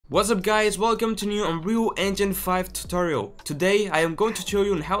What's up guys, welcome to new Unreal Engine 5 tutorial. Today I am going to show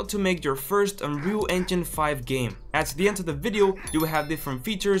you on how to make your first Unreal Engine 5 game. At the end of the video, you will have different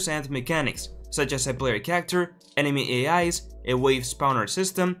features and mechanics, such as a player character, enemy AIs, a wave spawner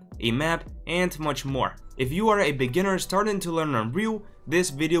system, a map, and much more. If you are a beginner starting to learn Unreal, this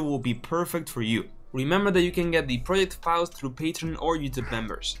video will be perfect for you. Remember that you can get the project files through Patreon or YouTube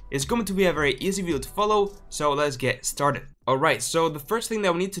members. It's going to be a very easy video to follow, so let's get started. Alright, so the first thing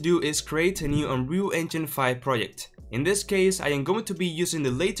that we need to do is create a new Unreal Engine 5 project. In this case, I am going to be using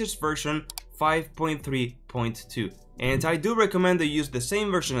the latest version 5.3.2, and I do recommend that you use the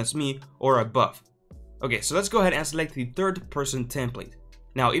same version as me or above. Okay, so let's go ahead and select the third person template.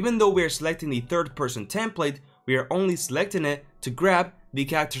 Now, even though we are selecting the third person template, we are only selecting it to grab the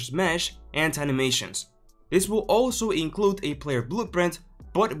character's mesh and animations. This will also include a player blueprint,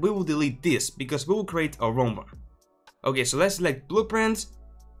 but we will delete this because we will create our own one. Okay, so let's select blueprints,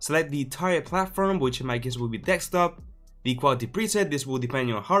 select the target platform, which in my case will be desktop, the quality preset, this will depend on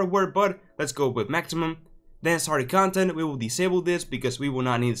your hardware, but let's go with maximum. Then started content, we will disable this because we will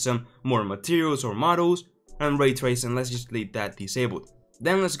not need some more materials or models, and ray tracing, let's just leave that disabled.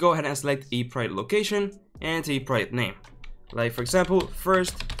 Then let's go ahead and select a project location and a project name. Like for example,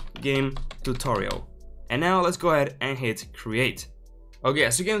 first game tutorial. And now let's go ahead and hit create. Okay,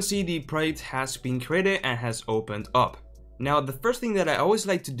 as you can see, the project has been created and has opened up. Now the first thing that I always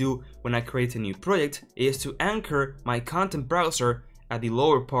like to do when I create a new project is to anchor my content browser at the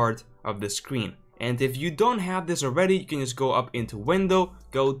lower part of the screen. And if you don't have this already, you can just go up into window,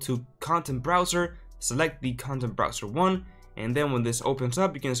 go to content browser, select the content browser one, and then when this opens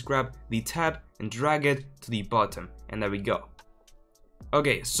up, you can just grab the tab and drag it to the bottom, and there we go.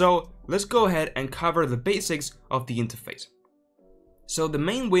 Okay, so let's go ahead and cover the basics of the interface. So the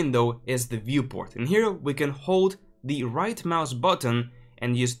main window is the viewport, and here we can hold the right mouse button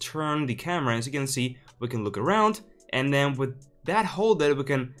and just turn the camera. As you can see, we can look around, and then with that holded, we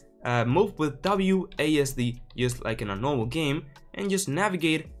can move with WASD just like in a normal game and just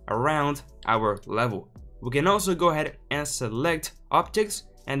navigate around our level. We can also go ahead and select objects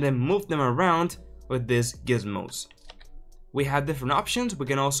and then move them around with these gizmos. We have different options. We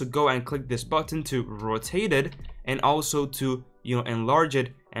can also go and click this button to rotate it and also to enlarge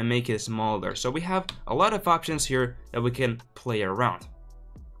it and make it smaller. So we have a lot of options here that we can play around.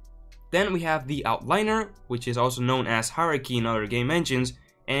 Then we have the outliner, which is also known as hierarchy in other game engines,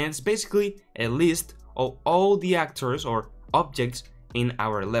 and it's basically a list of all the actors or objects in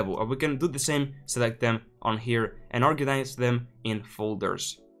our level. Or we can do the same, select them on here and organize them in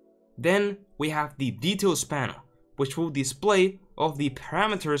folders. Then we have the details panel, which will display all the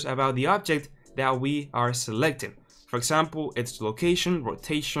parameters about the object that we are selecting. For example, its location,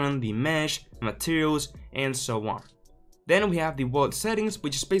 rotation, the mesh, materials, and so on. Then we have the world settings,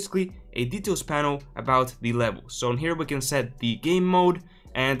 which is basically a details panel about the level. So in here we can set the game mode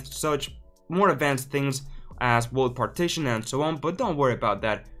and such more advanced things as world partition and so on, but don't worry about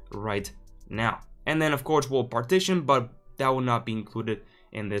that right now. And then of course world partition, but that will not be included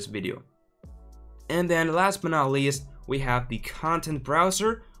in this video. And then last but not least, we have the content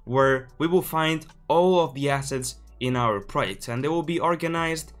browser, where we will find all of the assets in our project, and they will be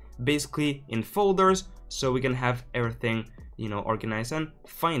organized basically in folders, so we can have everything organized and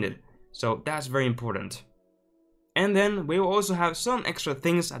find it. So that's very important. And then we will also have some extra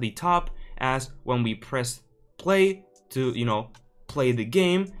things at the top, as when we press play to play the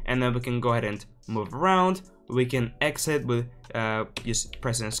game, and then we can go ahead and move around. We can exit with just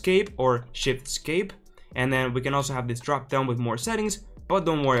pressing escape or shift escape, and then we can also have this drop down with more settings, but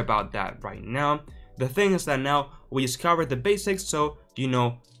don't worry about that right now. The thing is that now we just covered the basics, so you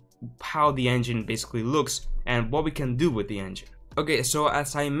know how the engine basically looks and what we can do with the engine. Okay, so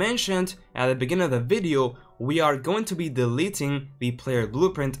as I mentioned at the beginning of the video, we are going to be deleting the player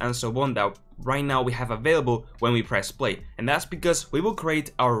blueprint and so on that right now we have available when we press play, and that's because we will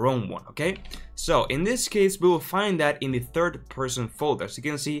create our own one. Okay, so in this case we will find that in the third person folder. As you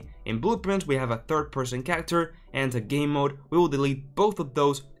can see, in blueprint we have a third person character and a game mode. We will delete both of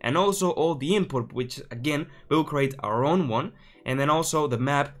those, and also all the input, which again we will create our own one. And then also the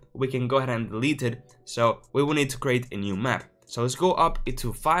map, we can go ahead and delete it, so we will need to create a new map. So let's go up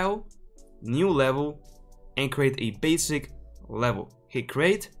into file, new level, and create a basic level. Hit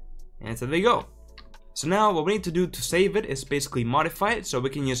create, and there we go. So now what we need to do to save it is basically modify it, so we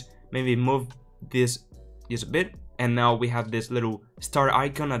can just maybe move this just a bit, and now we have this little star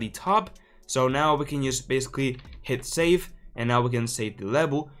icon at the top. So now we can just basically hit save, and now we can save the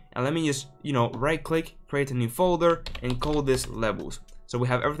level. And let me just right click, create a new folder, and call this levels. So we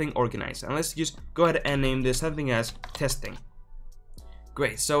have everything organized, and let's just go ahead and name this something as testing.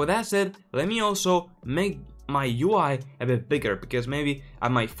 Great, so with that said, let me also make my UI a bit bigger, because maybe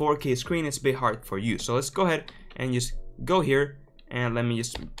at my 4K screen it's a bit hard for you. So let's go ahead and just go here, and let me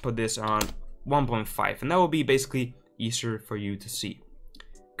just put this on 1.5, and that will be basically easier for you to see.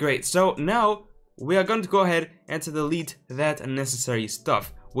 Great, so now we are going to go ahead and to delete that unnecessary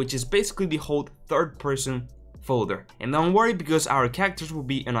stuff, which is basically the whole third person folder. And don't worry, because our characters will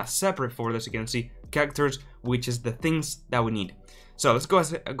be in a separate folder, as you can see, characters, which is the things that we need. So let's go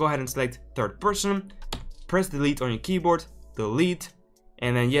ahead and select third person, press delete on your keyboard, delete,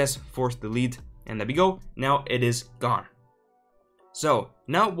 and then yes, force delete, and there we go. Now it is gone. So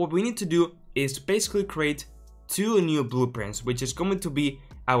now what we need to do is basically create two new blueprints, which is going to be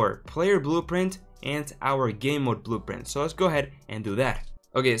our player blueprint and our game mode blueprint. So let's go ahead and do that.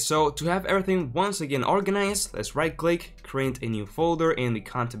 Okay, so to have everything once again organized, let's right click, create a new folder in the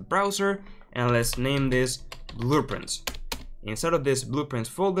content browser, and let's name this blueprints. Inside of this blueprints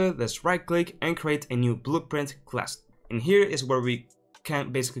folder, let's right click and create a new blueprint class. And here is where we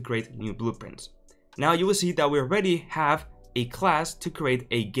can basically create new blueprints. Now you will see that we already have a class to create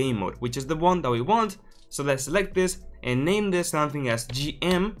a game mode, which is the one that we want. So let's select this and name this something as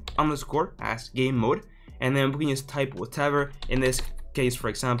GM underscore as game mode, and then we can just type whatever. In this case, for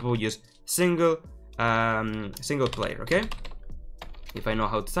example, just single player, okay? If I know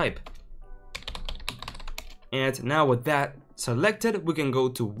how to type. And now with that selected, we can go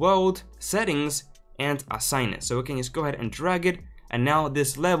to world settings and assign it. So we can just go ahead and drag it, and now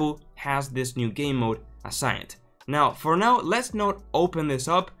this level has this new game mode assigned. Now for now, let's not open this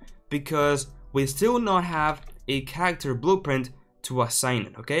up, because we still not have a character blueprint to assign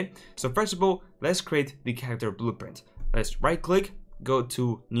it, okay? So first of all, let's create the character blueprint. Let's right click, go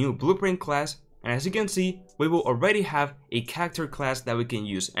to new blueprint class, and as you can see, we will already have a character class that we can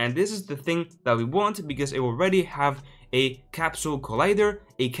use. And this is the thing that we want, because it will already have a capsule collider,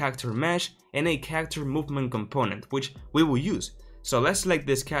 a character mesh, and a character movement component, which we will use. So let's select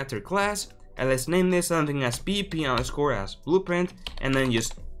this character class, and let's name this something as BP underscore as blueprint, and then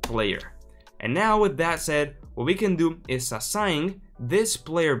just player. And now with that said, what we can do is assign this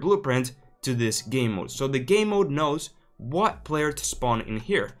player blueprint to this game mode. So the game mode knows what player to spawn in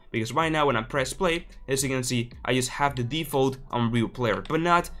here, because right now when I press play, as you can see, I just have the default Unreal player, but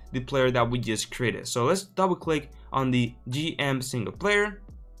not the player that we just created. So let's double click on the GM single player,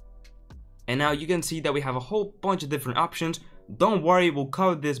 and now you can see that we have a whole bunch of different options. Don't worry, we'll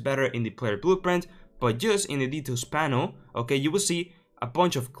cover this better in the player blueprint, but just in the details panel, okay, you will see a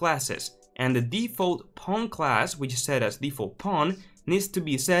bunch of classes, and the default pawn class, which is set as default pawn, needs to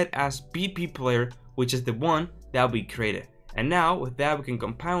be set as BP player, which is the one that we created. And now with that, we can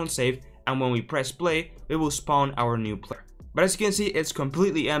compile and save, and when we press play, we will spawn our new player. But as you can see, it's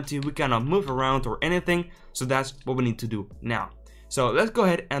completely empty. We cannot move around or anything, so that's what we need to do now. So let's go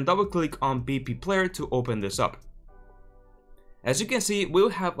ahead and double click on BP player to open this up. As you can see, we'll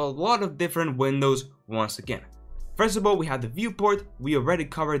have a lot of different windows once again. First of all, we have the viewport. We already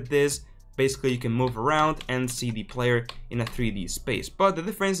covered this. Basically, you can move around and see the player in a 3D space. But the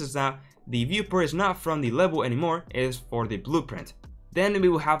difference is that the viewport is not from the level anymore, it is for the blueprint. Then we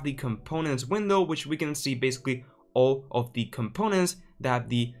will have the components window, which we can see basically all of the components that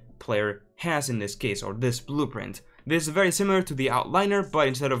the player has in this case, or this blueprint. This is very similar to the outliner, but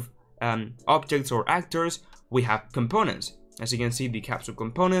instead of objects or actors, we have components. As you can see, the capsule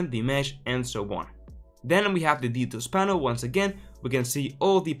component, the mesh, and so on. Then we have the details panel. Once again, we can see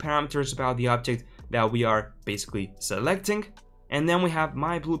all the parameters about the object that we are basically selecting. And then we have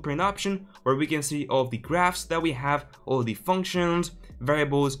my blueprint option, where we can see all the graphs that we have, all the functions,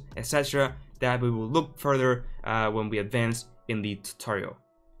 variables, etc. that we will look further when we advance in the tutorial.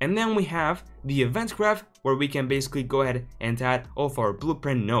 And then we have the event graph, where we can basically go ahead and add all of our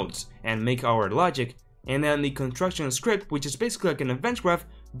blueprint nodes and make our logic. And then the construction script, which is basically like an event graph,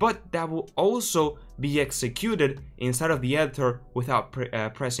 but that will also be executed inside of the editor without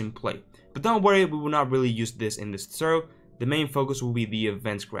pressing play. But don't worry, we will not really use this in this tutorial. The main focus will be the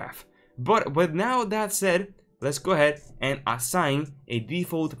event graph. But with now that said, let's go ahead and assign a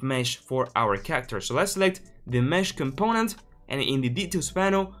default mesh for our character. So let's select the mesh component, and in the details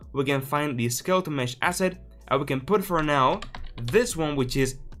panel, we can find the skeleton mesh asset, and we can put for now this one, which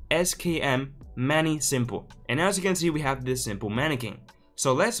is SKM Mani Simple. And as you can see, we have this simple mannequin.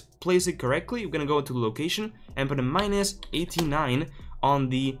 So let's place it correctly. We're gonna go to location and put a -89 on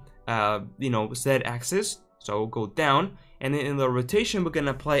the Z axis. So we'll go down, and then in the rotation, we're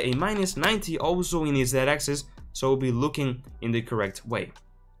gonna apply a -90 also in the Z axis, so we'll be looking in the correct way.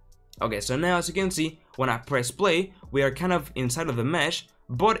 Okay, so now as you can see, when I press play, we are kind of inside of the mesh,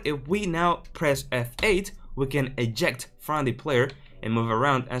 but if we now press F8, we can eject from the player, and move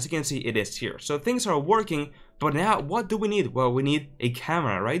around. As you can see, it is here. So things are working, but now what do we need? Well, we need a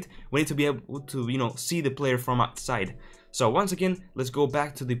camera, right? We need to be able to, see the player from outside. So once again, let's go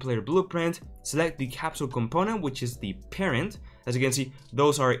back to the player blueprint, select the capsule component, which is the parent. As you can see,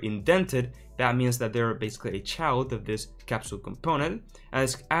 those are indented. That means that they're basically a child of this capsule component. And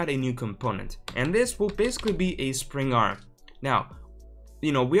let's add a new component. And this will basically be a spring arm. Now,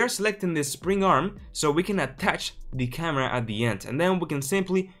 we are selecting this spring arm so we can attach the camera at the end. And then we can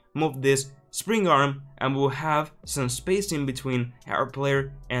simply move this spring arm and we'll have some space in between our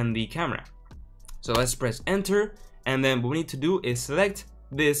player and the camera. So let's press enter. And then what we need to do is select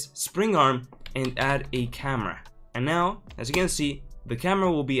this spring arm and add a camera. And now, as you can see, the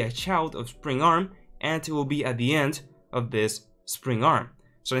camera will be a child of spring arm and it will be at the end of this spring arm.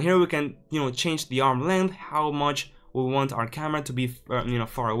 So here we can, change the arm length, how much we want our camera to be,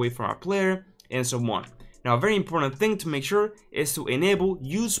 far away from our player, and so on. Now, a very important thing to make sure is to enable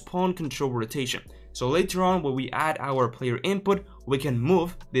use pawn control rotation. So later on, when we add our player input, we can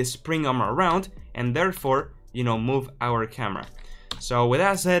move this spring arm around and therefore, move our camera. So with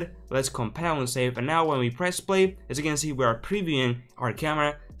that said, let's compile and save. And now when we press play, as you can see, we are previewing our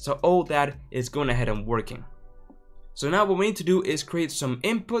camera. So all that is going ahead and working. So now what we need to do is create some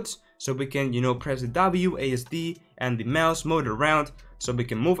inputs so we can, press the W, ASD, and the mouse, move it around so we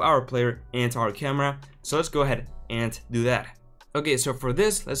can move our player and our camera. So let's go ahead and do that. Okay, so for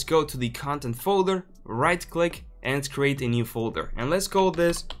this, let's go to the content folder, right click, and create a new folder. And let's call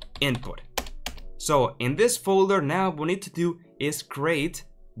this input. So in this folder, now what we need to do is create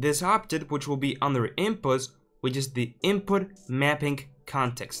this object, which will be under inputs, which is the input mapping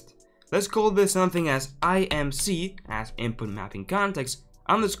context. Let's call this something as IMC, as input mapping context,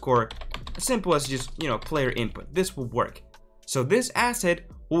 underscore, as simple as just, player input. This will work. So this asset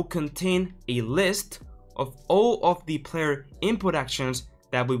will contain a list of all of the player input actions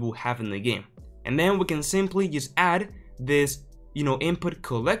that we will have in the game. And then we can simply just add this, input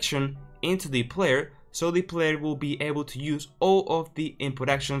collection into the player, so the player will be able to use all of the input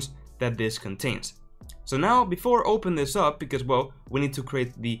actions that this contains. So now, before open this up, because well, we need to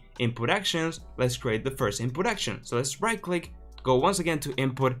create the input actions, let's create the first input action. So let's right click, go once again to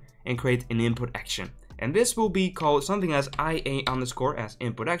input and create an input action. And this will be called something as IA underscore as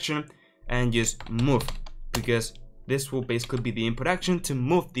input action and just move, because this will basically be the input action to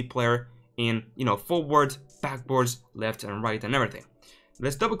move the player in, forward, backwards, left and right and everything.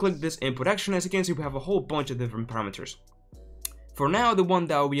 Let's double click this input action. As you can see, we have a whole bunch of different parameters. For now, the one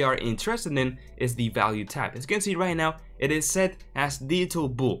that we are interested in is the value type. As you can see right now, it is set as digital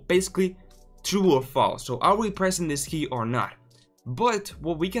bool, basically true or false. So are we pressing this key or not? But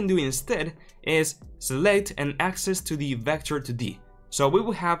what we can do instead is select an axis to the vector to D. So we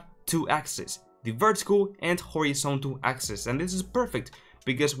will have two axes, the vertical and horizontal axis. And this is perfect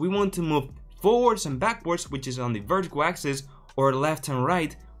because we want to move forwards and backwards, which is on the vertical axis, or left and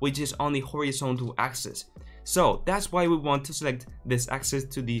right, which is on the horizontal axis. So that's why we want to select this axis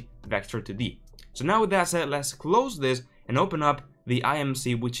to the vector to D. So now with that said, let's close this and open up the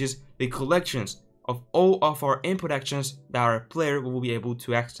IMC, which is the collections of all of our input actions that our player will be able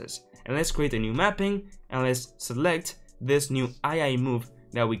to access. And let's create a new mapping and let's select this new II move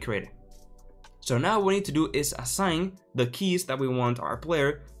that we created. So now what we need to do is assign the keys that we want our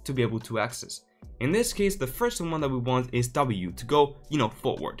player to be able to access. In this case, the first one that we want is W to go,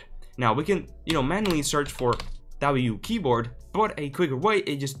 forward. Now we can, manually search for W keyboard, but a quicker way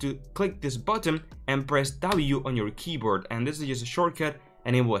is just to click this button and press W on your keyboard, and this is just a shortcut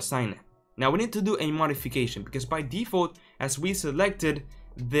and it will assign it. Now we need to do a modification because by default, as we selected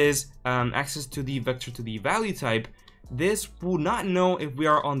this access to the vector to the value type, this will not know if we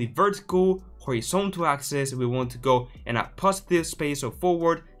are on the vertical, horizontal axis, if we want to go in a positive space or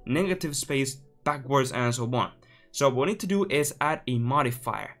forward, negative space, backwards, and so on. So what we need to do is add a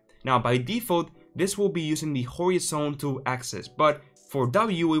modifier. Now by default, this will be using the horizontal axis, but for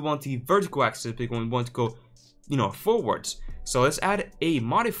W we want the vertical axis because we want to go, forwards. So let's add a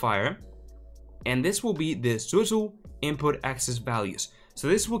modifier, and this will be the swizzle input axis values. So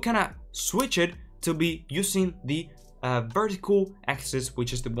this will kind of switch it to be using the vertical axis,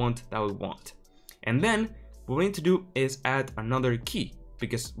 which is the one that we want. And then what we need to do is add another key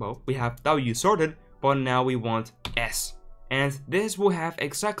because, well, we have W sorted, but now we want S. And this will have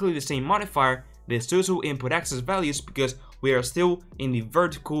exactly the same modifier, the swizzle input axis values, because we are still in the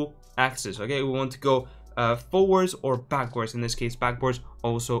vertical axis, okay? We want to go forwards or backwards, in this case backwards,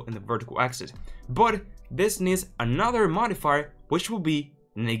 also in the vertical axis. But this needs another modifier, which will be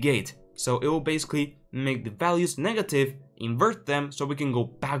negate. So it will basically make the values negative, invert them, so we can go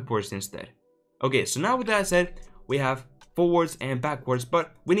backwards instead. Okay, so now with that said, we have forwards and backwards,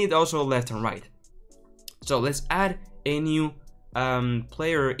 but we need also left and right. So let's add a new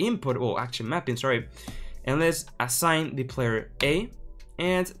player input, or action mapping, sorry, and let's assign the player A.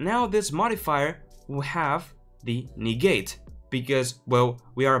 And now this modifier will have the negate, because, well,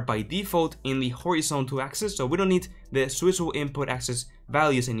 we are by default in the horizontal axis, so we don't need the swivel input axis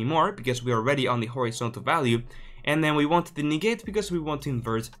values anymore because we are already on the horizontal value. And then we want the negate because we want to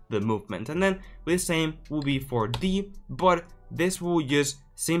invert the movement. And then the same will be for D, but this will just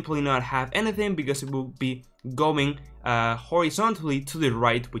simply not have anything because it will be going horizontally to the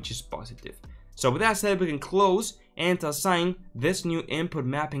right, which is positive. So with that said, we can close and assign this new input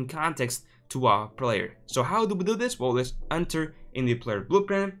mapping context to our player. So how do we do this? Well, let's enter in the player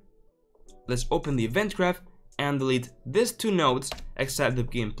blueprint. Let's open the event graph and delete these two nodes except the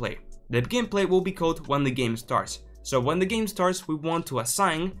gameplay. The gameplay will be called when the game starts. So when the game starts, we want to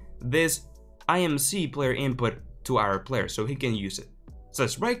assign this IMC player input to our player so he can use it. So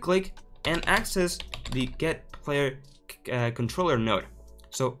let's right click and access the get player controller node.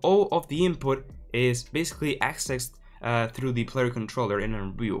 So all of the input is basically accessed through the player controller in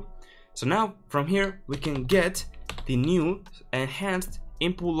Unreal. So now from here we can get the new enhanced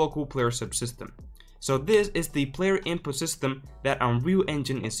input local player subsystem. So this is the player input system that Unreal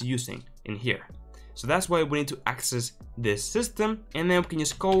Engine is using in here. So that's why we need to access this system, and then we can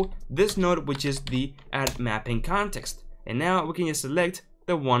just call this node, which is the add mapping context. And now we can just select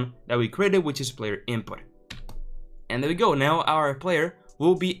the one that we created, which is player input. And there we go. Now our player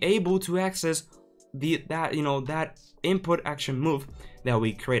will be able to access that input action move that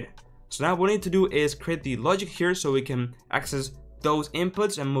we created. So now what we need to do is create the logic here so we can access those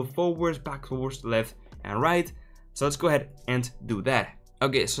inputs and move forwards, backwards, left and right. So let's go ahead and do that.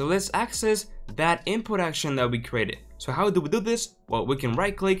 Okay, so let's access that input action that we created. So how do we do this? Well, we can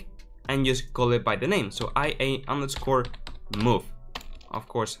right click and just call it by the name. So IA underscore move, of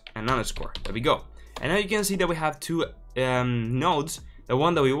course, an underscore. There we go. And now you can see that we have two nodes. The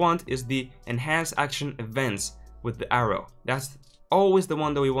one that we want is the enhanced action events with the arrow. That's always the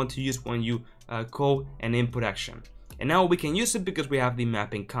one that we want to use when you call an input action. And now we can use it because we have the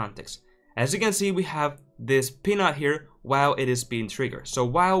mapping context. As you can see, we have this pinout here while it is being triggered. So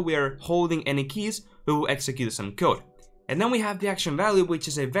while we are holding any keys, we will execute some code. And then we have the action value, which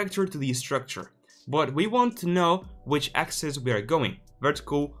is a vector to the structure. But we want to know which axis we are going,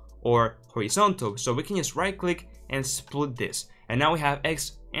 vertical or horizontal. So we can just right click and split this. And now we have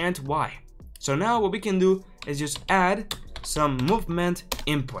X and Y. So now what we can do is just add some movement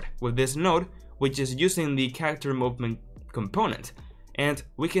input with this node, which is using the character movement component. And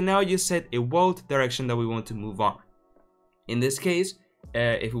we can now just set a world direction that we want to move on. In this case,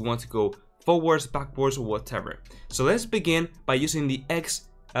 if we want to go forwards, backwards, or whatever. So let's begin by using the X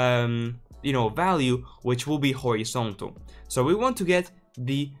value, which will be horizontal. So we want to get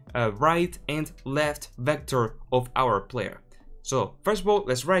the right and left vector of our player. So first of all,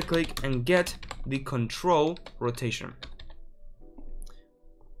 let's right click and get the control rotation.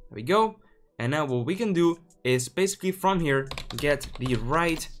 There we go. And now what we can do is basically from here get the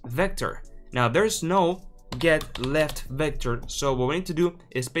right vector. Now there's no get left vector, so what we need to do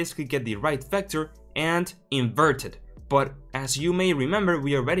is basically get the right vector and invert it. But as you may remember,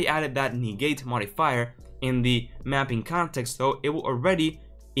 we already added that negate modifier in the mapping context, so it will already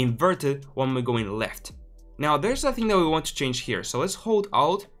invert it when we're going left. Now there's a thing that we want to change here, so let's hold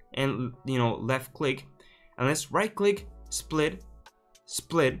Alt and left click, and let's right click, split,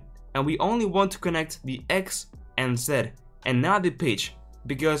 and we only want to connect the X and Z and not the pitch,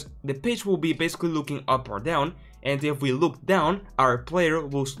 because the pitch will be basically looking up or down, and if we look down, our player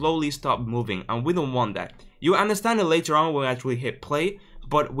will slowly stop moving, and we don't want that. You understand it later on when we actually hit play,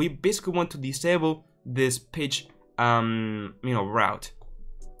 but we basically want to disable this pitch route.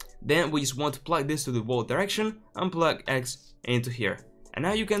 Then we just want to plug this to the world direction and plug X into here. And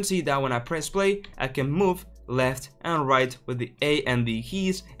now you can see that when I press play, I can move left and right with the A and the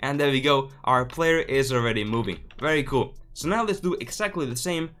keys, and there we go, our player is already moving. Very cool. So now let's do exactly the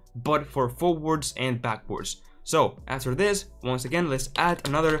same, but for forwards and backwards. So after this, once again, let's add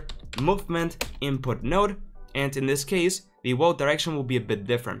another movement input node, and in this case, the world direction will be a bit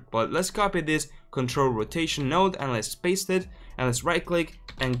different, but let's copy this control rotation node and let's paste it, and let's right click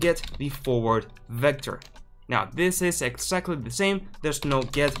and get the forward vector. Now this is exactly the same, there's no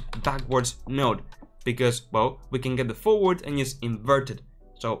get backwards node, because, well, we can get the forward and just invert it.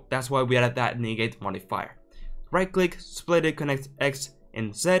 So that's why we added that negate modifier. Right click, split it, connect X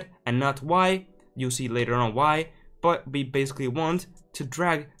and Z and not Y. You'll see later on Y, but we basically want to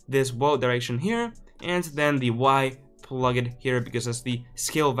drag this world direction here and then the Y, plug it here because that's the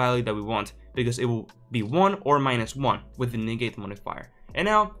scale value that we want. because it will be 1 or -1 with the negate modifier. And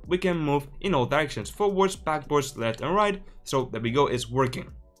now we can move in all directions, forwards, backwards, left and right. So there we go, it's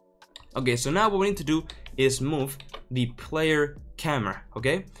working. Okay, so now what we need to do is move the player camera,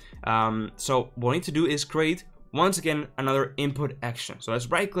 okay? So what we need to do is create, once again, another input action. So let's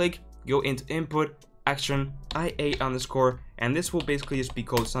right click, go into input, action, IA underscore, and this will basically just be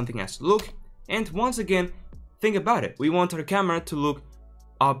called something as look. And once again, think about it. We want our camera to look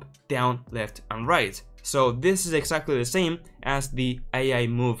up, down, left, and right. So this is exactly the same as the AI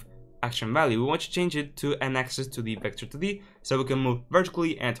move action value. We want to change it to an axis to the vector 2D, so we can move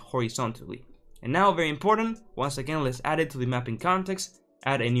vertically and horizontally. And now, very important, once again, let's add it to the mapping context,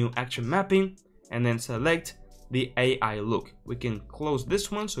 add a new action mapping, and then select the AI look. We can close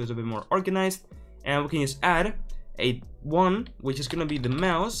this one so it's a bit more organized, and we can just add a one, which is going to be the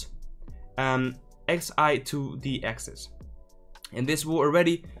mouse XI to the axis. And this will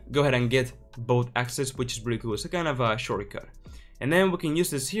already go ahead and get both axes, which is really cool. It's a kind of a shortcut. And then we can use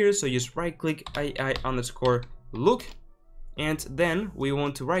this here, so just right click AI underscore look, and then we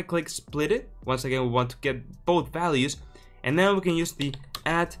want to right click, split it. Once again, we want to get both values, and then we can use the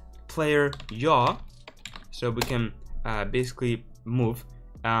add player yaw, so we can basically move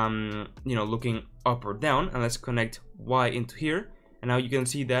looking up or down. And let's connect Y into here, and now you can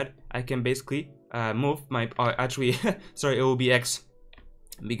see that I can basically move my actually sorry, it will be X,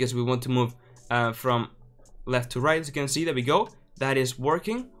 because we want to move from left to right. As you can see, there we go, that is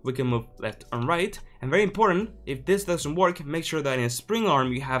working. We can move left and right. And very important, if this doesn't work, make sure that in spring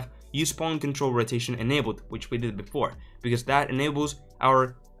arm you have use pawn control rotation enabled, which we did before, because that enables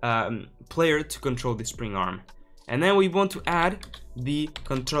our player to control the spring arm. And then we want to add the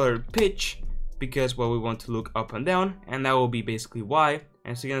controller pitch, because well, we want to look up and down, and that will be basically Y.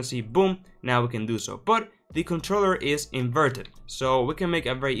 And so you can see, boom, now we can do so. But the controller is inverted, so we can make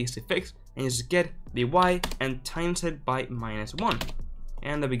a very easy fix and just get the Y and times it by -1.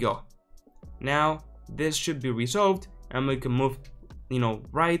 And there we go. Now this should be resolved, and we can move,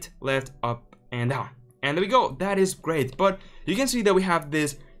 right, left, up, and down. And there we go, that is great. But you can see that we have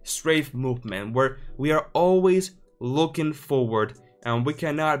this strafe movement where we are always looking forward, and we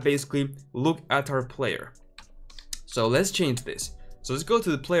cannot basically look at our player. So let's change this. So let's go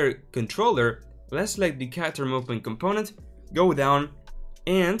to the player controller, let's select the character movement component, go down,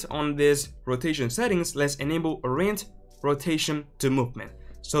 and on this rotation settings, let's enable orient rotation to movement.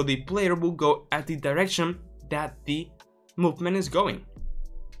 So the player will go at the direction that the movement is going.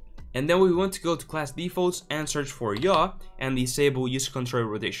 And then we want to go to class defaults and search for yaw and disable user control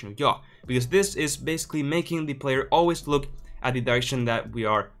rotation yaw, because this is basically making the player always look at the direction that we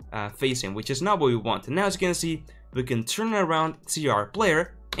are facing, which is not what we want. And now, as you can see, we can turn around, see our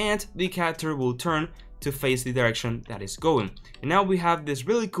player, and the character will turn to face the direction that is going. And now we have this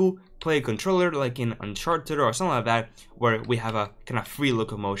really cool player controller, like in Uncharted or something like that, where we have a kind of free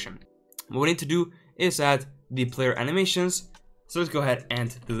locomotion. What we need to do is add the player animations, so let's go ahead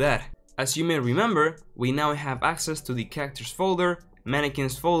and do that. As you may remember, we now have access to the characters folder,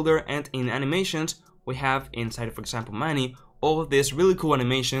 mannequins folder, and in animations, we have inside, for example, Manny, all of these really cool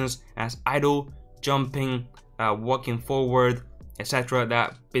animations as idle, jumping, walking forward, etc.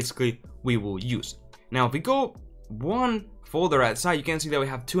 that basically we will use. Now if we go one folder outside, you can see that we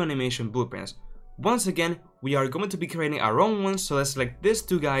have two animation blueprints. Once again, we are going to be creating our own ones, so let's select these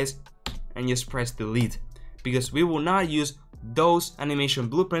two guys and just press delete, because we will not use those animation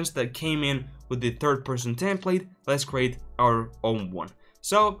blueprints that came in with the third-person template. Let's create our own one.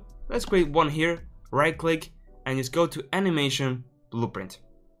 So let's create one here, right click, and just go to animation blueprint.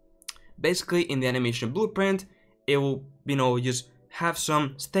 Basically, in the animation blueprint, it will, just have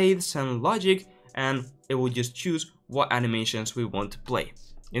some states and logic, and it will just choose what animations we want to play.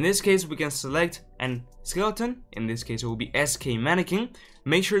 In this case, we can select an skeleton. In this case, it will be SK Mannequin.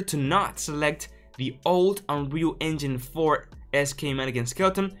 Make sure to not select the old Unreal Engine 4 SK Mannequin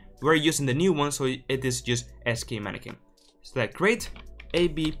skeleton. We're using the new one, so it is just SK Mannequin. Select create,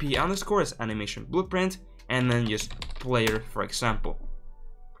 ABP underscore as animation blueprint, and then just player, for example.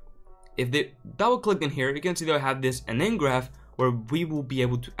 If they double click in here, you can see that I have this name graph where we will be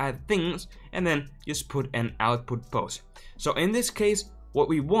able to add things and then just put an output pose. So in this case, what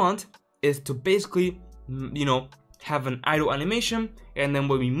we want is to basically, have an idle animation, and then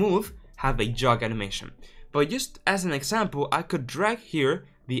when we move, have a jog animation. But just as an example, I could drag here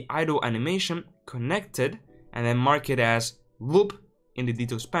the idle animation connected and then mark it as loop in the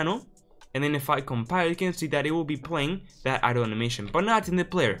details panel. And then if I compile, you can see that it will be playing that idle animation, but not in the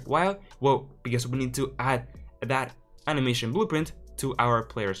player. Why? Well, because we need to add that animation blueprint to our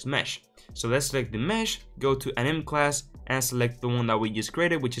player's mesh. So let's select the mesh, go to anim class, and select the one that we just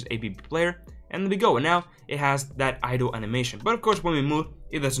created, which is APP player, and there we go. And now it has that idle animation, but of course when we move,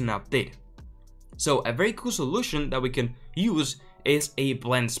 it doesn't update. So a very cool solution that we can use is a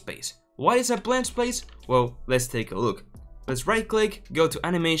blend space. What is a blend space? Well, let's take a look. Let's right click, go to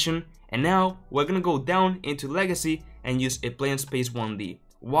animation, and now we're gonna go down into legacy and use a blend space 1D.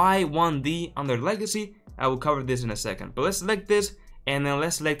 Why 1D under legacy? I will cover this in a second, but let's select this, and then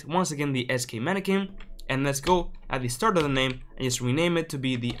let's select once again the SK mannequin, and let's go at the start of the name and just rename it to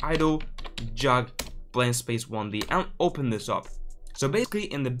be the idle jug blend space 1D and open this up. So basically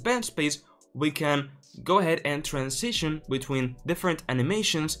in the blend space we can go ahead and transition between different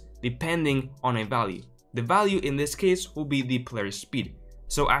animations depending on a value. The value in this case will be the player speed.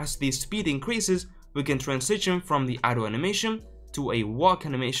 So as the speed increases, we can transition from the idle animation to a walk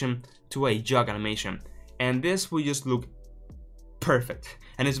animation to a jog animation, and this will just look perfect,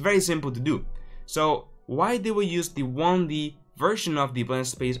 and it's very simple to do. So why did we use the 1D version of the blend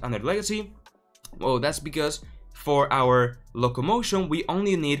space under legacy? Well, that's because for our locomotion we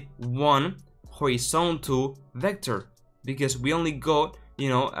only need one horizontal vector, because we only go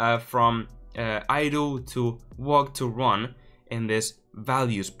from idle to walk to run in these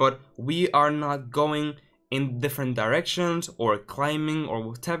values, but we are not going in different directions or climbing or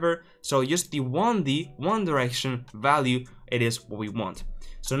whatever. So just the 1D, one direction value, it is what we want.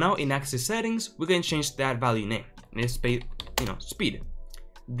 So now in axis settings we can change that value name. It's speed.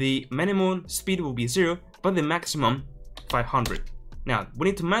 The minimum speed will be 0, but the maximum 500. Now we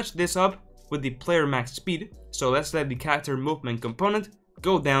need to match this up with the player max speed. So let's let the character movement component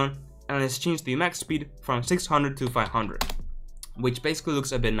go down, and let's change the max speed from 600 to 500, which basically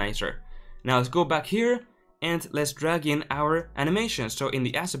looks a bit nicer. Now let's go back here and let's drag in our animation. So in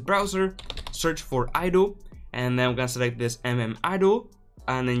the asset browser, search for idle, and then we're gonna select this idle,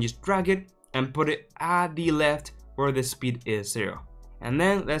 and then just drag it and put it at the left where the speed is 0. And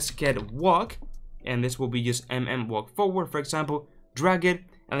then let's get walk, and this will be just walk forward, for example. Drag it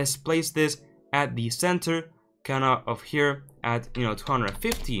and let's place this at the center, kind of here at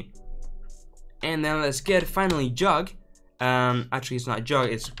 250. And then let's get finally jog. Actually it's not jog,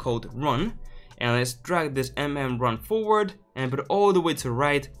 it's called run. And let's drag this run forward and put it all the way to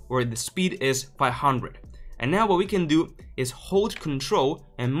right where the speed is 500. And now what we can do is hold control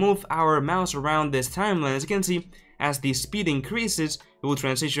and move our mouse around this timeline. As you can see, as the speed increases, it will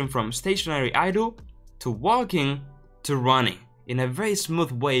transition from stationary idle to walking to running in a very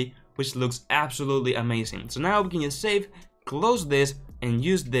smooth way, which looks absolutely amazing. So now we can just save, close this, and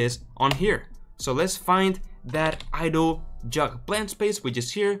use this on here. So let's find that idle jog blend space, which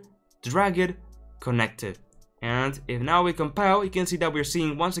is here, drag it, connect it. And if now we compile, you can see that we're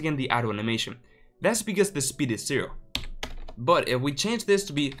seeing once again the idle animation. That's because the speed is 0. But if we change this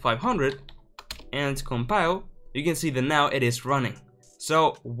to be 500 and compile, you can see that now it is running.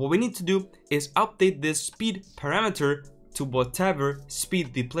 So what we need to do is update this speed parameter to whatever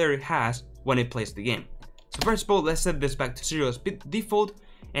speed the player has when it plays the game. So first of all, let's set this back to 0 as default,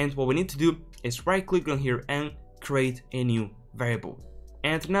 and what we need to do is right click on here and create a new variable.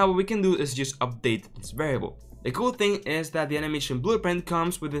 And now what we can do is just update this variable. The cool thing is that the animation blueprint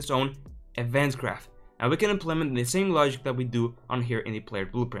comes with its own event graph, and we can implement the same logic that we do on here in the player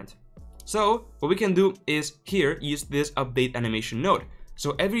blueprint. So what we can do is here use this update animation node.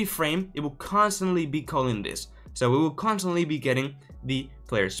 So every frame it will constantly be calling this. So we will constantly be getting the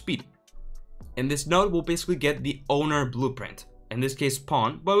player speed. And this node will basically get the owner blueprint. In this case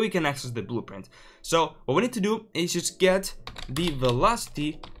pawn, but we can access the blueprint. So what we need to do is just get the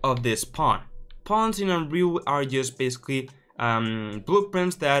velocity of this pawn. Pawns in Unreal are just basically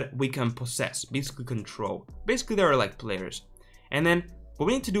blueprints that we can possess, basically control. Basically they are like players. And then what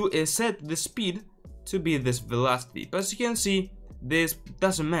we need to do is set the speed to be this velocity. But as you can see, this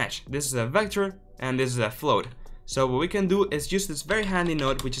doesn't match. This is a vector and this is a float. So what we can do is use this very handy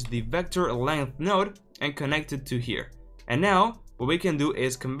node, which is the vector length node, and connect it to here. And now what we can do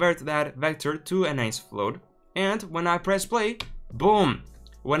is convert that vector to a nice float. And when I press play, boom!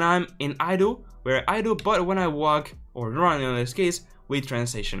 When I'm in idle, we're idle, but when I walk or run in this case, we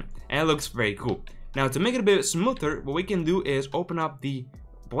transition, and it looks very cool. Now to make it a bit smoother, what we can do is open up the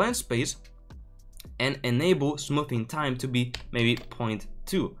blend space and enable smoothing time to be maybe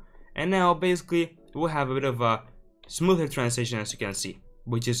 0.2. And now basically we'll have a bit of a smoother transition, as you can see,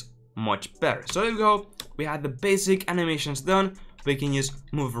 which is much better. So there we go, we have the basic animations done. We can just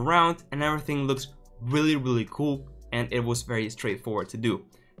move around and everything looks really cool, and it was very straightforward to do.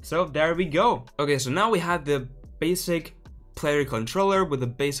 So there we go. Okay, so now we have the basic player controller with the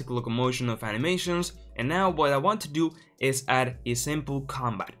basic locomotion of animations, and now what I want to do is add a simple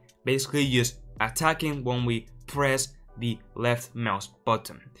combat. basically just attacking when we press the left mouse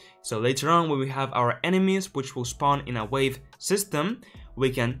button. So later on, when we have our enemies which will spawn in a wave system, we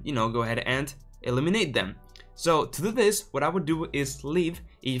can, go ahead and eliminate them. So to do this, what I would do is leave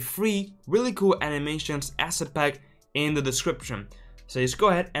a free really cool animations asset pack in the description. So just go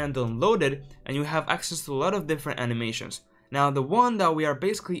ahead and download it, and you have access to a lot of different animations. Now the one that we are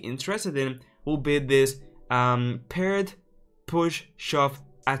basically interested in will be this paired push shove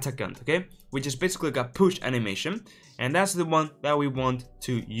attackant, okay, which is basically like a push animation, and that's the one that we want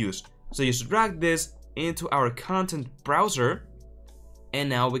to use. So just drag this into our content browser, and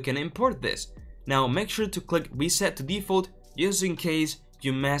now we can import this. Now make sure to click reset to default just in case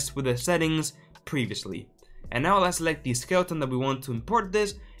you messed with the settings previously. And now let's select the skeleton that we want to import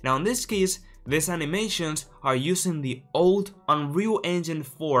this. Now in this case, these animations are using the old Unreal Engine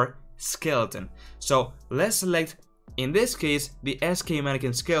 4 skeleton. So let's select, in this case, the SK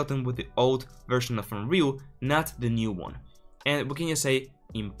mannequin skeleton with the old version of Unreal, not the new one. And we can just say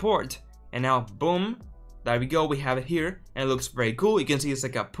import, and now boom, there we go, we have it here, and it looks very cool. You can see it's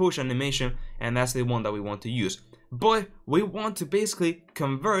like a push animation, and that's the one that we want to use. But we want to basically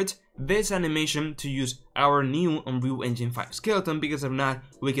convert this animation to use our new Unreal Engine 5 skeleton, because if not,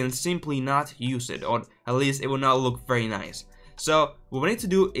 we can simply not use it, or at least it will not look very nice. So what we need to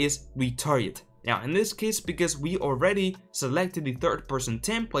do is retarget. Now in this case, because we already selected the third person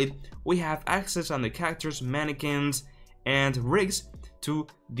template, we have access on the characters, mannequins, and rigs to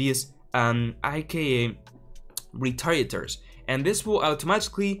these aka retargeters, and this will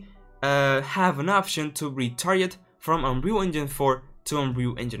automatically have an option to retarget from Unreal Engine 4 to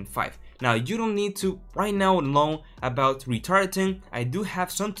Unreal Engine 5. Now you don't need to right now know about retargeting. I do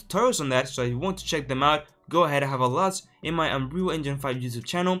have some tutorials on that, so if you want to check them out, go ahead. I have a lot in my Unreal Engine 5 YouTube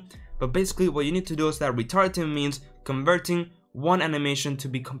channel. But basically what you need to do is that retargeting means converting one animation to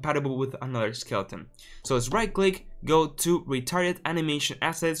be compatible with another skeleton. So let's right click, go to retarget animation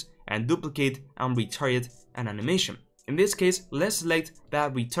assets, and duplicate and retarget an animation. In this case, let's select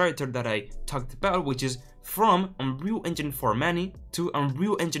that retargeter that I talked about, which is from Unreal Engine 4 Mani to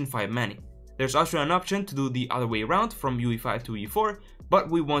Unreal Engine 5 Mani. There's also an option to do the other way around from UE5 to UE4, but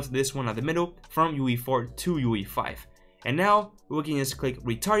we want this one at the middle from UE4 to UE5. And now we can just click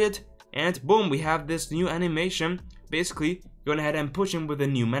retarget, and boom, we have this new animation, basically going ahead and pushing with a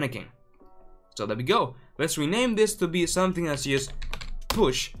new mannequin. So there we go. Let's rename this to be something that's just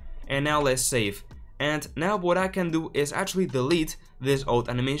push, and now let's save. And now what I can do is actually delete this old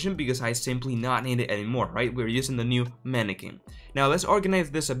animation because I simply not need it anymore, right? We're using the new mannequin. Now let's organize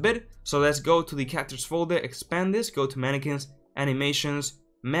this a bit. So let's go to the characters folder, expand this, go to mannequins, animations,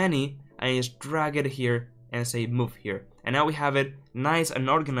 Mani, and just drag it here and say move here. And now we have it nice and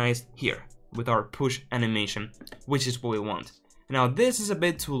organized here with our push animation, which is what we want. Now this is a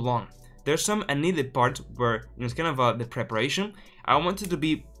bit too long. There's some unneeded parts where it's kind of the preparation. I want it to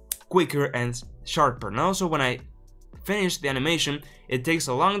be quicker and sharper. And also when I finish the animation, it takes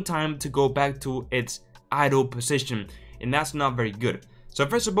a long time to go back to its idle position, and that's not very good. So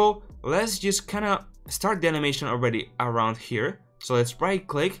first of all, let's just kind of start the animation already around here. So let's right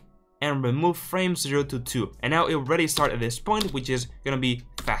click and remove frame 0 to 2, and now it already started at this point, which is gonna be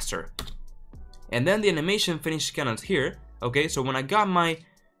faster. And then the animation finished kind of here. Okay, so when I got my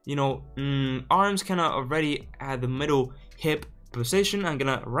arms kind of already at the middle hip position, I'm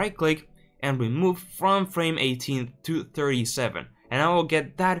gonna right click and remove from frame 18 to 37, and I will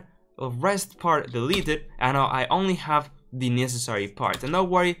get that rest part deleted, and now I only have the necessary part. And don't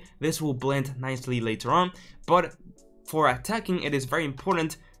worry, this will blend nicely later on, but for attacking it is very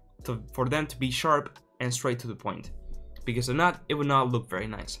important for them to be sharp and straight to the point, because if not, it would not look very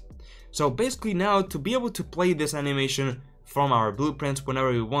nice. So basically now, to be able to play this animation from our blueprints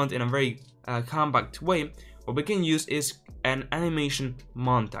whenever we want in a very compact way, what we can use is an animation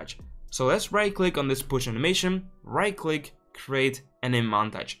montage. So let's right click on this push animation, right click, create an in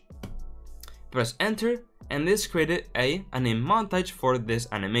montage. Press enter, and this created an in montage for this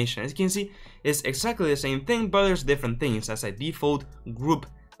animation. As you can see, it's exactly the same thing, but there's different things as a default group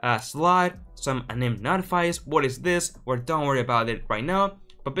slide, some anim notifies. What is this? Well, don't worry about it right now,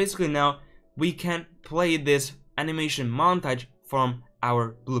 but basically now we can play this animation montage from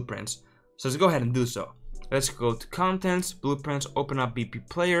our blueprints. So let's go ahead and do so. Let's go to contents, blueprints, open up BP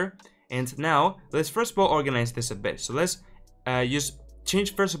player, and now let's first of all organize this a bit. So let's just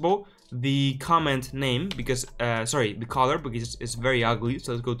change first of all the comment name, because the color, because it's very ugly.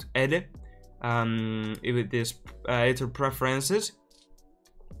 So let's go to edit, with this editor preferences,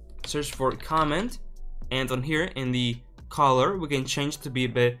 search for comment, and on here in the color we can change to be a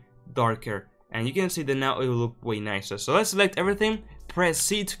bit darker. and you can see that now it will look way nicer. So let's select everything, press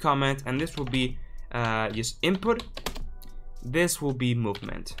C to comment, and this will be just input. This will be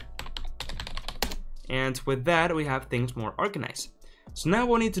movement. And with that, we have things more organized. So now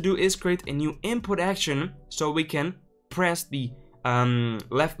what we need to do is create a new input action so we can press the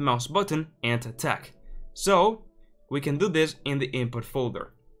left mouse button and attack. So we can do this in the input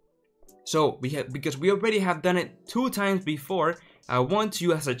folder. So because we already have done it 2 times before, I want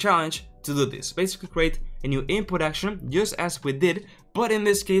you as a challenge to do this. Basically create a new input action just as we did, but in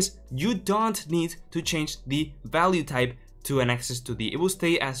this case you don't need to change the value type to an access to the. It will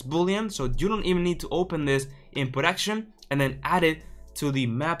stay as boolean, so you don't even need to open this input action and then add it to the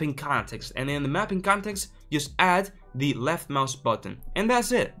mapping context. And in the mapping context, just add the left mouse button, and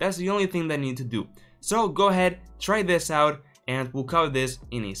that's it. That's the only thing that you need to do. So go ahead, try this out, and we'll cover this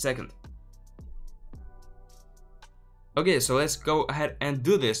in a second. Okay, so let's go ahead and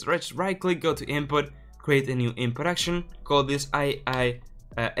do this. Let's right click, go to input, create a new input action, call this AI,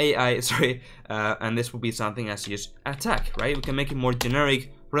 and this will be something as just attack, right? We can make it more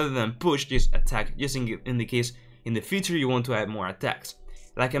generic rather than push, just attack, just in the case in the future you want to add more attacks.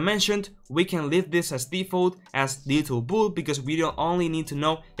 Like I mentioned, we can leave this as default as little bool because we don't only need to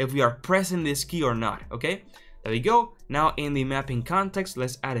know if we are pressing this key or not, okay? There we go. Now in the mapping context,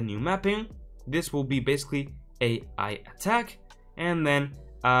 let's add a new mapping. This will be basically AI attack, and then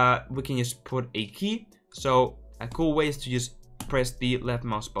we can just put a key. So a cool way is to just press the left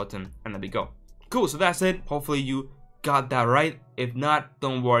mouse button, and there we go. Cool, so that's it. Hopefully you got that right. If not,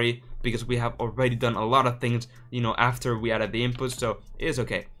 don't worry, because we have already done a lot of things, you know, after we added the input, so it's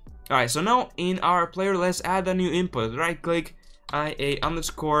okay. Alright, so now in our player, let's add a new input. Right click, IA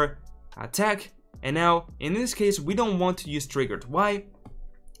underscore attack, and now in this case we don't want to use triggered. Why?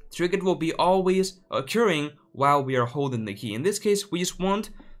 Triggered will be always occurring while we are holding the key. In this case, we just want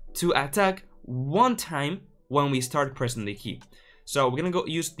to attack one time when we start pressing the key. So we're gonna go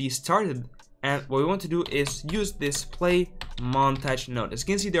use the started, and what we want to do is use this play montage node. As you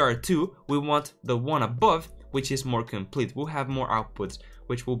can see, there are 2. We want the one above, which is more complete. We'll have more outputs,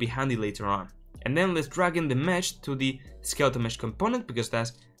 which will be handy later on. And then let's drag in the mesh to the skeleton mesh component, because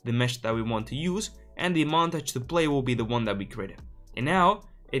that's the mesh that we want to use, and the montage to play will be the one that we created. And now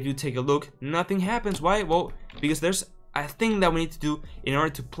if you take a look, nothing happens. Why? Well, because there's a thing that we need to do in order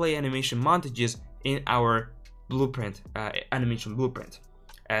to play animation montages in our blueprint, animation blueprint.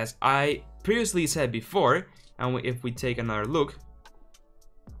 As I previously said before, and if we take another look,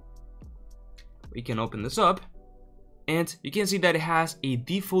 we can open this up, and you can see that it has a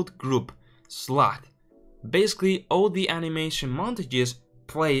default group slot. Basically, all the animation montages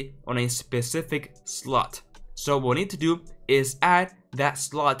play on a specific slot. So what we need to do is add that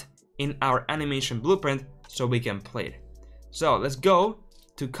slot in our animation blueprint so we can play it. So let's go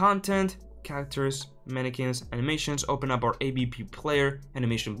to content, characters, mannequins, animations, open up our ABP player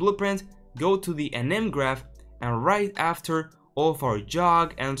animation blueprint, go to the NM graph, and right after all of our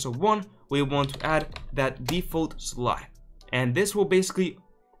jog and so on, we want to add that default slot. And this will basically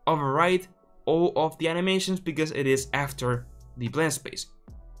override all of the animations because it is after the blend space.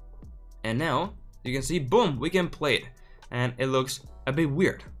 And now you can see, boom, we can play it, and it looks a bit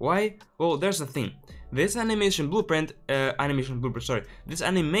weird. Why? Well, there's the thing. This animation blueprint, this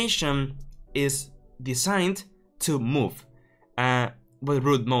animation is designed to move with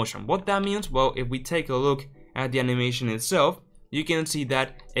root motion. What that means? Well, if we take a look at the animation itself, you can see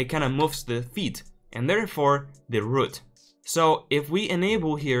that it kind of moves the feet and therefore the root. So if we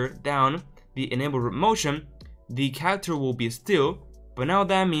enable here down the enable root motion, the character will be still, but now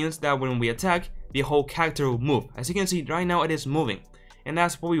that means that when we attack, the whole character will move. As you can see right now, it is moving, and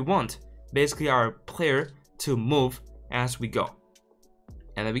that's what we want. Basically our player to move as we go.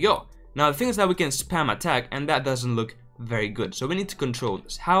 And there we go. Now the thing is that we can spam attack, and that doesn't look very good. So we need to control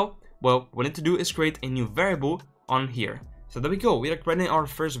this. How? Well, what we need to do is create a new variable on here. So there we go. We are creating our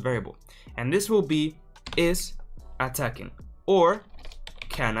first variable, and this will be is attacking or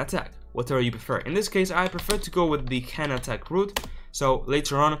can attack, whatever you prefer. In this case, I prefer to go with the can attack root. So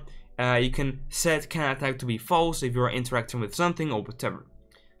later on, you can set can attack to be false if you are interacting with something or whatever.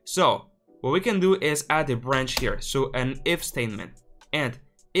 So what we can do is add a branch here, so an if statement, and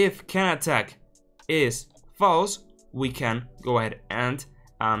if can attack is false, we can go ahead and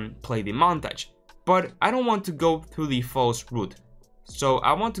play the montage. But I don't want to go through the false root, so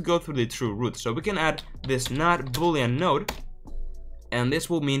I want to go through the true root. So we can add this not boolean node, and this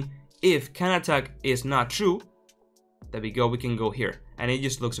will mean if can attack is not true, there we go, we can go here, and it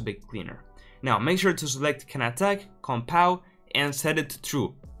just looks a bit cleaner. Now make sure to select can attack, compile, and set it to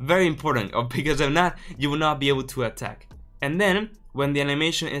true. Very important, because if not, you will not be able to attack. And then when the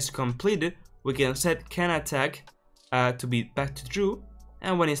animation is completed, we can set can attack to be back to true,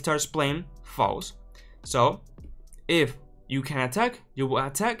 and when it starts playing, false. So if you can attack, you will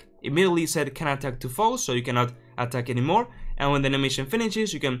attack. Immediately set can attack to false, so you cannot attack anymore. And when the animation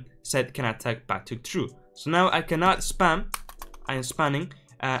finishes, you can set can attack back to true. So now I cannot spam. I am spamming,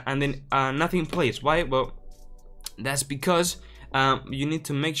 and then nothing plays. Why? Well, that's because you need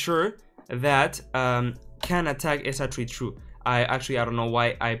to make sure that can attack is actually true. I don't know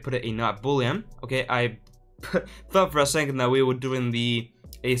why I put it in not boolean. Okay, I thought for a second that we were doing the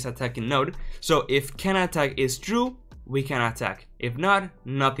is attacking node. So if can attack is true, we can attack. If not,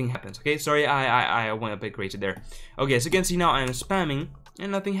 nothing happens. Okay, sorry, I went a bit crazy there. Okay, so you can see now I'm spamming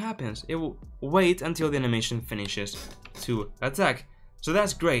and nothing happens. It will wait until the animation finishes to attack. So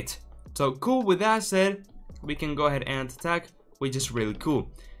that's great. So cool. With that said, we can go ahead and attack, which is really cool.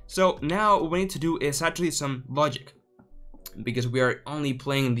 So now what we need to do is actually some logic, because we are only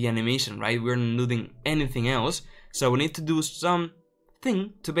playing the animation, right? We're not doing anything else. So we need to do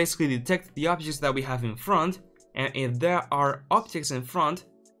something to basically detect the objects that we have in front, and if there are objects in front,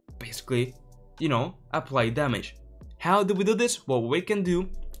 basically, you know, apply damage. How do we do this? What we can do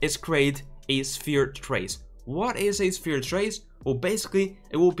is create a sphere trace. What is a sphere trace? Well, basically,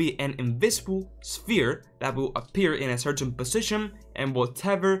 it will be an invisible sphere that will appear in a certain position, and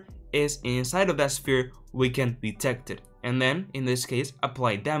whatever is inside of that sphere, we can detect it. And then, in this case,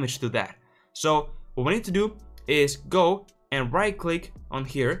 apply damage to that. So, what we need to do is go and right click on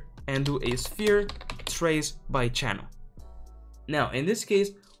here and do a sphere trace by channel. Now, in this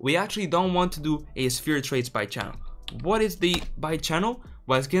case, we actually don't want to do a sphere trace by channel. What is the by channel?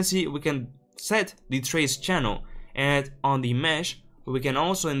 Well, as you can see, we can set the trace channel, and on the mesh, we can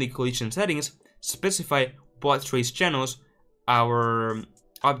also in the collision settings specify what trace channels our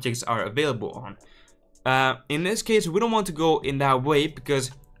objects are available on. In this case, we don't want to go in that way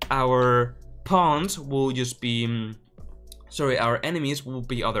because our pawns will just be, our enemies will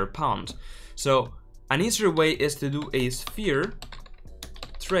be other pawns. So an easier way is to do a sphere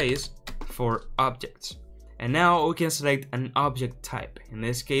trace for objects. And now we can select an object type. In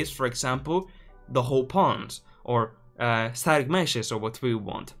this case, for example, the whole pawns or static meshes or what we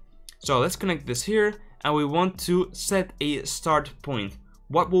want. So let's connect this here, and we want to set a start point.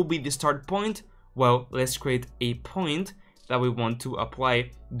 What will be the start point? Well, let's create a point that we want to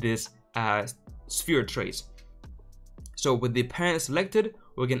apply this sphere trace. So with the parent selected,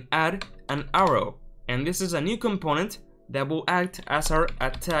 we can add an arrow, and this is a new component that will act as our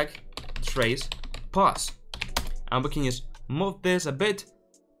attack trace pause. And we can just move this a bit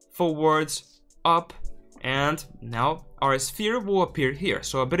forwards, up, and now our sphere will appear here,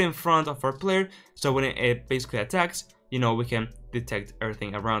 so a bit in front of our player, so when it basically attacks, you know, we can detect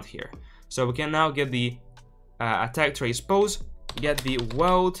everything around here. So we can now get the attack trace pose, get the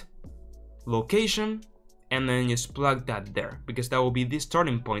weld location, and then just plug that there, because that will be the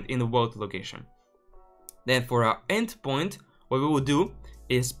starting point in the weld location. Then for our end point, what we will do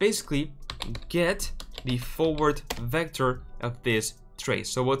is basically get the forward vector of this trace.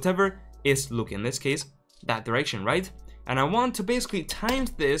 So whatever is looking, in this case, that direction, right? And I want to basically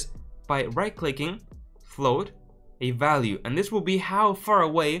times this by right clicking, float a value, and this will be how far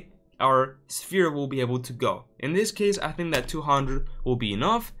away our sphere will be able to go. In this case, I think that 200 will be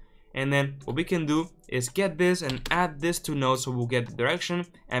enough. And then what we can do is get this and add this to node, so we'll get the direction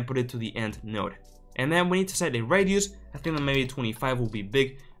and put it to the end node. And then we need to set a radius. I think that maybe 25 will be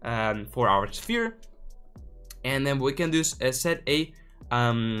big for our sphere. And then what we can do is set a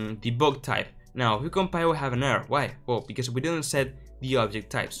debug type. Now if we compile, we have an error. Why? Well, because we didn't set the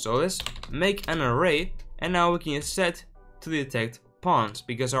object type. So let's make an array, and now we can set to detect pawns,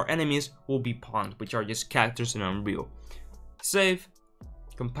 because our enemies will be pawns, which are just characters in Unreal. Save,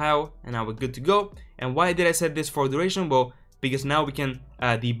 compile, and now we're good to go. And why did I set this for duration? Well, because now we can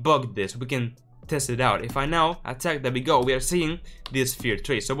debug this. We can test it out. If I now attack, there we go. We are seeing this sphere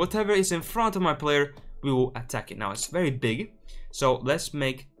trace. So whatever is in front of my player, we will attack it. Now it's very big, so let's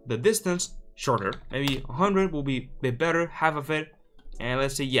make the distance shorter. Maybe 100 will be a bit better, half of it. And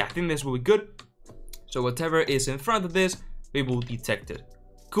let's say, yeah, I think this will be good. So whatever is in front of this, we will detect it.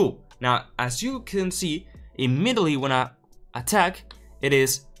 Cool. Now, as you can see, immediately when I attack, it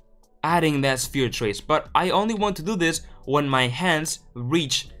is adding that sphere trace. But I only want to do this when my hands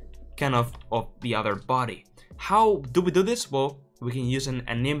reach kind of the other body. How do we do this? Well, we can use an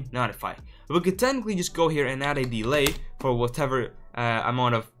anim notify. We could technically just go here and add a delay for whatever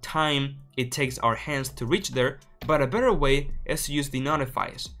amount of time it takes our hands to reach there, but a better way is to use the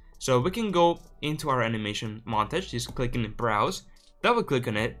notifiers. So we can go into our animation montage, just click in browse, double click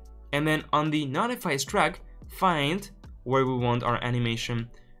on it, and then on the notifies track, find where we want our animation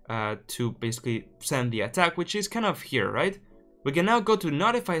to basically send the attack, which is kind of here, right? We can now go to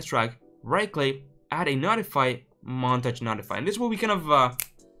notify track, right click, add a notify, montage notify, and this will be kind of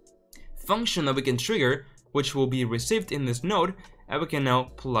function that we can trigger, which will be received in this node, and we can now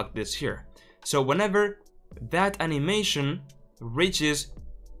plug this here. So whenever that animation reaches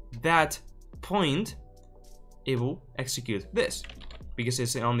that point, it will execute this because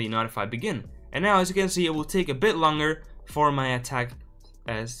it's on the notify begin. And now, as you can see, it will take a bit longer for my attack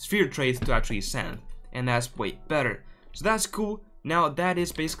sphere trace to actually send, and that's way better. So that's cool. Now that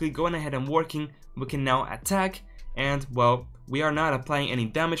is basically going ahead and working. We can now attack, and well, we are not applying any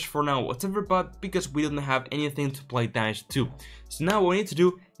damage for now whatever, but because we don't have anything to apply damage to. So now what we need to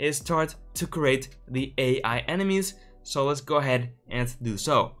do is start to create the AI enemies. So let's go ahead and do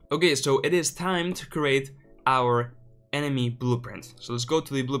so. Okay, so it is time to create our enemy blueprint. So let's go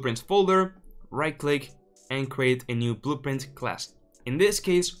to the blueprints folder, right click, and create a new blueprint class. In this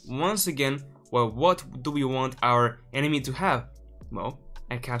case, once again, well, what do we want our enemy to have? Well,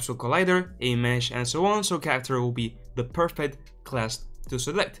 a capsule collider, a mesh, and so on. So character will be the perfect class to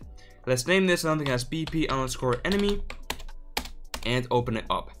select. Let's name this something as bp_enemy and open it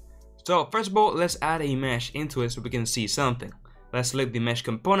up. So first of all, let's add a mesh into it so we can see something. Let's select the mesh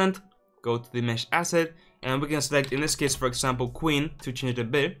component, go to the mesh asset, and we can select, in this case, for example, queen to change it a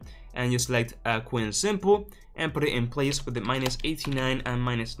bit, and you select queen simple and put it in place with the -89 and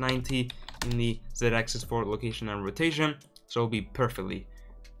 -90 in the z-axis for location and rotation, so it'll be perfectly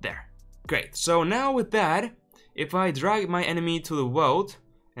there. Great. So now with that, if I drag my enemy to the world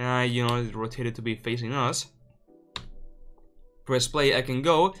and I, rotate it to be facing us, press play, I can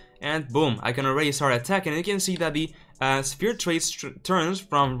go, and boom, I can already start attacking. And you can see that the sphere trace turns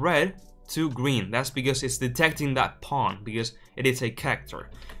from red to green. That's because it's detecting that pawn, because it is a character.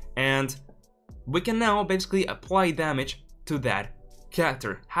 And we can now basically apply damage to that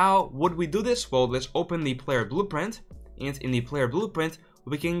character. How would we do this? Well, let's open the player blueprint, and in the player blueprint,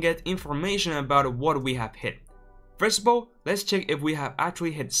 we can get information about what we have hit. First of all, let's check if we have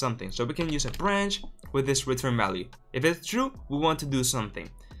actually hit something. So we can use a branch with this return value. If it's true, we want to do something.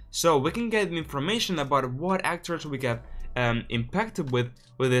 So we can get information about what actors we have impacted with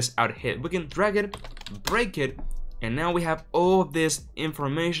this out hit. We can drag it, break it, and now we have all this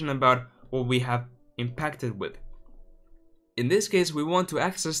information about what we have impacted with. In this case, we want to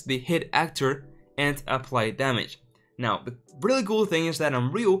access the hit actor and apply damage. Now, the really cool thing is that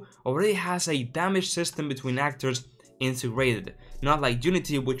Unreal already has a damage system between actors integrated, not like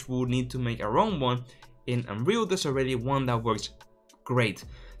Unity, which we would need to make our own one. In Unreal, there's already one that works great.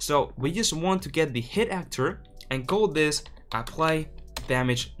 So we just want to get the hit actor and call this apply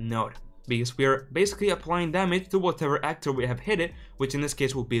damage node, because we are basically applying damage to whatever actor we have hit it, which in this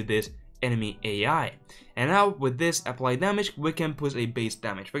case will be this enemy AI. And now with this apply damage, we can put a base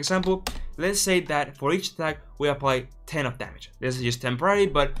damage. For example, let's say that for each attack we apply 10 of damage. This is just temporary,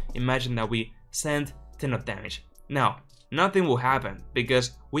 but imagine that we send 10 of damage. Now, nothing will happen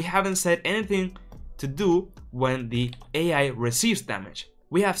because we haven't said anything to do when the AI receives damage.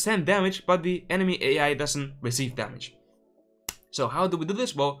 We have sent damage, but the enemy AI doesn't receive damage. So how do we do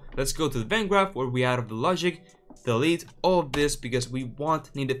this? Well, let's go to the event graph where we out of the logic, delete all of this because we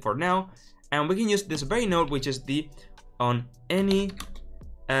won't need it for now, and we can use this very node, which is the on any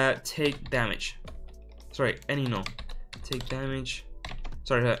take damage. Sorry, any no take damage.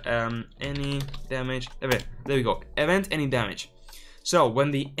 Sorry, any damage event. There we go. Event any damage. So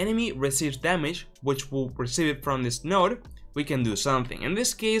when the enemy receives damage, which will receive it from this node, we can do something. In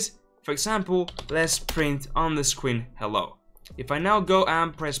this case, for example, let's print on the screen hello. If I now go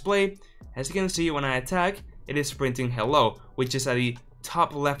and press play, as you can see when I attack, it is printing hello, which is at the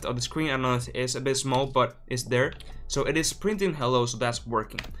top left of the screen. I know it's a bit small, but it's there. So it is printing hello, so that's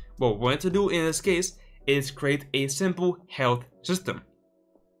working. What we want to do in this case is create a simple health system.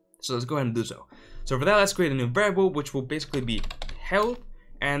 So let's go ahead and do so. So for that, let's create a new variable, which will basically be health,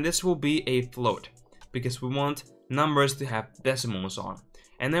 and this will be a float because we want numbers to have decimals on.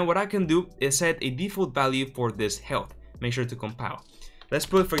 And then what I can do is set a default value for this health. Make sure to compile. Let's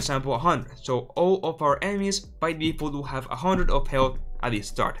put, for example, 100. So all of our enemies by default will have 100 of health at the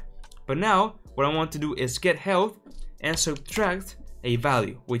start. But now what I want to do is get health and subtract a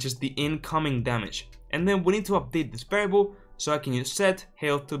value, which is the incoming damage. And then we need to update this variable, so I can use set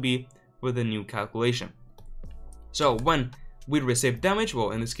health to be with a new calculation. So when we receive damage,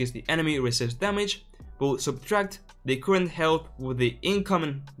 well, in this case the enemy receives damage, we'll subtract the current health with the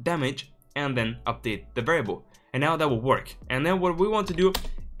incoming damage and then update the variable. And now that will work. And then what we want to do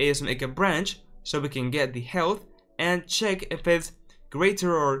is make a branch so we can get the health and check if it's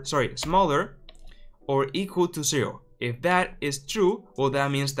greater or smaller or equal to 0. if that is true, well,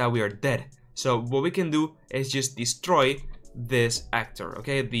 that means that we are dead. So what we can do is just destroy this actor,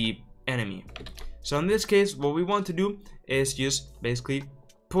 okay, the enemy. So in this case, what we want to do is just basically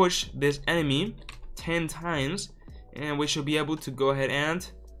push this enemy 10 times, and we should be able to go ahead and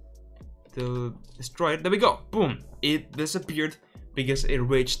to destroy it. There we go, boom, it disappeared because it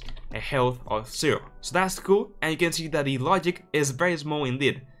reached a health of 0. So that's cool, and you can see that the logic is very small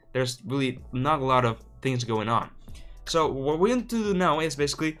indeed. There's really not a lot of things going on. So what we're going to do now is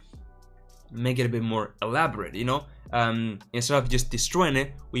basically make it a bit more elaborate, you know. Instead of just destroying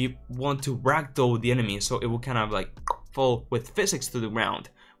it, we want to ragdoll the enemy so it will kind of like fall with physics to the ground.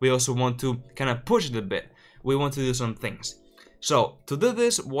 We also want to kind of push it a bit. We want to do some things. So to do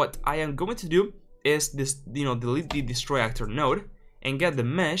this, what I am going to do is this, you know, delete the destroy actor node and get the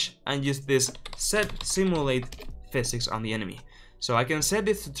mesh and use this set simulate physics on the enemy. So I can set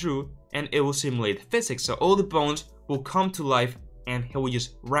this to true and it will simulate physics, so all the bones will come to life and he will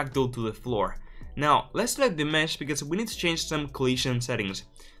just ragdoll to the floor. Now let's select the mesh because we need to change some collision settings.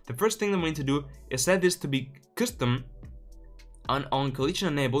 The first thing that we need to do is set this to be custom, and on collision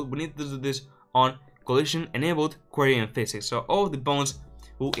enabled we need to do this on collision enabled query and physics, so all the bones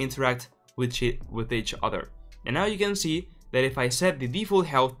will interact with each other. And now you can see that if I set the default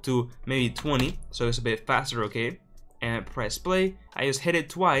health to maybe 20, so it's a bit faster, okay, and press play, I just hit it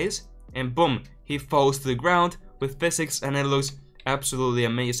twice and boom, he falls to the ground with physics and it looks absolutely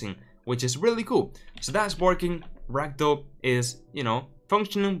amazing, which is really cool. So that's working. Ragdoll is, you know,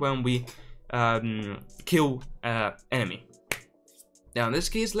 functioning when we kill enemy. Now in this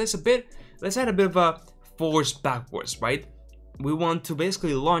case, let's add a bit of a force backwards, right? We want to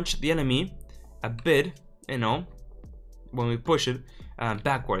basically launch the enemy a bit, you know, when we push it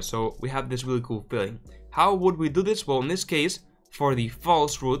backwards, so we have this really cool feeling. How would we do this? Well, in this case, for the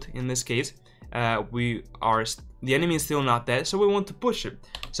false route, in this case, the enemy is still not dead, so we want to push it.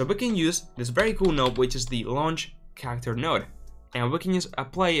 So we can use this very cool node, which is the launch character node, and we can just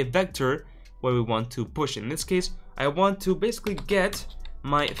apply a vector where we want to push it. In this case, I want to basically get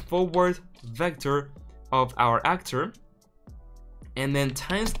my forward vector of our actor and then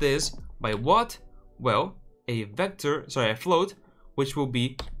times this by what? Well, a float, which will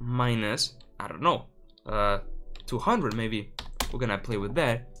be minus, I don't know, 200 maybe. We're gonna play with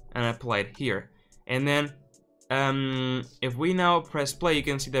that and apply it here. And then if we now press play, you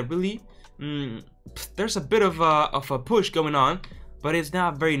can see that really there's a bit of a push going on, but it's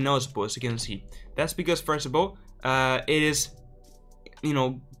not very noticeable, as you can see. That's because, first of all, it is, you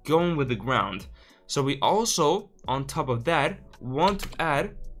know, going with the ground. So we also, on top of that, want to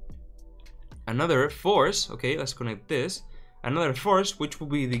add another force. Okay, let's connect this. Another force, which will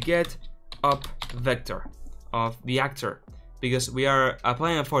be the get up vector of the actor, because we are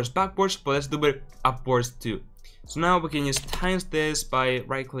applying a force backwards, but let's do it upwards too. So now we can just times this by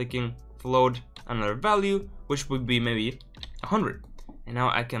right-clicking, float another value, which would be maybe 100. And now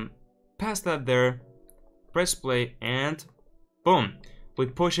I can pass that there, press play, and boom, we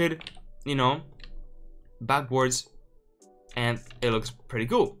push it, you know, backwards, and it looks pretty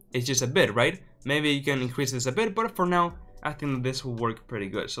cool. It's just a bit, right? Maybe you can increase this a bit, but for now, I think this will work pretty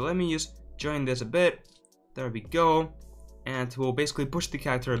good. So let me just join this a bit. There we go. And we'll basically push the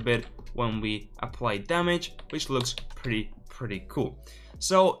character a bit when we apply damage, which looks pretty cool.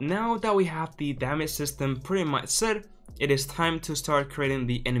 So now that we have the damage system pretty much set, it is time to start creating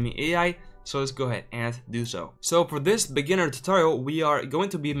the enemy AI. So let's go ahead and do so. So for this beginner tutorial, we are going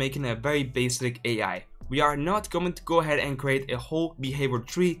to be making a very basic AI. We are not going to go ahead and create a whole behavior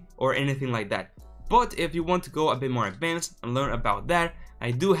tree or anything like that. But if you want to go a bit more advanced and learn about that,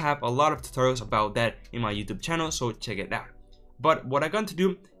 I do have a lot of tutorials about that in my YouTube channel, so check it out. But what I'm going to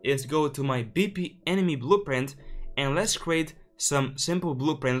do is go to my BP enemy blueprint and let's create some simple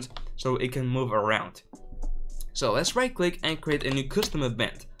blueprints so it can move around. So let's right click and create a new custom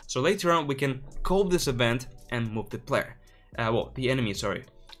event. So later on we can call this event and move the player. The enemy, sorry.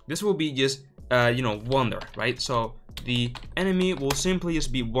 This will be just, you know, wander, right? So the enemy will simply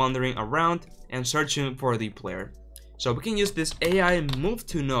just be wandering around and searching for the player. So we can use this AI move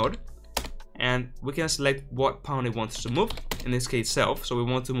to node and we can select what pawn it wants to move, in this case self, so we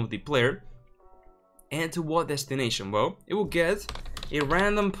want to move the player. And to what destination? Well, it will get a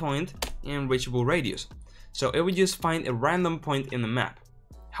random point in reachable radius. So it will just find a random point in the map.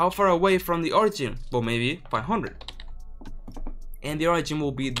 How far away from the origin? Well, maybe 500. And the origin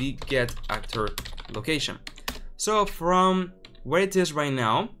will be the get actor location. So from where it is right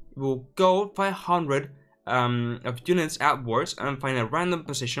now, we'll go 500 of units outwards and find a random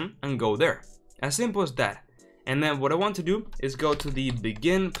position and go there. As simple as that. And then what I want to do is go to the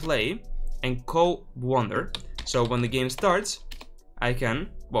begin play and call wander. So when the game starts, I can,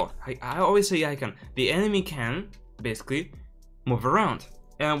 well, I always say I can, the enemy can basically move around.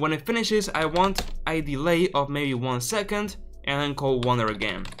 And when it finishes, I want a delay of maybe 1 second and then call wander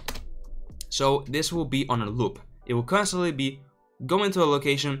again. So this will be on a loop. It will constantly be going to a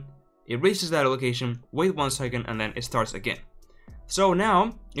location, it reaches that location, wait 1 second, and then it starts again. So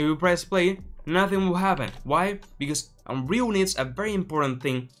now, if we press play, nothing will happen. Why? Because Unreal needs a very important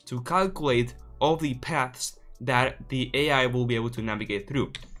thing to calculate all the paths that the AI will be able to navigate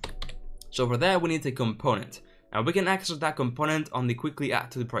through. So for that, we need a component. Now we can access that component on the quickly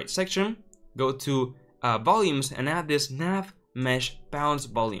add to the project section, go to volumes and add this nav mesh bounce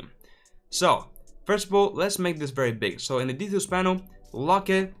volume. So first of all, let's make this very big. So in the details panel, lock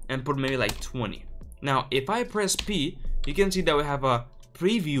it and put maybe like 20. Now if I press P, you can see that we have a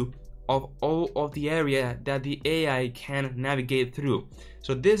preview of all of the area that the AI can navigate through.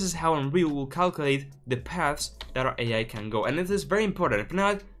 So this is how Unreal will calculate the paths that our AI can go, and this is very important. If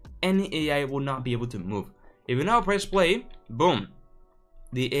not, any AI will not be able to move. If you now press play, boom,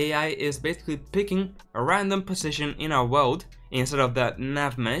 the AI is basically picking a random position in our world instead of that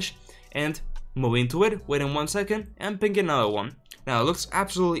nav mesh and moving to it, waiting 1 second and picking another one. Now it looks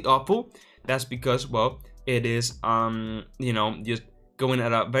absolutely awful. That's because, well, it is you know, just going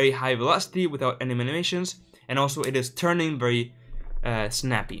at a very high velocity without any animations, and also it is turning very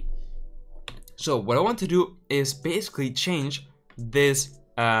snappy. So what I want to do is basically change this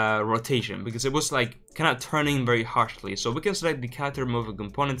rotation, because it was like kind of turning very harshly. So we can select the character movement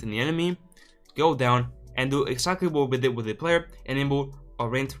component in the enemy, go down and do exactly what we did with the player, enable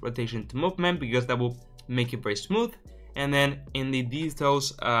orient rotation to movement, because that will make it very smooth. And then in the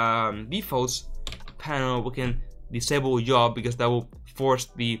details defaults panel, we can disable yaw, because that will force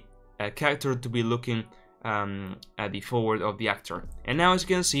the character to be looking at the forward of the actor. And now, as you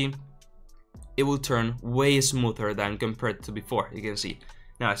can see, it will turn way smoother than compared to before. You can see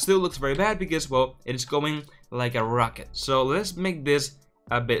now it still looks very bad because, well, it is going like a rocket. So let's make this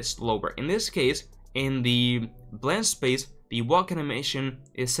a bit slower. In this case, in the blend space, the walk animation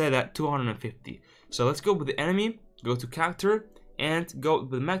is set at 250. So let's go with the enemy, go to character, and go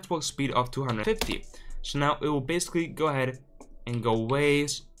with max walk speed of 250. So now it will basically go ahead and go way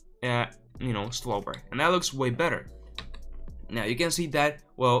you know, slower, and that looks way better. Now you can see that,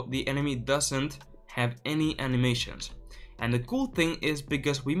 well, the enemy doesn't have any animations, and the cool thing is,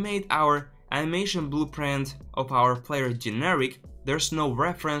 because we made our animation blueprint of our player generic, there's no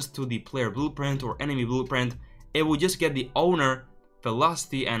reference to the player blueprint or enemy blueprint. It will just get the owner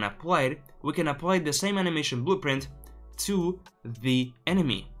velocity and apply it. We can apply the same animation blueprint to the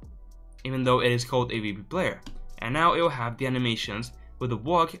enemy, even though it is called AVP player, and now it will have the animations with the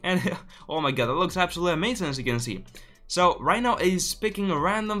walk, and oh my god, that looks absolutely amazing, as you can see. So right now it is picking a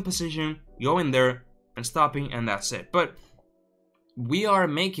random position, going there and stopping, and that's it. But we are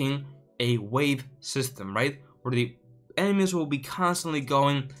making a wave system, right, where the enemies will be constantly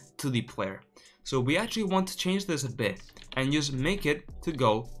going to the player. So we actually want to change this a bit and just make it to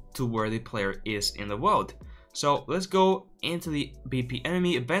go to where the player is in the world. So let's go into the BP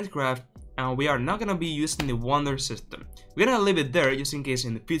enemy event graph, and we are not gonna be using the wander system. We're gonna leave it there just in case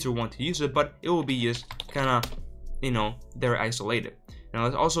in the future we want to use it, but it will be just kind of, you know, they're isolated. Now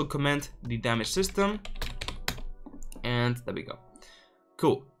let's also comment the damage system, and there we go.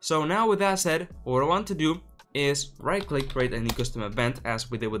 Cool. So now with that said, what I want to do is right click, create a new custom event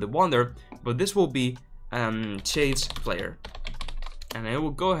as we did with the wander, but this will be chase player, and I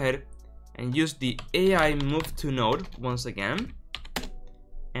will go ahead and use the AI move to node once again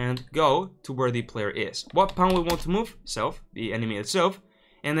and go to where the player is. What pawn we want to move? Self, the enemy itself.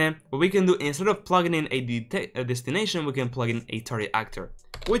 And then what we can do, instead of plugging in a destination, we can plug in a target actor,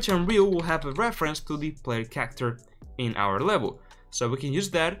 which Unreal will have a reference to the player character in our level. So we can use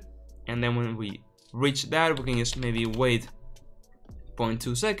that, and then when we reach that, we can just maybe wait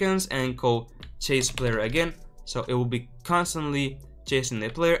 0.2 seconds and call chase player again. So it will be constantly chasing the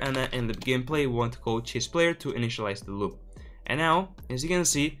player, and then in the gameplay we want to call chase player to initialize the loop. And now, as you can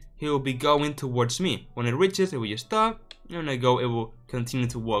see, he will be going towards me. When it reaches, it will just stop, and when I go, it will continue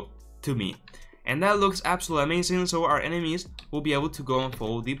to walk to me. And that looks absolutely amazing, so our enemies will be able to go and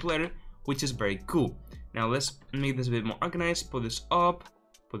follow the player, which is very cool. Now let's make this a bit more organized. Put this up,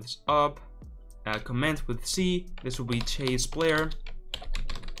 comment with C, this will be chase player.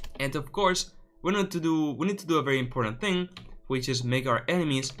 And of course, we need to do a very important thing, which is make our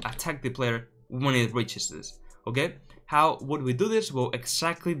enemies attack the player when it reaches this. Okay, how would we do this? Well,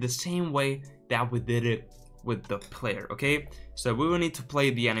 exactly the same way that we did it with the player. Okay, so we will need to play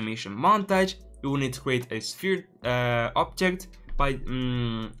the animation montage. We will need to create a sphere object by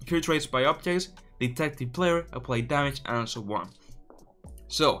sphere trace by objects, detect the player, apply damage, and so on.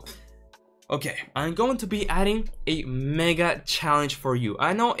 So, okay, I'm going to be adding a mega challenge for you.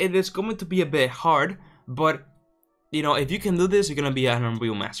 I know it is going to be a bit hard, but you know, if you can do this, you're gonna be an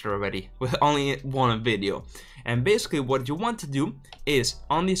Unreal Master already with only one video. And basically what you want to do is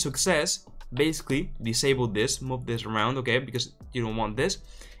on the success, basically disable this, move this around, okay, because you don't want this.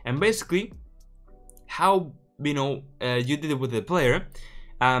 And basically how, you know, you did it with the player,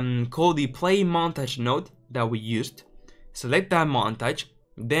 call the play montage node that we used, select that montage,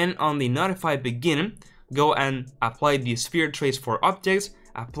 then on the notify begin, go and apply the sphere trace for objects,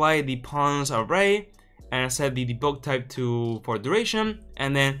 apply the pawns array, and set the debug type for duration,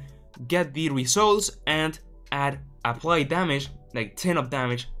 and then get the results and apply damage, like 10 of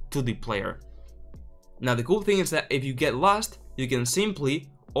damage to the player. Now the cool thing is that if you get lost, you can simply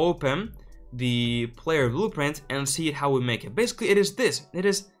open the player blueprint and see how we make it. Basically it is this, it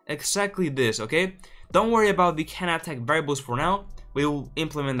is exactly this, okay? Don't worry about the can attack variables for now, we will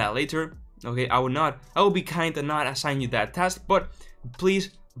implement that later, okay? I will be kind and not assign you that task, but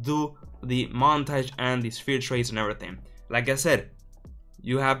please do the montage and the sphere trace and everything. Like I said,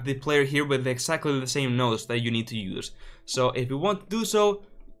 you have the player here with exactly the same nodes that you need to use. So if you want to do so,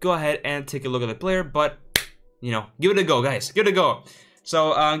 go ahead and take a look at the player, but you know, give it a go, guys, give it a go.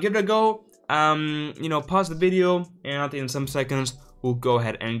 So give it a go, you know, pause the video, and in some seconds we'll go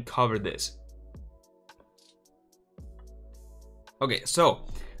ahead and cover this. Okay, so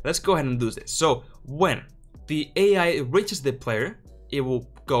let's go ahead and do this. So when the AI reaches the player, it will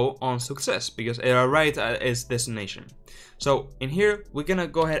go on success because it arrived at its destination. So in here, we're gonna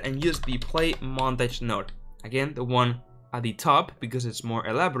go ahead and use the play montage node. Again, the one at the top because it's more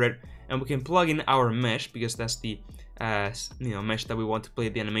elaborate, and we can plug in our mesh because that's the you know, mesh that we want to play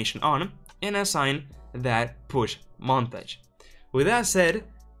the animation on, and assign that push montage. With that said,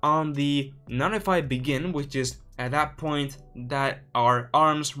 on the notify begin, which is at that point that our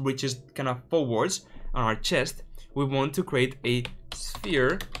arms reaches kind of forwards on our chest, we want to create a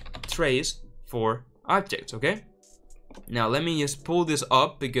sphere trace for objects, okay? Now let me just pull this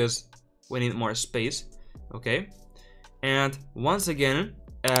up because we need more space, okay? And once again,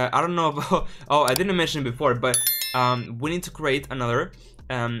 I don't know about, oh, I didn't mention it before, but we need to create another,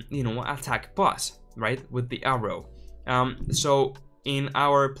 you know, attack boss, right? With the arrow. So in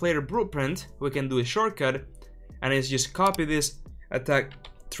our player blueprint, we can do a shortcut, and it's just copy this attack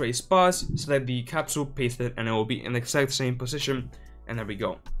trace boss, select the capsule, paste it, and it will be in the exact same position, and there we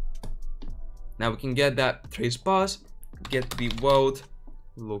go. Now we can get that trace boss, get the world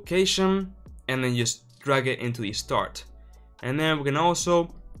location, and then just drag it into the start. And then we can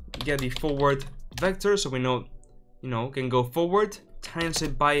also get the forward vector, so we know, you know, can go forward, times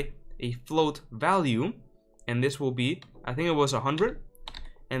it by a float value, and this will be, I think it was 100,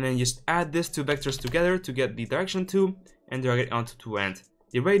 and then just add these two vectors together to get the direction to, and drag it onto to end.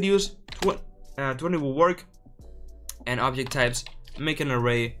 The radius 20 will work, and object types, make an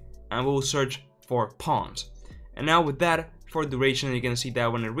array, and we'll search for pawns. And now with that, for duration, you can see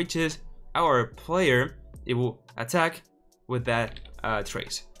that when it reaches our player, it will attack with that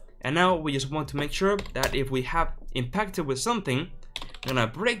trace. And now we just want to make sure that if we have impacted with something, I'm gonna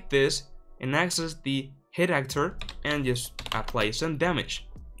break this and access the hit actor and just apply some damage.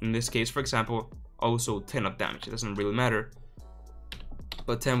 In this case, for example, also 10 of damage. It doesn't really matter,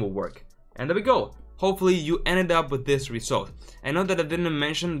 but 10 will work. And there we go. Hopefully you ended up with this result. I know that I didn't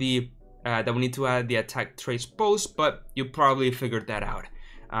mention the that we need to add the attack trace pose, but you probably figured that out.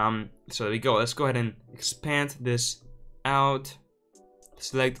 So there we go. Let's go ahead and expand this out.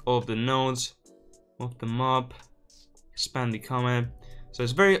 Select all of the nodes, move them up, expand the comment. So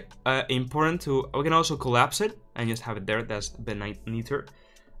it's very important to, we can also collapse it and just have it there. That's a bit neater.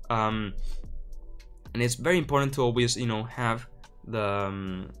 And it's very important to always, you know, have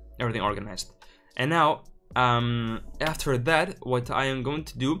the everything organized. And now after that, what I am going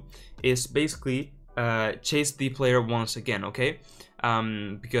to do is basically chase the player once again, okay?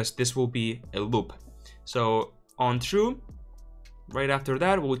 Because this will be a loop. So on true, right after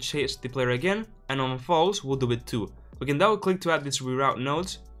that, we'll chase the player again, and on false, we'll do it too. We can double click to add this reroute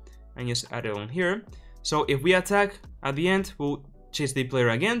nodes and just add it on here. So if we attack at the end, we'll chase the player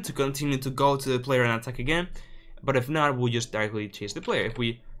again to continue to go to the player and attack again. But if not, we'll just directly chase the player if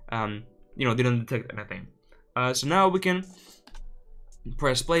we, you know, didn't detect anything. So now we can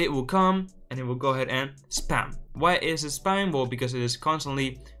press play, it will come, and it will go ahead and spam. Why is it spamming? Well, because it is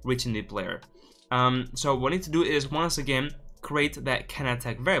constantly reaching the player. So what we need to do is, once again, create that can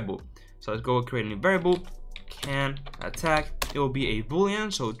attack variable. So let's go create a new variable, can attack. It will be a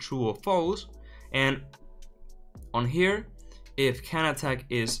boolean, so true or false. And on here, if can attack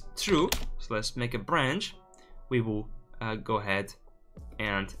is true, so So let's make a branch. We will go ahead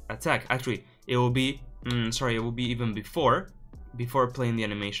and attack. Actually, it will be sorry, it will be even before playing the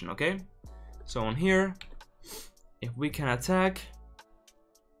animation. Okay, so on here, if we can attack,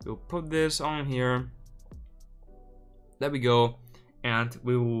 we'll put this on here. There we go, and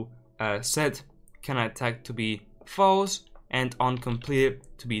we will set can attack to be false and uncompleted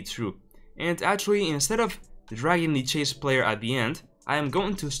to be true. And actually, instead of dragging the chase player at the end, I am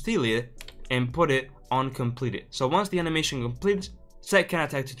going to steal it and put it on completed. So once the animation completes, set can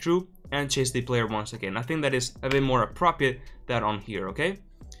attack to true and chase the player once again. I think that is a bit more appropriate than on here. Okay,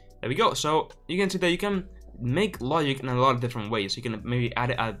 there we go. So you can see that you can make logic in a lot of different ways. You can maybe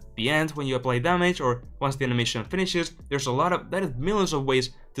add it at the end when you apply damage, or once the animation finishes. There's millions of ways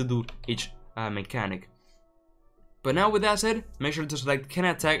to do each mechanic. But now with that said, make sure to select can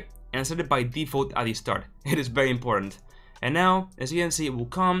attack and set it by default at the start. It is very important. And now, as you can see, it will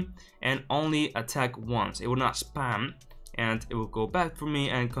come and only attack once. It will not spam, and it will go back for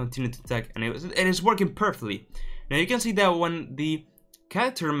me and continue to attack, and it is working perfectly. Now you can see that when the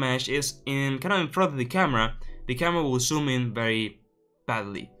character mesh is kind of in front of the camera will zoom in very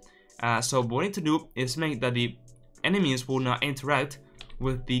badly. So what we need to do is make that the enemies will not interact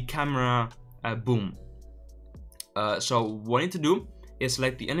with the camera boom. So what we need to do is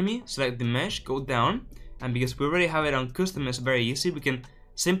select the enemy, select the mesh, go down, and because we already have it on custom, it's very easy. We can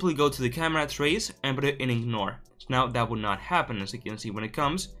simply go to the camera trace and put it in ignore. So now that will not happen. As you can see, when it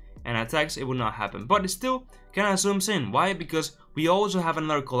comes and attacks, it will not happen, but it still kind of zooms in. Why? Because we also have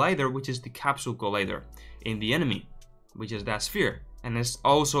another collider, which is the capsule collider in the enemy, which is that sphere, and it's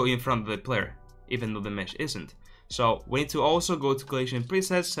also in front of the player, even though the mesh isn't. So we need to also go to collision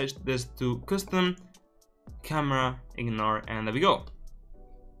presets, set this to custom, camera, ignore, and there we go.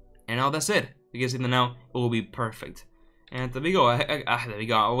 And now that's it. You can see that now it will be perfect. And there we go. There we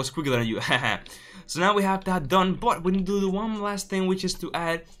go. I was quicker than you. So now we have that done, but we need to do one last thing, which is to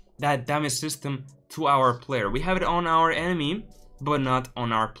add that damage system to our player. We have it on our enemy, but not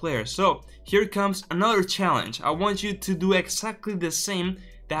on our player. So here comes another challenge. I want you to do exactly the same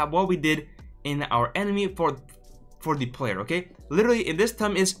that what we did in our enemy for the player. Okay, literally in this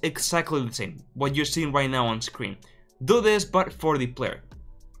time is exactly the same what you're seeing right now on screen. Do this but for the player.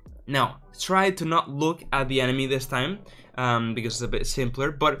 Now try to not look at the enemy this time, because it's a bit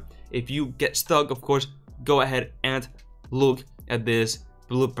simpler, but if you get stuck, of course, go ahead and look at this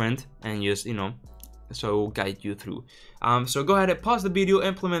blueprint and just, so it will guide you through. So go ahead and pause the video,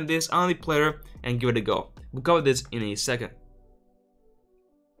 implement this on the player, and give it a go. We'll cover this in a second.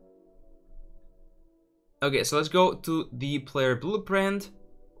 Okay, so let's go to the player blueprint,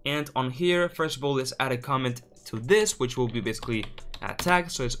 and on here, first of all, let's add a comment to this, which will be basically attack,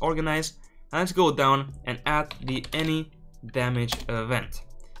 so it's organized. And let's go down and add the any damage event.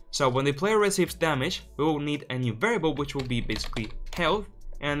 So when the player receives damage, we will need a new variable, which will be basically health,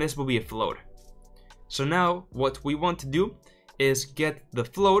 and this will be a float. So now what we want to do is get the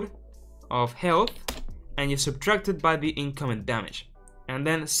float of health and you subtract it by the incoming damage, and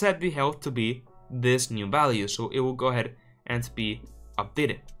then set the health to be this new value, so it will go ahead and be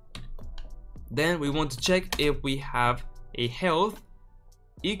updated. Then we want to check if we have a health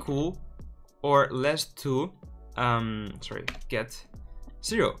equal or less to get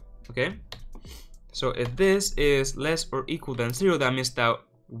 0. Okay, so if this is less or equal than 0, that means that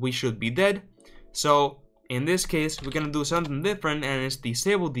we should be dead. So in this case, we're gonna do something different, and it's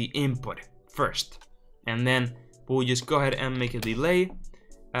disable the input first, and then we'll just go ahead and make a delay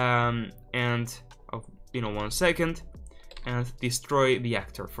and 1 second, and destroy the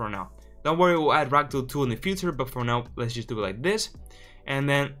actor for now. Don't worry, we'll add ragdoll 2 in the future, but for now let's just do it like this. And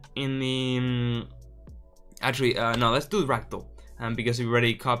then in the no, let's do ragdoll, because we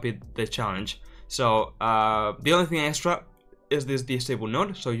already copied the challenge. So the only thing extra is this disable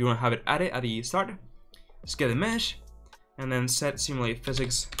node, so you want to have it added at the start. Let's get the mesh and then set simulate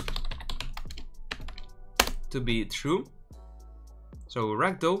physics to be true, so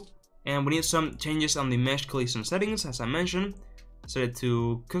ragdoll. And we need some changes on the mesh collision settings, as I mentioned. Set it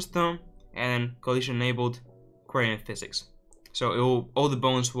to custom and collision enabled query physics, so all the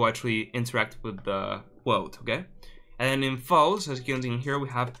bones will actually interact with the world. Okay, and then in false, as you can see in here, we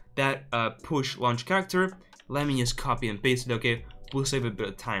have that push launch character. Let me just copy and paste it. Okay, we'll save a bit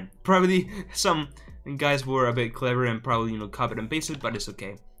of time. Probably some guys were a bit clever and probably copied and pasted, but it's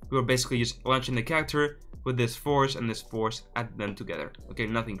okay. We were basically just launching the character with this force and this force, add them together. Okay,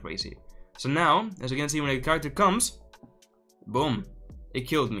 nothing crazy. So now, as you can see, when the character comes, boom, it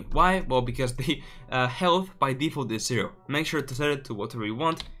killed me. Why? Well, because the health by default is 0. Make sure to set it to whatever you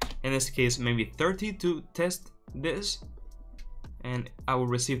want. In this case, maybe 30 to test this. and I will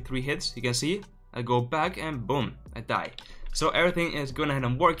receive 3 hits. You can see I go back and boom, I die. So everything is going ahead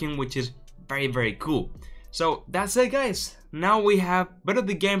and working, which is very cool. So that's it, guys. Now we have a bit of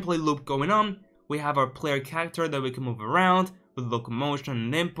the gameplay loop going on. We have our player character that we can move around with locomotion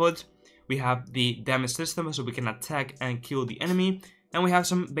and input. We have the damage system, so we can attack and kill the enemy. And we have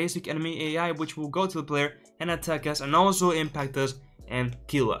some basic enemy AI, which will go to the player and attack us and also impact us and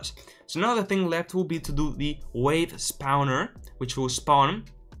kill us. So now the thing left will be to do the wave spawner, which will spawn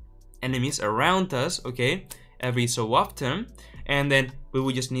enemies around us, okay, every so often. And then we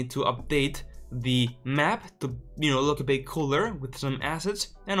will just need to update the map to, look a bit cooler with some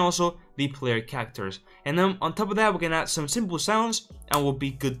assets, and also the player characters. And then on top of that, we can add some simple sounds and we'll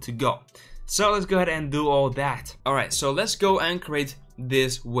be good to go. So let's go ahead and do all that. Alright, so let's go and create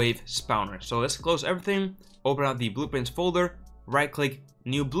this wave spawner. So let's close everything, open up the blueprints folder, right click,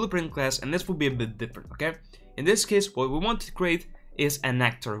 new blueprint class, and this will be a bit different, okay? In this case, what we want to create is an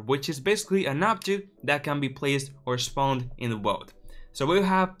actor, which is basically an object that can be placed or spawned in the world. So we'll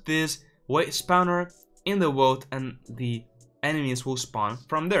have this wave spawner in the world and the enemies will spawn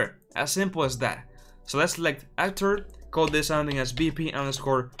from there. As simple as that. So let's select actor, call this something as BP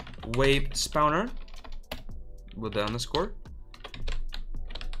underscore wave spawner with the underscore.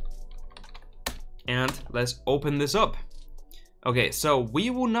 And let's open this up. Okay, so we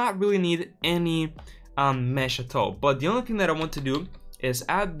will not really need any mesh at all, but the only thing that I want to do is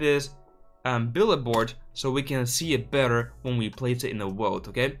add this billboard so we can see it better when we place it in the world,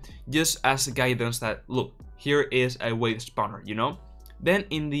 okay? Just as a guidance that, look, here is a wave spawner, Then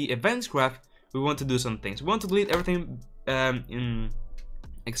in the events graph, we want to do some things. We want to delete everything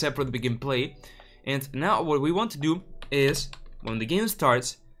except for the begin play. And now what we want to do is, when the game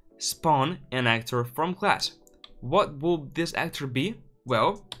starts, spawn an actor from class. What will this actor be?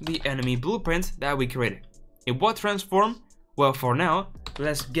 Well, the enemy blueprint that we created. In what transform? Well, for now,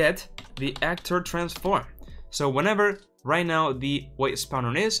 let's get the actor transform. So whenever right now the wave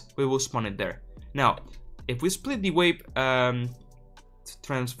spawner is, we will spawn it there. Now, if we split the wave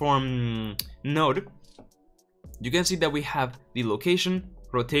transform node, you can see that we have the location,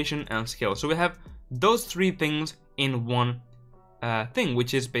 rotation, and scale. So we have those 3 things in one thing,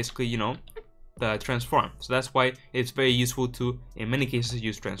 which is basically, the transform. So that's why it's very useful to, in many cases,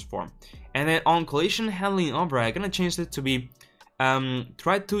 use transform. And then on collision handling override, I'm gonna change it to be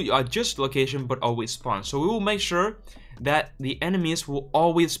try to adjust location but always spawn. So we will make sure that the enemies will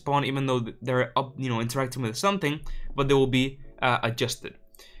always spawn even though they're up, interacting with something, but they will be adjusted.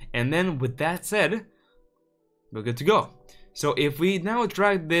 And then with that said, we're good to go. So if we now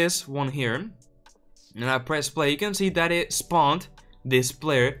drag this one here and I press play, you can see that it spawned this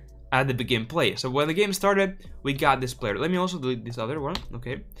player at the begin play. So when the game started, we got this player. Let me also delete this other one,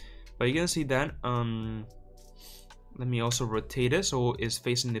 okay? But you can see that, let me also rotate it so it's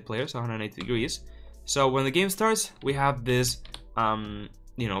facing the player, so 180 degrees. So when the game starts, we have this,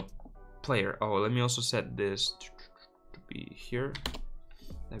 player. Oh, let me also set this to be here.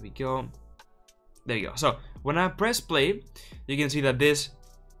 There we go. There you go. So when I press play, you can see that this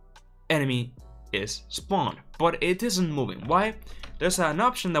enemy is spawned, but it isn't moving. Why? There's an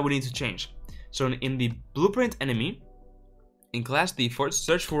option that we need to change. So in the blueprint enemy, in class default,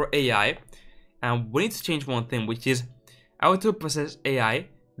 search for AI, and we need to change one thing, which is auto process AI.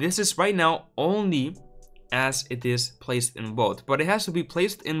 This is right now only as it is placed in world, but it has to be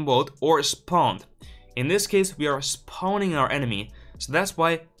placed in world or spawned. In this case, we are spawning our enemy, so that's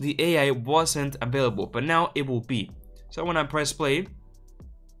why the AI wasn't available, but now it will be. So when I press play,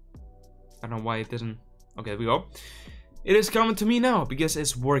 I don't know why it doesn't. Okay, there we go. It is coming to me now because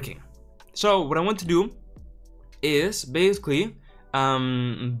it's working. So what I want to do is basically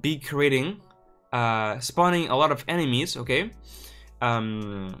be creating, spawning a lot of enemies, okay?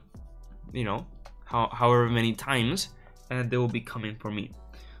 However many times they will be coming for me.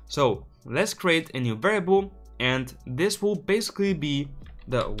 So let's create a new variable, and this will basically be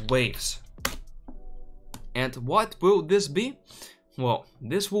the waves. And what will this be? Well,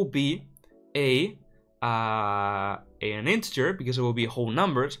 this will be an integer because it will be whole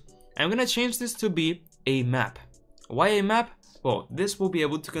numbers. I'm gonna change this to be a map. Why a map? Well, this will be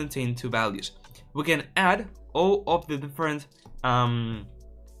able to contain 2 values. We can add all of the different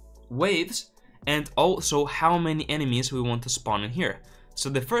waves and also how many enemies we want to spawn in here. So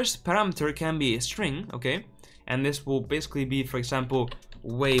the first parameter can be a string, okay? And this will basically be, for example,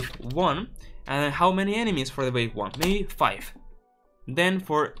 wave 1, and then how many enemies for the wave 1? Maybe 5. Then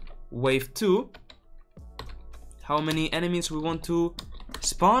for wave 2, how many enemies we want to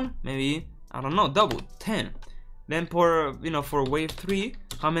spawn? Maybe, I don't know, double, 10. Then for, for wave 3,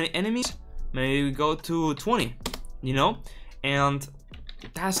 how many enemies? Maybe we go to 20, And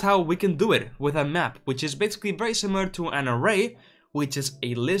that's how we can do it with a map, which is basically very similar to an array, which is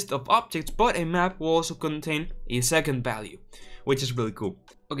a list of objects, but a map will also contain a second value, which is really cool.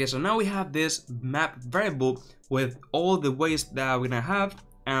 Okay, so now we have this map variable with all the ways that we're gonna have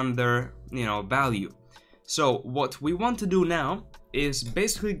and their, value. So what we want to do now is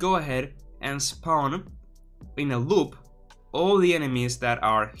basically go ahead and spawn in a loop all the enemies that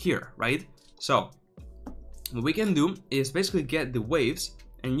are here, right? So what we can do is basically get the waves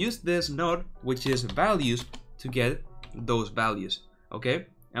and use this node, which is values, to get those values, okay?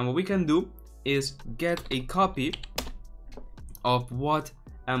 And what we can do is get a copy of what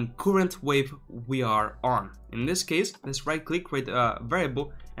current wave we are on. In this case, let's right click, create a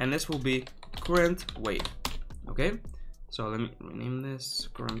variable, and this will be current wave, okay? So let me rename this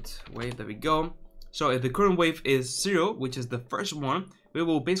current wave, there we go. So if the current wave is 0, which is the first one, we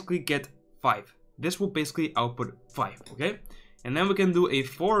will basically get 5. This will basically output 5, okay? And then we can do a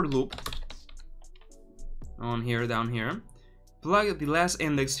for loop on here, down here, plug the last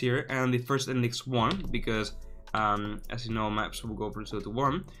index here and the first index 1, because as you know, maps will go from 0 to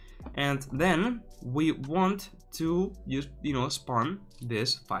 1. And then we want to use, spawn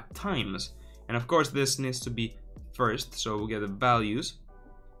this 5 times. And of course this needs to be first, so we'll get the values.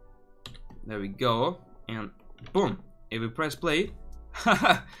 There we go, and boom, if we press play,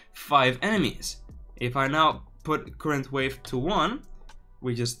 5 enemies. If I now put current wave to 1,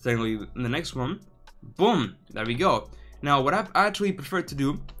 which is technically the next one, boom, there we go. Now what I actually prefer to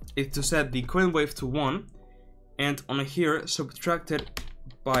do is to set the current wave to 1, and on here subtract it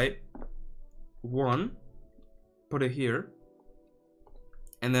by 1, put it here,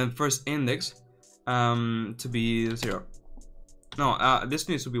 and then first index to be 0. No, this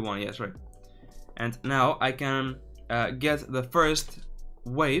needs to be 1, yes, right. And now I can get the first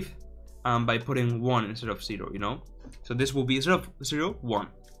wave by putting 1 instead of 0, So this will be instead of 0, 1,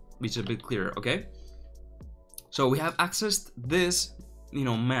 which is a bit clearer, okay? So we have accessed this,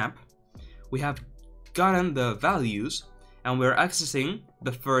 map. We have gotten the values, and we're accessing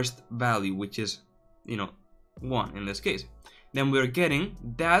the first value, which is, 1 in this case. Then we're getting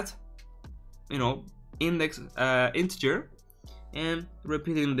that, index integer, and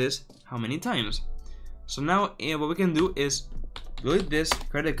repeating this how many times. So now what we can do is delete this,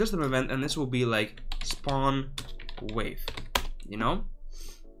 create a custom event, and this will be like spawn wave,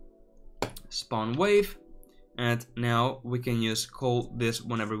 spawn wave. And now we can just call this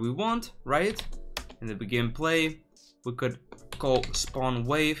whenever we want, right? In the begin play, we could call spawn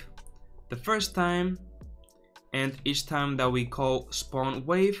wave the first time, and each time that we call spawn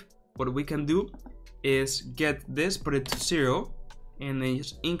wave, what we can do is get this, put it to 0, and then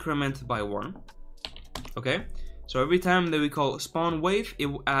just increment by 1. Okay, so every time that we call spawn wave, it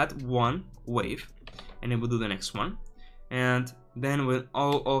will add 1 wave, and it will do the next one. And then when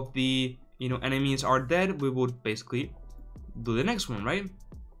all of the enemies are dead, we would basically do the next one, right?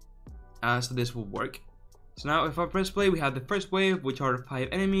 So this will work. So now if I press play, we have the first wave, which are 5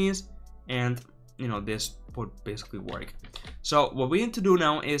 enemies, and this would basically work. So what we need to do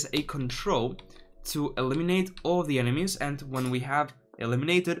now is a control to eliminate all the enemies, and when we have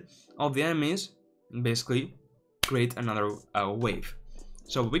eliminated all the enemies, basically create another wave.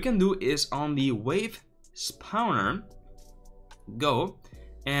 So what we can do is on the wave spawner, go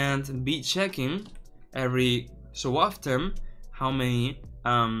and be checking every so often how many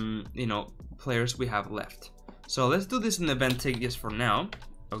players we have left. So let's do this in event tick just for now.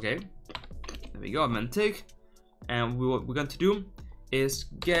 Okay, there we go, event tick. And what we're going to do is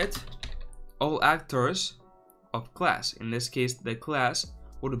get all actors of class. In this case, the class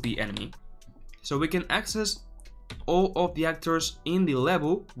would be enemy. So we can access all of the actors in the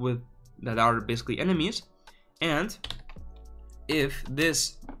level that are basically enemies. And if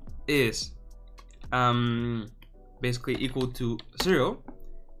this is basically equal to 0,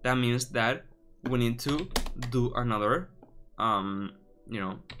 that means that we need to do another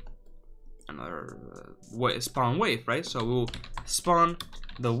spawn wave, right? So we'll spawn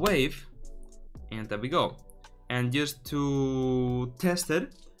the wave, and there we go. And just to test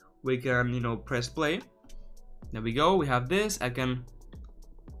it, we can press play. There we go, we have this. I can,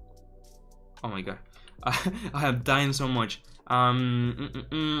 oh my god, I am dying so much.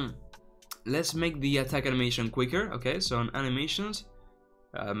 Let's make the attack animation quicker. Okay, so on animations,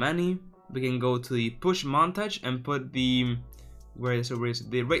 many, we can go to the push montage and put the where is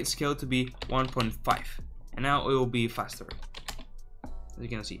the rate scale to be 1.5, and now it will be faster, as you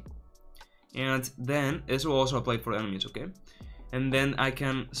can see. And then this will also apply for enemies, okay? And then I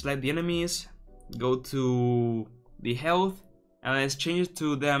can select the enemies, go to the health, and let's change it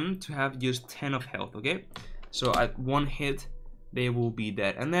to them to have just 10 of health, okay? So at one hit, they will be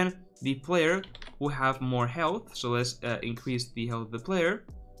dead. And then the player will have more health. So let's increase the health of the player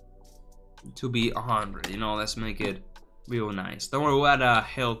to be 100. You know, let's make it real nice. Don't worry, we'll add a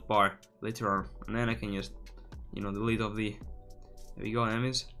health bar later on. And then I can just, you know, delete off the... There we go,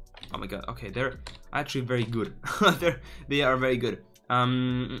 enemies. Oh my god, okay, they're actually very good. They are very good.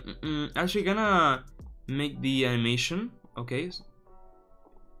 Actually gonna make the animation, okay,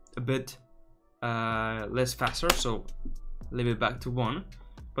 a bit less faster, so leave it back to 1.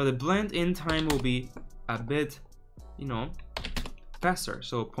 But the blend in time will be a bit, you know, faster,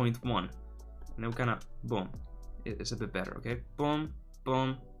 so 0.1. And then we kinda, boom, it's a bit better, okay? Boom,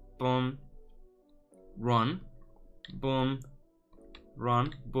 boom, boom, run, boom,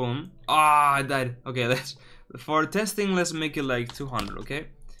 run, boom. Ah, I died. Okay, let's, for testing, let's make it like 200, okay?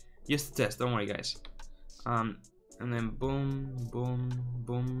 Just to test, don't worry, guys. And then boom, boom,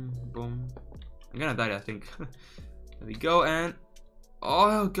 boom, boom. I'm gonna die, I think. There we go, and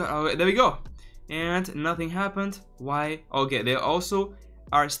oh god, oh, there we go. And nothing happened. Why? Okay, they also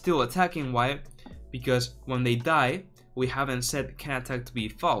are still attacking. Why? Because when they die, we haven't set can attack to be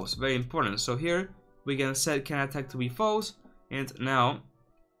false. Very important. So here we can set can attack to be false, and now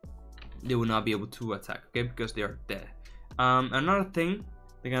they will not be able to attack, okay, because they are dead. Another thing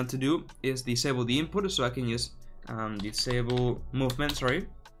they're going to do is disable the input, so I can use disable movement, sorry,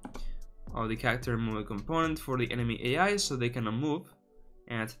 of the character movement component for the enemy AI, so they cannot move.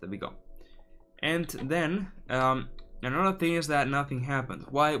 And there we go. And then another thing is that nothing happened.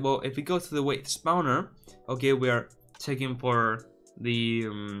 Why? Well, if we go to the wave spawner, okay, we are checking for the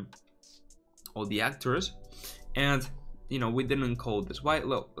all the actors, and you know, we didn't call this. Why?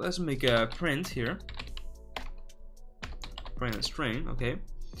 Look, let's make a print here, print a string, okay,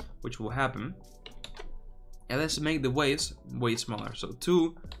 which will happen. And let's make the waves way smaller, so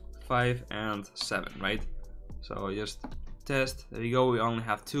 2, 5, and 7, right? So just test. There you go. We only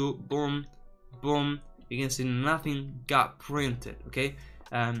have 2. Boom, boom. You can see nothing got printed. Okay,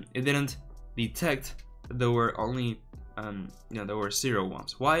 it didn't detect that there were only you know, there were 0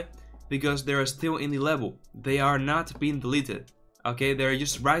 ones. Why? Because they are still in the level. They are not being deleted. Okay, they're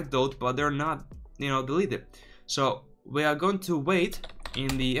just ragdolled, but they're not, you know, deleted. So we are going to wait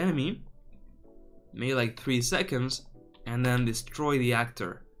in the enemy, maybe like 3 seconds, and then destroy the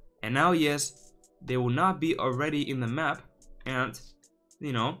actor. And now, yes, they will not be already in the map, and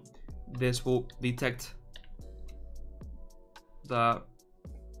you know, this will detect the.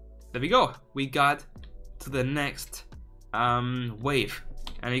 There we go. We got to the next wave,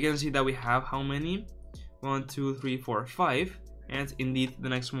 and you can see that we have how many? 1, 2, 3, 4, 5, and indeed the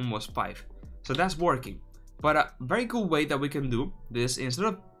next one was 5. So that's working. But a very cool way that we can do this, instead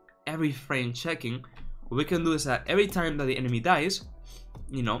of every frame checking, what we can do is that every time that the enemy dies,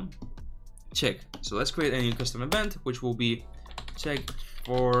 you know, check. So let's create a new custom event, which will be check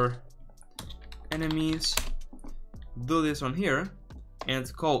for enemies. Do this on here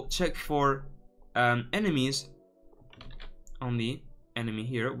and call check for enemies on the enemy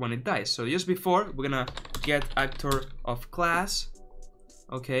here when it dies. So just before, we're gonna get actor of class,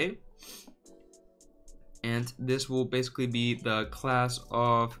 okay, and this will basically be the class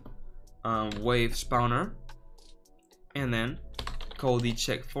of wave spawner, and then call the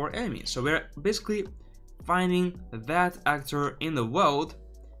check for enemies. So we're basically finding that actor in the world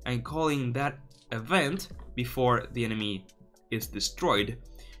and calling that event before the enemy is destroyed,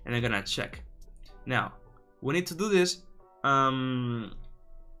 and I'm gonna check. Now we need to do this.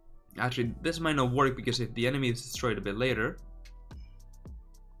 Actually, this might not work, because if the enemy is destroyed a bit later,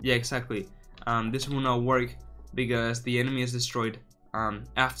 yeah, exactly, this will not work because the enemy is destroyed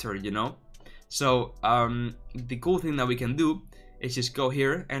after, you know. So the cool thing that we can do is just go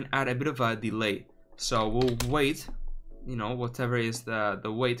here and add a bit of a delay. So we'll wait, you know, whatever is the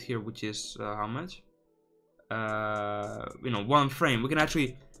wait here, which is how much, you know, 1 frame. We can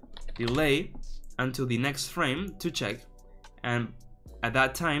actually delay until the next frame to check, and at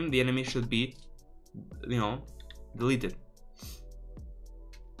that time the enemy should be, you know, deleted.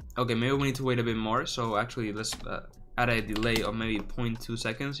 Okay, maybe we need to wait a bit more, so actually let's add a delay of maybe 0.2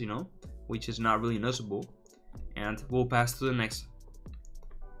 seconds, you know, which is not really noticeable, and we'll pass to the next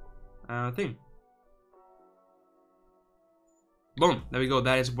thing. Boom, there we go,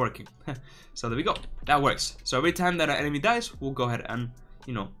 that is working. So there we go, that works. So every time that an enemy dies, we'll go ahead and,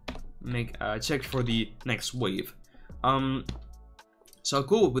 you know, make a check for the next wave. So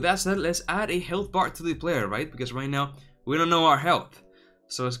cool, with that said, let's add a health bar to the player, right? Because right now we don't know our health,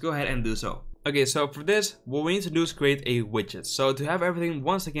 so let's go ahead and do so. Okay, so for this, what we need to do is create a widget. So to have everything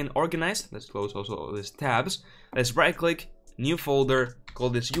once again organized, let's close also all these tabs. Let's right click, new folder, call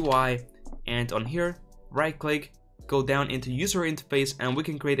this UI, and on here right click, go down into user interface, and we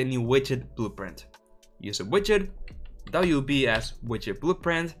can create a new widget blueprint. Use a widget, WB as widget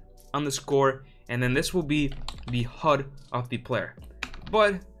blueprint underscore, and then this will be the HUD of the player.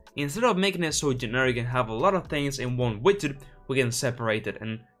 But instead of making it so generic and have a lot of things in one widget, we can separate it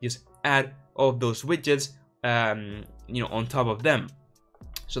and just add all of those widgets on top of them.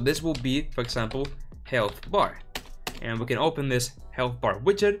 So this will be, for example, health bar, and we can open this health bar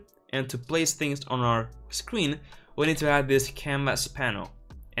widget, and to place things on our screen we need to add this canvas panel,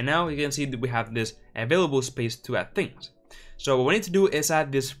 and now you can see that we have this available space to add things. So what we need to do is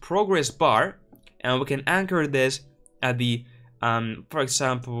add this progress bar, and we can anchor this at the for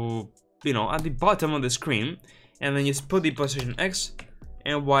example, at the bottom of the screen, and then just put the position X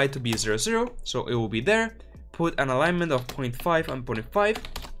and Y to be 0, 0, so it will be there. Put an alignment of 0.5 and 0.5.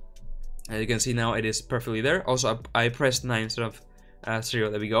 As you can see now, it is perfectly there. Also, I pressed 9 instead of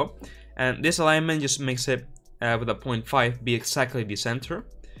 0. There we go. And this alignment just makes it with a 0.5 be exactly the center.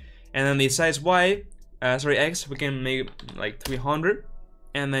 And then the size X, we can make it like 300.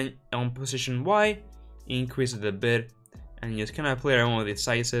 And then on position Y, increase it a bit, and just kind of play around with the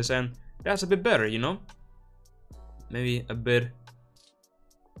sizes, and that's a bit better, Maybe a bit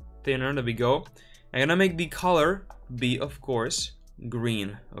thinner. There we go. I'm gonna make the color be, of course,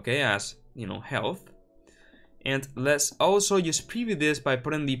 green, okay, as health. And let's also just preview this by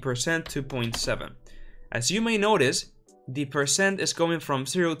putting the percent to 0.7. As you may notice, the percent is going from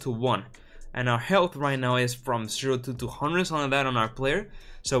 0 to 1, and our health right now is from 0 to 200, something like that on our player.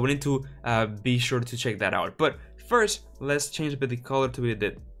 So we need to be sure to check that out. But first, let's change a bit the color to be a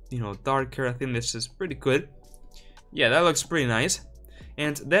bit, darker. I think this is pretty good. Yeah, that looks pretty nice.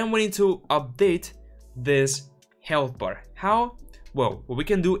 And then we need to update this health bar. How? Well, what we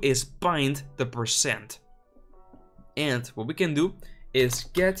can do is bind the percent. And what we can do is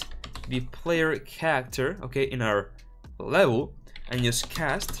get the player character, okay, in our level, and just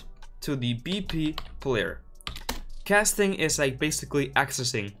cast to the BP player. Casting is like basically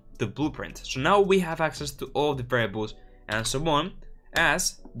accessing the blueprint. So now we have access to all the variables and so on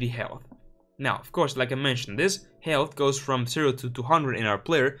as the health. Now, of course, like I mentioned, this health goes from 0 to 200 in our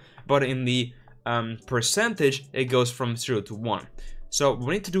player, but in the percentage, it goes from 0 to 1. So what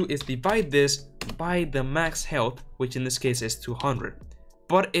we need to do is divide this by the max health, which in this case is 200.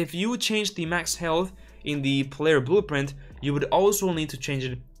 But if you change the max health in the player blueprint, you would also need to change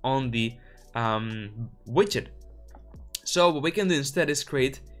it on the widget. So what we can do instead is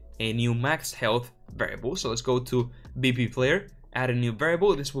create a new max health variable. So let's go to BP player, add a new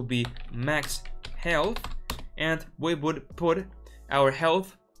variable. This will be max health, and we would put our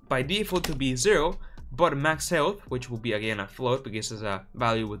health by default to be 0, but max health, which will be again a float because it's a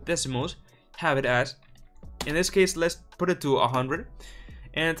value with decimals, have it as, in this case, let's put it to 100.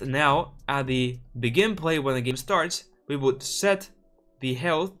 And now at the begin play, when the game starts, we would set the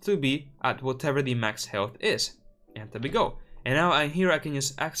health to be at whatever the max health is. And there we go. And now here I can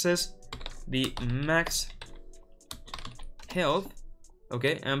just access the max health,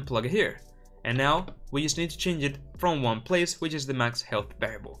 okay, and plug it here. And now we just need to change it from one place, which is the max health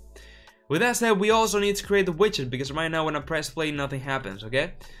variable. With that said, we also need to create the widget, because right now when I press play, nothing happens,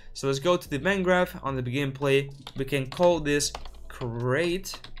 okay? So let's go to the event graph on the begin play. We can call this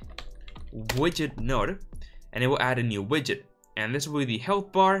create widget node, and it will add a new widget. And this will be the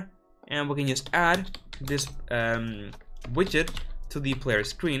health bar, and we can just add this widget to the player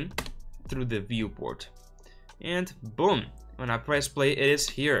screen through the viewport. And boom, when I press play, it is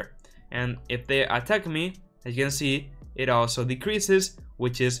here. And if they attack me, as you can see, it also decreases,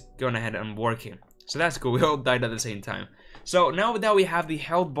 which is going ahead and working. So that's cool. We all died at the same time. So now that we have the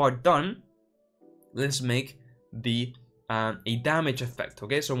health bar done, let's make the a damage effect.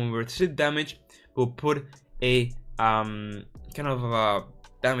 Okay, so when we receive damage, we'll put a kind of a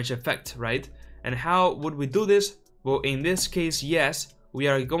damage effect, right? And how would we do this? Well, in this case, yes, we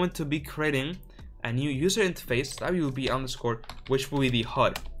are going to be creating a new user interface, WB underscore, which will be the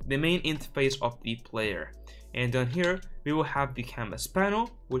HUD, the main interface of the player. And down here, we will have the canvas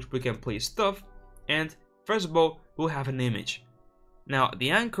panel, which we can place stuff. And first of all, we'll have an image. Now, the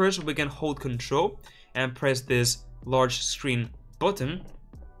anchors, we can hold Control and press this large screen button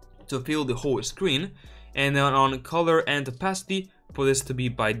to fill the whole screen. And then on color and opacity, for this to be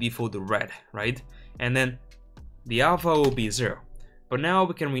by default red, right? And then the alpha will be 0. But now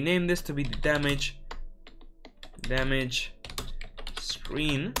we can rename this to be the damage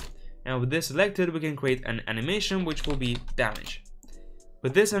screen. And with this selected, we can create an animation which will be damage.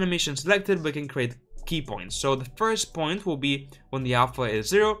 With this animation selected, we can create key points. So the first point will be when the alpha is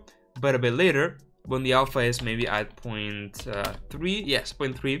 0, but a bit later when the alpha is maybe at 0.3, yes,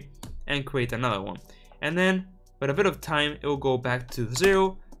 0.3, and create another one. and then with a bit of time it will go back to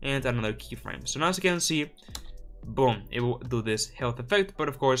 0 and another keyframe. So now as you can see, boom, it will do this health effect, but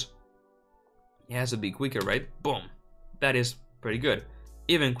of course it has to be quicker, right? Boom, that is pretty good,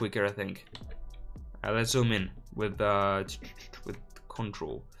 even quicker I think. Let's zoom in with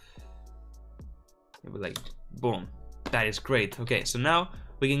control. It was like boom, that is great. Okay, so now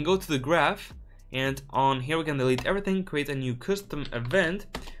we can go to the graph, and on here we can delete everything, create a new custom event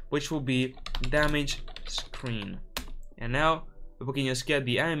which will be damage screen, and now we can just get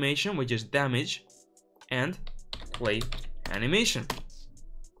the animation, which is damage, and play animation.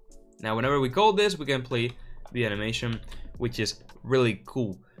 Now whenever we call this, we can play the animation, which is really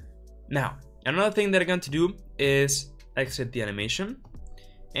cool. Now another thing that I'm going to do is exit the animation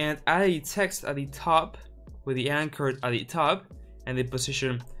and add a text at the top with the anchor at the top and the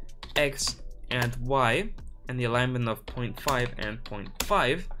position X and Y and the alignment of 0.5 and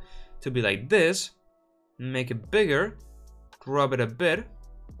 0.5 to be like this. Make it bigger, drop it a bit,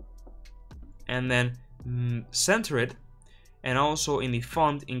 and then center it, and also in the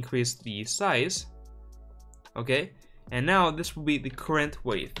font increase the size. Okay, and now this will be the current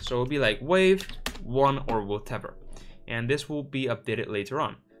wave, so it'll be like wave 1 or whatever, and this will be updated later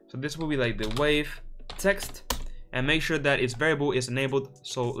on. So this will be like the wave text, and make sure that its variable is enabled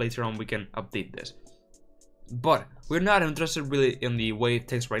so later on we can update this. But we're not interested really in the wave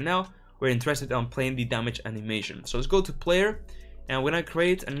text right now. We're interested on playing the damage animation. So let's go to player, and we're gonna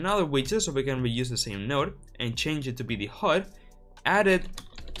create another widget so we can reuse the same node and change it to be the HUD, add it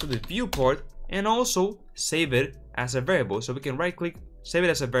to the viewport, and also save it as a variable. So we can right click, save it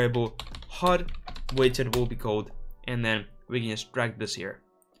as a variable, HUD widget will be called, and then we can just drag this here.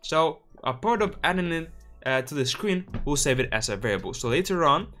 So a part of adding it to the screen, we'll save it as a variable. So later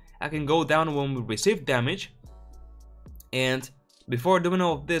on I can go down when we receive damage, and before doing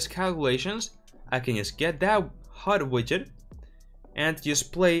all of these calculations, I can just get that HUD widget and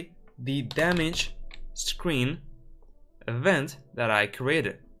just play the damage screen event that I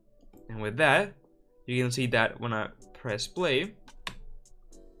created. And with that, you can see that when I press play,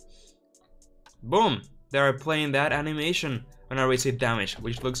 boom, they are playing that animation when I receive damage,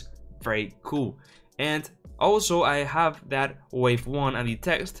 which looks very cool. And also I have that wave 1 and the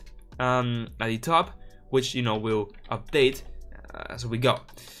text at the top, which will update as we go.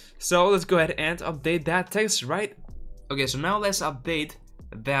 So let's go ahead and update that text, right? Okay, so now let's update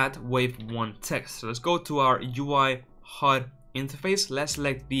that wave 1 text. So let's go to our UI HUD interface. Let's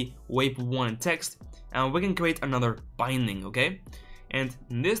select the wave 1 text, and we can create another binding, okay? And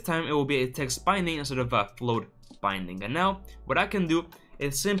this time it will be a text binding instead of a float binding. And now what I can do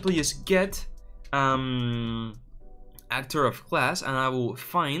is simply just get actor of class, and I will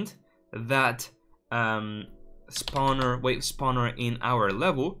find that wave spawner in our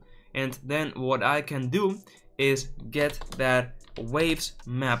level, and then what I can do is get that waves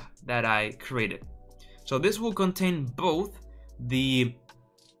map that I created. So this will contain both the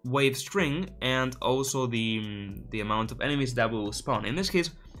wave string and also the amount of enemies that will spawn. In this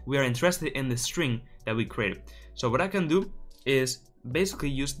case, we are interested in the string that we created. So what I can do is basically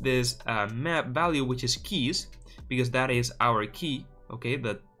use this map value, which is keys, because that is our key, okay,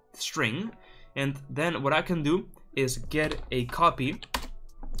 the string. And then what I can do is get a copy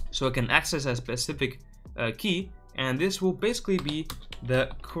so I can access a specific key, and this will basically be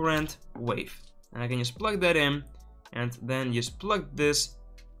the current wave. And I can just plug that in and then just plug this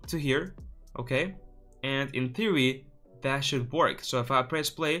to here, okay? And in theory that should work. So if I press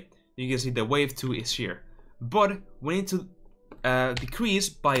play, you can see the wave 2 is here, but we need to decrease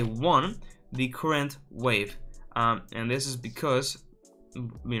by 1 the current wave, and this is because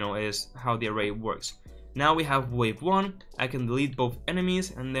is how the array works. Now we have wave 1, I can delete both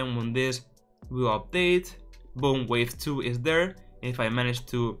enemies, and then when this will update, boom, wave 2 is there. If I manage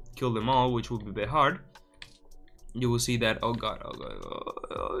to kill them all, which will be a bit hard, you will see that, oh god,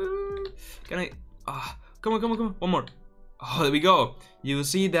 can I, come on, one more. Oh, there we go. You will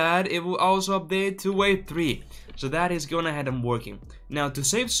see that it will also update to wave 3. So that is going ahead and working. Now to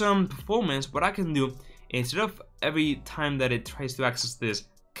save some performance, what I can do, instead of every time that it tries to access this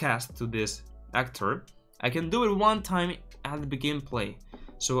cast to this actor, I can do it one time at the begin play.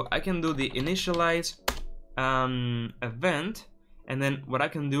 So I can do the initialize event, and then what I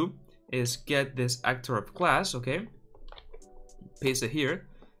can do is get this actor of class, okay, paste it here,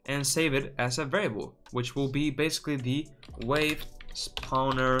 and save it as a variable, which will be basically the wave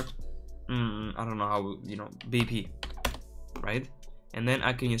spawner, I don't know how, BP, right? And then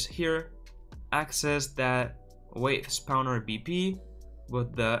I can use here, access that wave spawner BP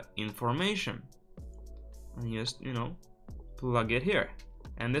with the information, and just, plug it here.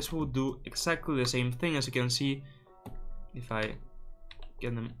 and this will do exactly the same thing. As you can see, if I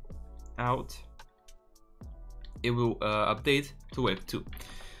get them out, it will update to wave 2.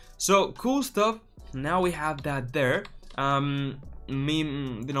 So cool stuff. Now we have that there.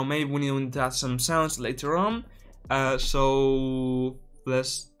 Maybe we need to add some sounds later on. So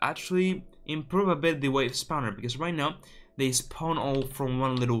let's actually improve a bit the wave spawner, because right now they spawn all from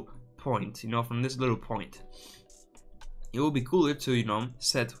one little point, from this little point. It will be cooler to,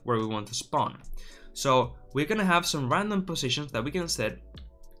 set where we want to spawn. So we're gonna have some random positions that we can set,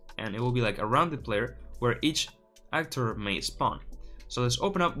 and it will be like around the player where each actor may spawn. So let's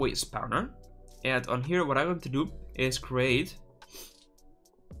open up wave spawner, and on here what I'm going to do is create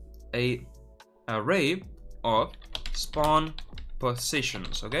a array of spawn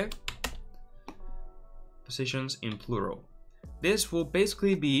positions, okay? Positions in plural. This will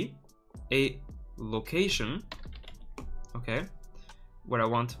basically be a location, okay, where I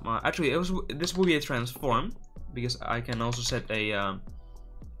want my, actually this will be a transform, because I can also set a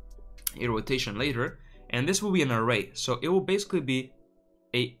rotation later, and this will be an array, so it will basically be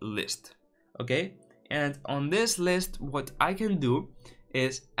a list, okay? And on this list, what I can do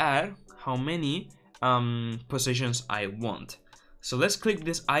is add how many positions I want. So let's click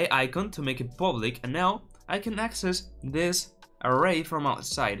this eye icon to make it public, and now I can access this array from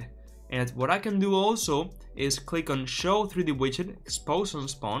outside. And what I can do also is click on show 3D widget, expose on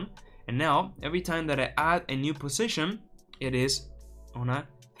spawn, and now every time that I add a new position, it is on a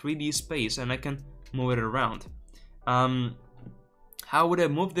 3D space and I can move it around. How would I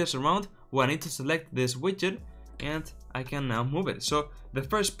move this around? Well, I need to select this widget and I can now move it. So the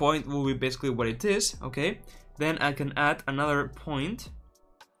first point will be basically what it is, okay? Then I can add another point,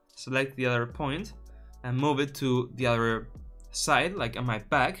 select the other point, and move it to the other side, like on my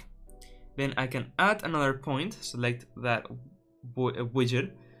back. Then I can add another point, select that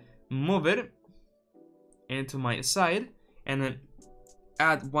widget, move it into my side, and then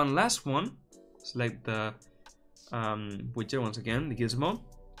add one last one, select the widget once again, the gizmo,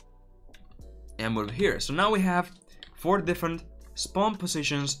 and move here. So now we have 4 different spawn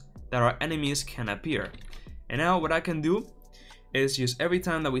positions that our enemies can appear. And now what I can do is use every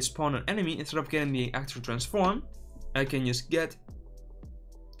time that we spawn an enemy, instead of getting the actual transform, I can just get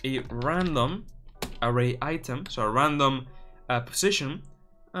a random array item, so a random position,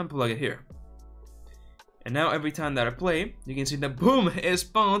 and plug it here. And now every time that I play, you can see that boom, it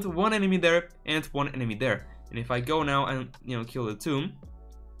spawned one enemy there and one enemy there. And if I go now and kill the 2,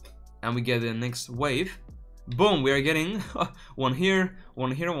 and we get the next wave, boom, we are getting one here,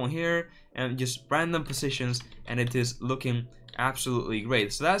 one here, one here, and just random positions, and it is looking absolutely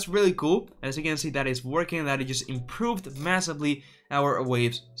great. So that's really cool. As you can see, that is working, that it just improved massively our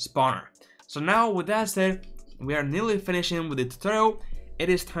waves spawner. So now with that said, we are nearly finishing with the tutorial. It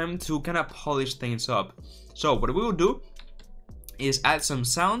is time to kind of polish things up. So what we will do is add some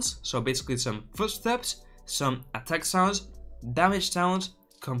sounds, so basically some footsteps, some attack sounds, damage sounds,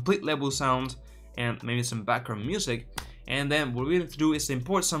 complete level sounds, and maybe some background music. And then what we need to do is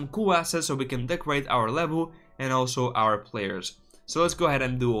import some cool assets so we can decorate our level and also our players. So let's go ahead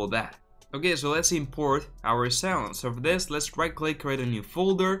and do all that. Okay, so let's import our sounds. So for this, let's right click, create a new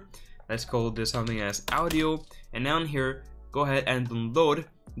folder. Let's call this something as audio, and down here go ahead and download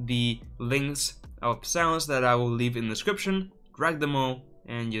the links of sounds that I will leave in the description, drag them all,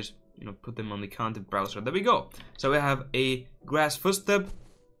 and just put them on the content browser. There we go. So we have a grass footstep,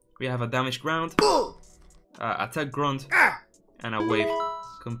 we have a damaged ground, attack grunt, and a wave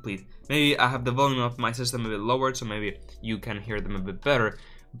complete. Maybe I have the volume of my system a bit lowered, so maybe you can hear them a bit better.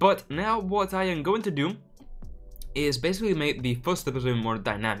 But now what I am going to do is basically make the footsteps a bit more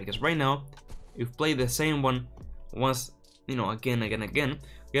dynamic, because right now if you play the same one once, again, we're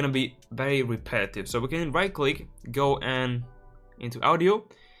gonna be very repetitive. So we can right click, go and into audio,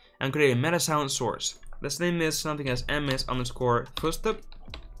 and create a meta sound source. Let's name this something as ms_footstep.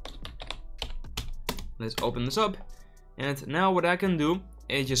 Let's open this up, and now what I can do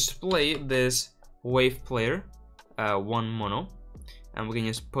is just play this wave player, one mono, and we can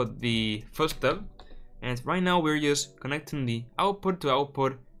just put the footstep, and right now we're just connecting the output to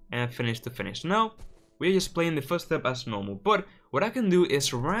output and finish to finish. Now we're just playing the footstep as normal, but what I can do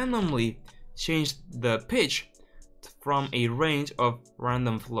is randomly change the pitch from a range of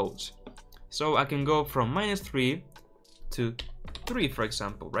random floats. So I can go from -3 to 3, for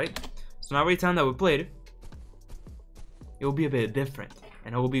example, right? So now every time that we play it, it will be a bit different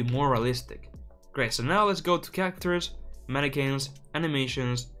and it will be more realistic. Great, so now let's go to characters, megascans,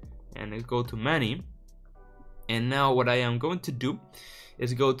 animations, and let's go to many. And now what I am going to do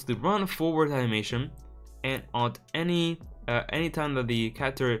is go to the run forward animation and add any anytime that the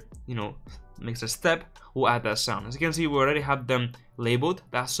character, you know, makes a step, we'll add that sound. As you can see, we already have them labeled.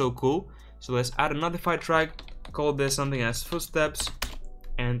 That's so cool. So let's add a notify track, call this something as footsteps,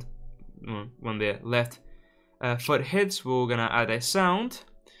 and when the left foot hits, we're gonna add a sound,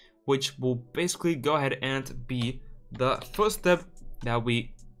 which will basically go ahead and be the footstep that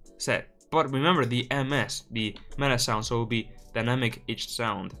we set. But remember the MS, the meta sound, so it will be dynamic each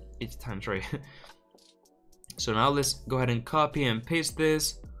time, sorry. So now let's go ahead and copy and paste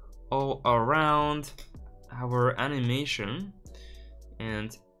this all around our animation.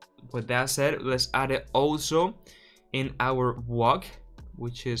 And with that said, let's add it also in our walk,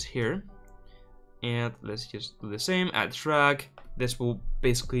 which is here. And let's just do the same, add track. This will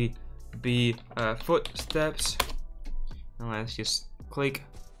basically be footsteps. And let's just click,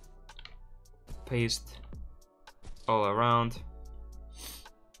 paste all around.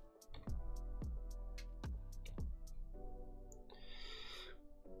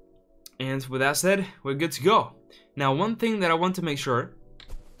 And with that said, we're good to go. Now, one thing that I want to make sure,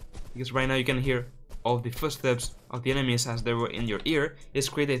 because right now you can hear all the footsteps of the enemies as they were in your ear, is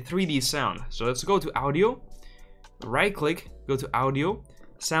create a 3D sound. So let's go to audio, right click, go to audio,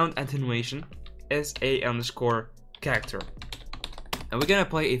 sound attenuation, SA_character. And we're gonna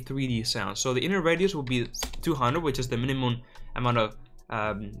play a 3D sound. So the inner radius will be 200, which is the minimum amount of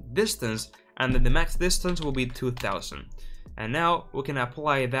distance, and then the max distance will be 2000. And now we can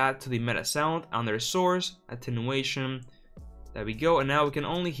apply that to the meta sound under source, attenuation. There we go. And now we can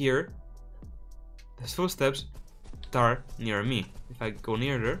only hear the footsteps that are near me. If I go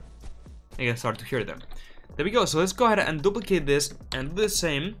nearer, I can start to hear them. There we go. So let's go ahead and duplicate this and do the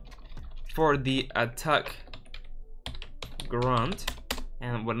same for the attack grunt.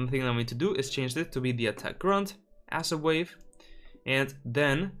 And one thing that we need to do is change it to be the attack grunt as a wave. And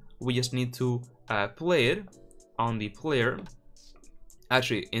then we just need to play it on the player.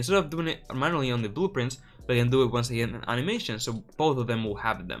 Actually, instead of doing it manually on the blueprints, we can do it once again in animation, so both of them will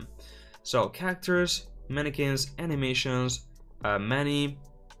have them. So characters, mannequins, animations, many,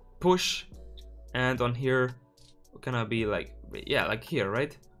 push, and on here we're gonna be like, yeah, like here,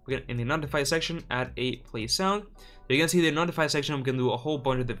 right? We can, in the notify section, add a play sound. So you can see the notify section, we can do a whole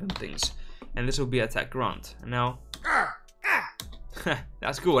bunch of different things, and this will be attack grunt. And now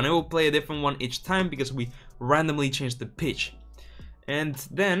that's cool, and it will play a different one each time because we randomly change the pitch. And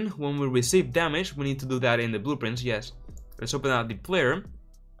then when we receive damage, we need to do that in the blueprints. Yes, let's open up the player.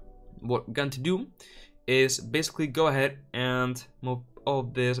 What we're going to do is basically go ahead and move all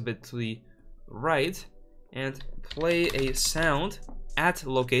of this a bit to the right and play a sound at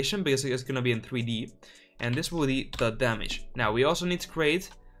location because it's going to be in 3D, and this will be the damage. Now we also need to create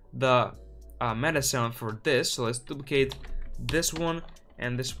the meta sound for this, so let's duplicate this one,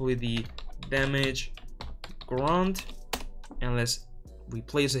 and this will be the damage grunt, and let's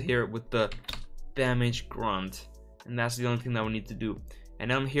replace it here with the damage grunt, and that's the only thing that we need to do. And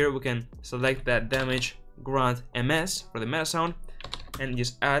down here we can select that damage grunt MS for the meta sound and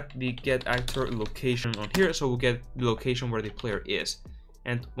just add the get actor location on here, so we'll get the location where the player is.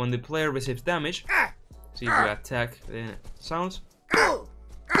 And when the player receives damage, see if we attack the sounds,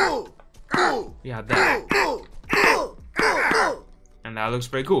 we have that. And that looks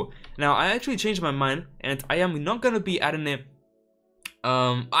very cool. Now I actually changed my mind, and I am not gonna be adding it.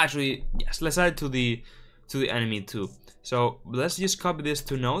 Actually, yes, let's add it to the enemy too. So let's just copy this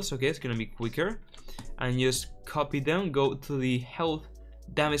to nodes. Okay, it's gonna be quicker, and just copy them. Go to the health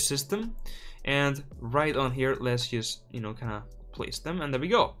damage system, and right on here, let's just kind of place them, and there we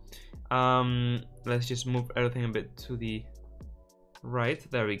go. Let's just move everything a bit to the right.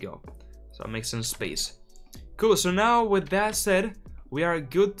 There we go. So make some space. Cool. So now with that said, we are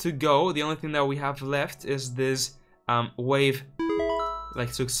good to go. The only thing that we have left is this wave,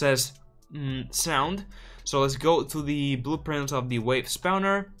 like success sound. So let's go to the blueprints of the wave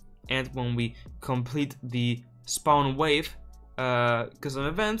spawner, and when we complete the spawn wave custom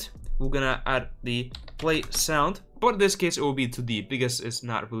event, we're gonna add the play sound, but in this case it will be 2D because it's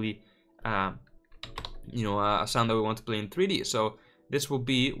not really a sound that we want to play in 3D. So this will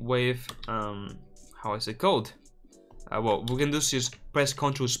be wave, how is it called? Well, we can just press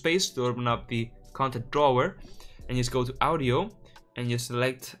Ctrl space to open up the content drawer, and just go to audio and just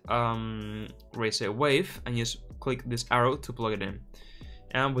select raise a wave, and just click this arrow to plug it in.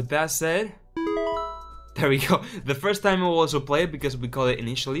 And with that said, there we go. The first time it will also play because we call it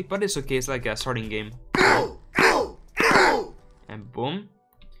initially, but it's okay, it's like a starting game. And boom,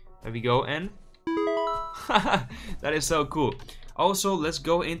 there we go. And that is so cool. Also, let's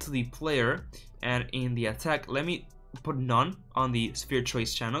go into the player, and in the attack, let me put none on the sphere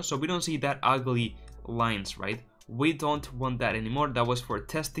choice channel so we don't see that ugly lines, right? we don't want that anymore. That was for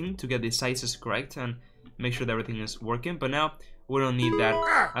testing to get the sizes correct and make sure that everything is working, but now we don't need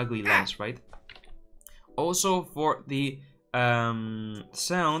that ugly lens, right? Also, for the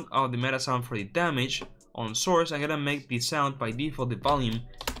sound of the meta sound for the damage on source, I'm gonna make the sound by default the volume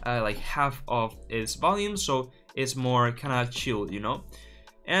like half of its volume, so it's more kind of chilled, you know.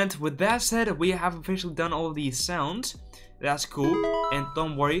 And with that said, we have officially done all these sounds. That's cool, and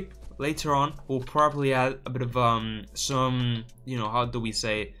don't worry, later on we'll probably add a bit of some, you know, how do we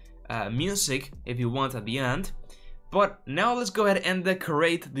say, music if you want at the end. But now let's go ahead and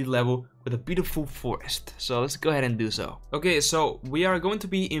decorate the level with a beautiful forest. So let's go ahead and do so. Okay, so we are going to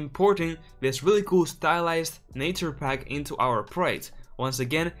be importing this really cool stylized nature pack into our project. Once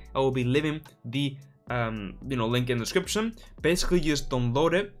again, I will be leaving the you know, link in the description. Basically, just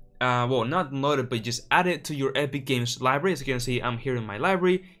download it. Well, not download it, but just add it to your Epic Games library. As you can see, I'm here in my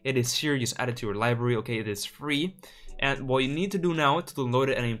library. It is here. Just add it to your library. Okay, it is free. And what you need to do now to download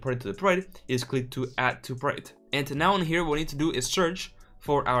it and import it to the project is click to add to project. And now in here, what we need to do is search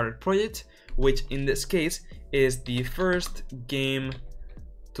for our project, which in this case is the first game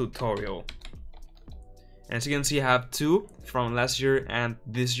tutorial. And as you can see, I have two from last year and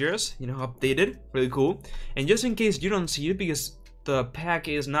this year's, you know, updated, really cool. And just in case you don't see it because the pack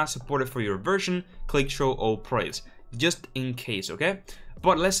is not supported for your version, click show all projects, just in case, okay?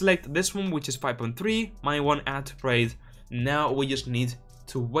 But let's select this one, which is 5.3, my one, add to project. Now we just need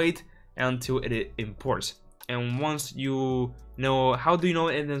to wait until it imports. And once you know, how do you know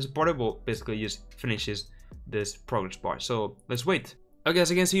it is imported? Well, basically just finishes this progress bar. So let's wait. Okay,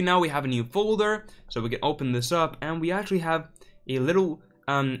 as you can see now, we have a new folder, so we can open this up, and we actually have a little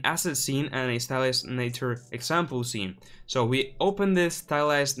asset scene and a stylized nature example scene. So we open this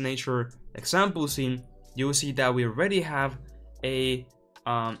stylized nature example scene, you will see that we already have a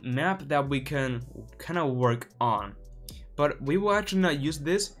map that we can kind of work on. But we will actually not use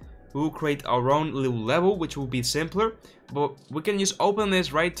this. We will create our own little level, which will be simpler, but we can just open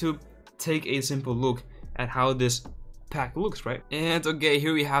this, right, to take a simple look at how this pack looks, right? And okay,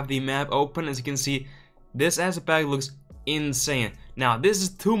 here we have the map open. As you can see, this asset pack looks insane. Now this is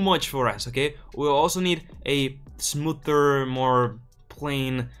too much for us, okay? We'll also need a smoother, more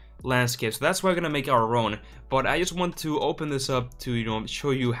plain landscape, so that's why we're gonna make our own. But I just want to open this up to, you know,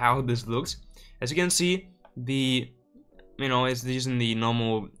 show you how this looks. As you can see, the, you know, it's using the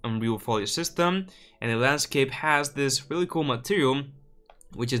normal Unreal foliage system, and the landscape has this really cool material,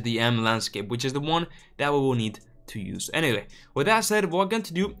 which is the M landscape, which is the one that we will need to use. Anyway, with that said, what we're going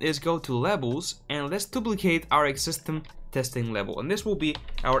to do is go to levels, and let's duplicate our existing testing level, and this will be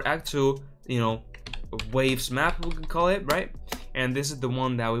our actual, you know, waves map, we can call it, right? And this is the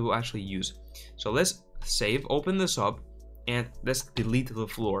one that we will actually use. So let's save, open this up, and let's delete the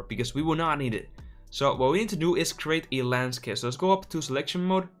floor because we will not need it. So what we need to do is create a landscape. So let's go up to selection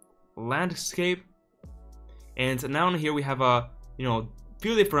mode, landscape, and now in here we have a, you know,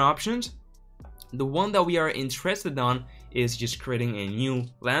 few different options. The one that we are interested on is just creating a new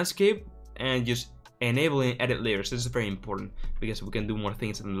landscape and just enabling edit layers. This is very important because we can do more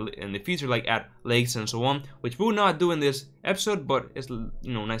things in the future, like add lakes and so on, which we'll not do in this episode, but it's,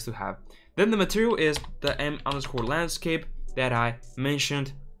 you know, nice to have. Then the material is the M_landscape that I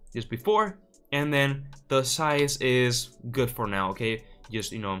mentioned just before, and then the size is good for now, okay?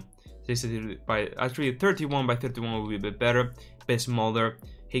 Just, you know, 60 by, actually 31 by 31 will be a bit better, a bit smaller.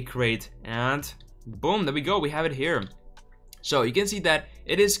 Hit create, and boom, there we go, we have it here. So you can see that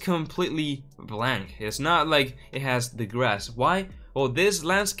it is completely blank. It's not like it has the grass. Why? Well, this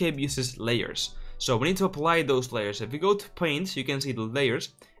landscape uses layers, so we need to apply those layers. If you go to paint, you can see the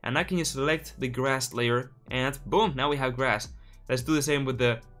layers, and I can just select the grass layer, and boom, now we have grass. Let's do the same with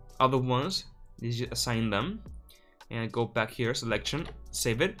the other ones. You just assign them and go back here, selection,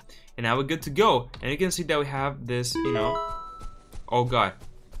 save it, and now we're good to go. And you can see that we have this, you know, oh god,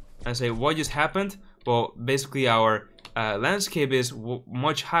 I say, what just happened? Well, basically our landscape is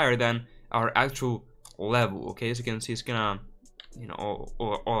much higher than our actual level, okay? So you can see it's gonna, you know,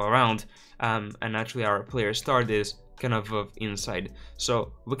 all around, and actually our player start is kind of inside.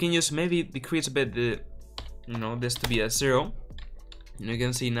 So we can just maybe decrease a bit the, you know, this to be a 0. And you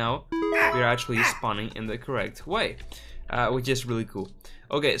can see now we're actually spawning in the correct way, which is really cool.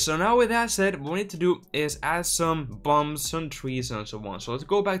 Okay, so now with that said, what we need to do is add some bumps, some trees, and so on. So let's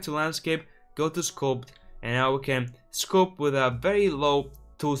go back to landscape, go to sculpt, and now we can sculpt with a very low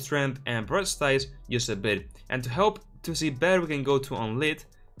tool strength and brush size just a bit. And to help to see better, we can go to on lit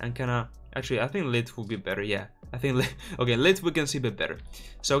and kind of, actually I think lit will be better, yeah. I think lit, okay, lit we can see a bit better.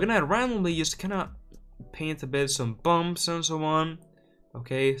 So we're gonna randomly just kind of paint a bit, some bumps and so on.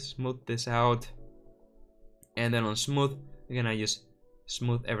 Okay, smooth this out. And then on smooth, we're gonna just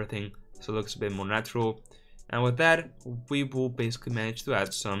smooth everything so it looks a bit more natural. And with that, we will basically manage to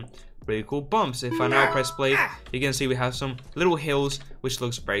add some really cool bumps. If I now press play, you can see we have some little hills, which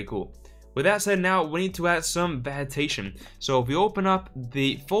looks very cool. With that said, now we need to add some vegetation. So if we open up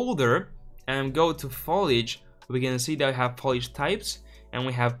the folder and go to foliage, we can see that we have foliage types and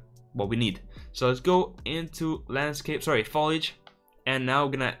we have what we need. So let's go into foliage, and now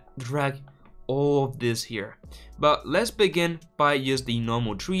we're gonna drag all of this here. But let's begin by just the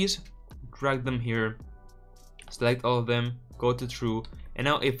normal trees. Drag them here, select all of them, go to true, and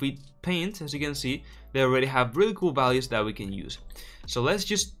now if we paint, as you can see, they already have really cool values that we can use. So let's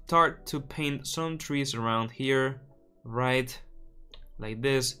just start to paint some trees around here, right, like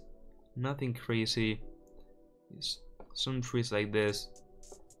this. Nothing crazy, just some trees like this.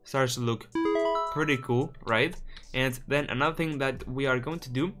 Starts to look pretty cool, right? And then another thing that we are going to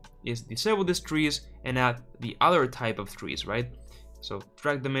do is disable these trees and add the other type of trees, right? So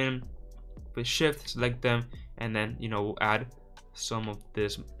drag them in with shift, select them, and then, you know, we'll add some of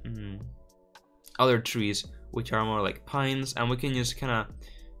this other trees, which are more like pines, and we can just kind of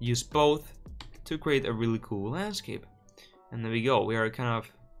use both to create a really cool landscape. And there we go, we are kind of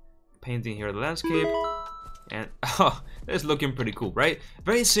painting here the landscape, and oh, it's looking pretty cool, right?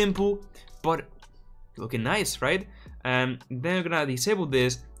 Very simple, but looking nice, right? And then we're gonna disable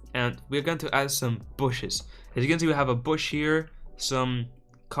this, and we're going to add some bushes. As you can see, we have a bush here, some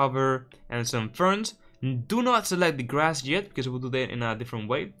cover, and some ferns. Do not select the grass yet, because we'll do that in a different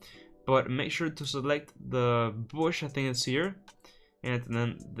way, but make sure to select the bush. I think it's here, and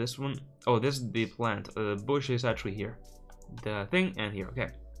then this one. Oh, this is the plant. The bush is actually here, the thing, and here. Okay,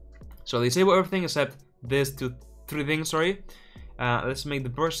 so disable everything except this three things, sorry. Let's make the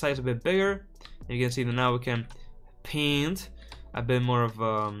brush size a bit bigger. You can see that now we can paint a bit more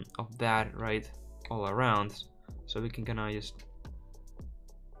of that, right, all around, so we can kind of just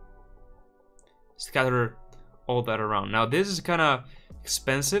scatter all that around. Now this is kind of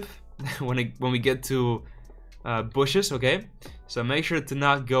expensive when we get to bushes, okay? So make sure to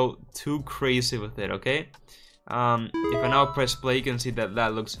not go too crazy with it, okay? If I now press play, you can see that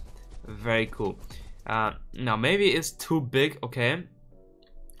that looks very cool. Now maybe it's too big, okay?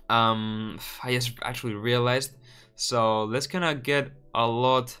 I just actually realized. So let's kind of get a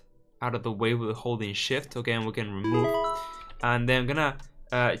lot out of the way with holding shift, okay? And we can remove. And then I'm gonna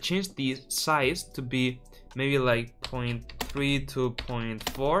change the size to be maybe like 0.3 to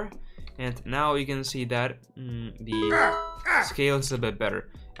 0.4. And now you can see that the scale is a bit better.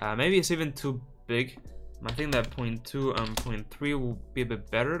 Maybe it's even too big. I think that 0.2 and 0.3 will be a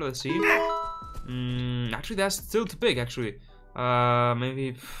bit better. Let's see. Actually, that's still too big. Actually,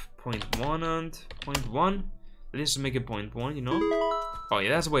 maybe 0.1 and 0.1. Let's just make it 0.1. You know? Oh yeah,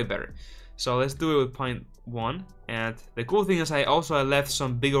 that's way better. So let's do it with 0.1. And the cool thing is, I left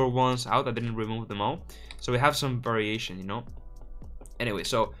some bigger ones out. I didn't remove them all, so we have some variation. You know. Anyway,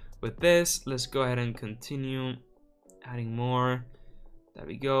 so with this, let's go ahead and continue adding more. There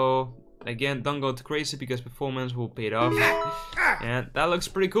we go. Again, don't go too crazy because performance will pay it off. And that looks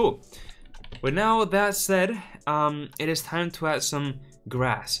pretty cool. But now that said, it is time to add some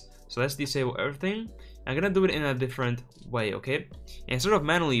grass. So let's disable everything. I'm gonna do it in a different way, okay? Instead of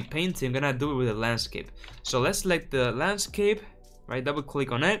manually painting, I'm gonna do it with a landscape. So let's select the landscape, right? Double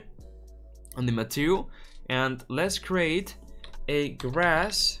click on it, on the material, and let's create a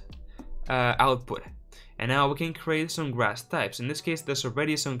grass output. And now we can create some grass types. In this case, there's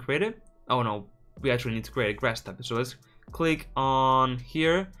already some created. Oh no, we actually need to create a grass type. So let's click on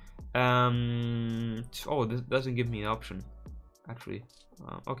here. Oh, this doesn't give me an option, actually.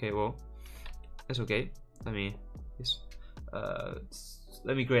 Okay, well, it's okay. Let me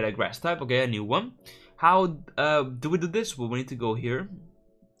create a grass type. Okay, a new one. How do we do this? Well, we need to go here.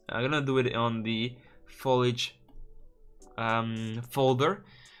 I'm gonna do it on the foliage folder.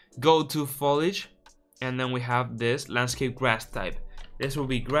 Go to foliage, and then we have this landscape grass type. This will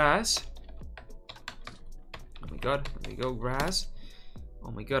be grass. Oh my god, there we go, grass.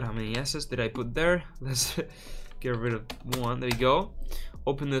 Oh my god, how many S's did I put there? Let's get rid of one. There we go.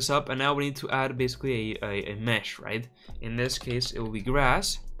 Open this up, and now we need to add basically a mesh, right? In this case, it will be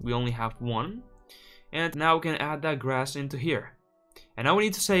grass. We only have one. And now we can add that grass into here. And now we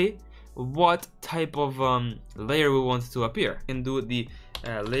need to say what type of layer we want to appear. We can do the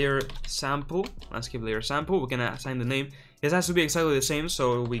layer sample, landscape layer sample. We can assign the name. It has to be exactly the same,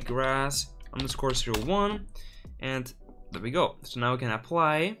 so it will be grass _01, and there we go. So now we can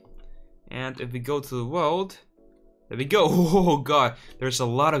apply, and if we go to the world, there we go. Oh god, there's a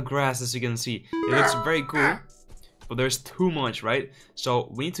lot of grass, as you can see. It looks very cool, but there's too much, right? So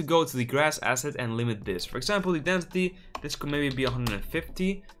we need to go to the grass asset and limit this. For example, the density, this could maybe be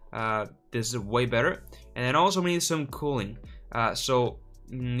 150. This is way better. And then also we need some cooling. So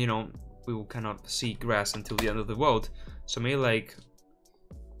you know, we will kind of see grass until the end of the world. So maybe like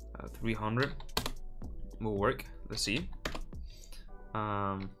 300 will work. Let's see.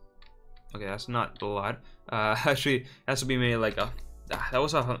 Okay, that's not a lot. Actually, it has to be maybe like a. That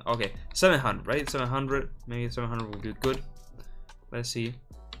was a okay. 700, right? 700. Maybe 700 will be good. Let's see.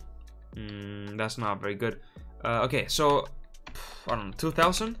 That's not very good. Okay, so I don't know,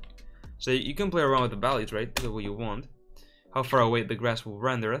 2,000. So you can play around with the values, right? Do what you want. How far away the grass will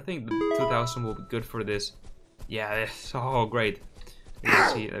render. I think the 2,000 will be good for this. Yeah, oh great.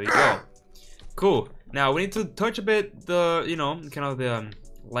 Let's see, there we go. Cool. Now we need to touch a bit the, you know, kind of the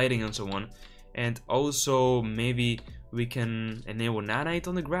lighting and so on. And also maybe we can enable nanite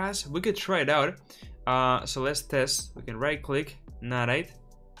on the grass. We could try it out. So let's test. We can right click nanite.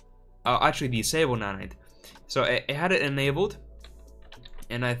 Actually disable nanite. So it had it enabled.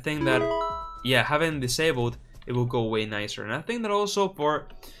 And I think that, yeah, having disabled, it will go way nicer. And I think that also for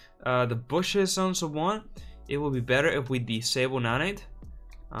the bushes and so on, it will be better if we disable nanite.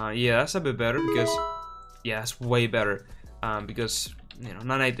 Yeah, that's a bit better because, yeah, it's way better. Because, you know,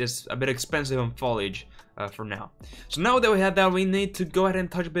 nanite is a bit expensive on foliage for now. So now that we have that, we need to go ahead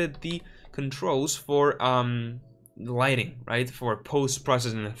and touch a bit the controls for lighting, right? For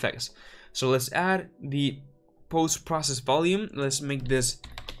post-processing effects. So let's add the post-process volume. Let's make this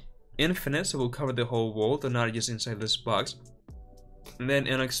infinite, so we'll cover the whole world and not just inside this box. And then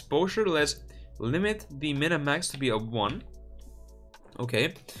in exposure, let's limit the min-max to be a 1.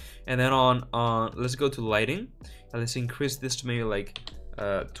 Okay, and then on let's go to lighting and let's increase this to maybe like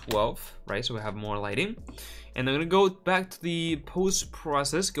 12, right? So we have more lighting. And I'm gonna go back to the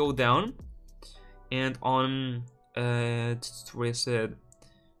post-process, go down, and on where it said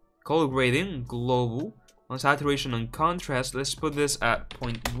color grading, global. On saturation and contrast, let's put this at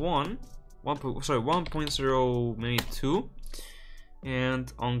 1.0, maybe 2.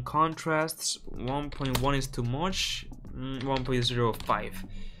 And on contrasts, 1.1 is too much, 1.05.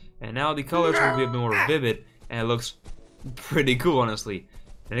 And now the colors will be a bit more vivid, and it looks pretty cool, honestly.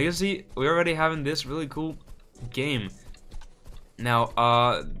 And you can see we're already having this really cool game. Now,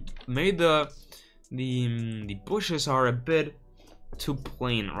 maybe the bushes are a bit too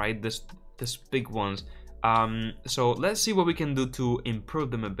plain, right? This big ones. So let's see what we can do to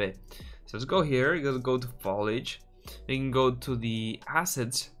improve them a bit. So let's go here, you gotta go to foliage. You can go to the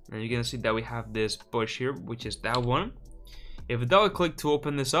assets, and you can see that we have this bush here, which is that one. If we double click to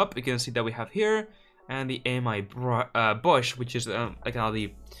open this up, you can see that we have here, and the AMI bush, which is like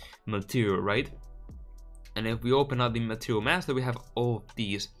the material, right? And if we open up the material master, we have all of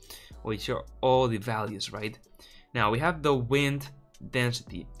these, which are all the values, right? Now we have the wind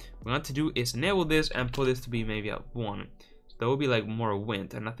density. What we want to do is enable this and put this to be maybe at 1. So that will be like more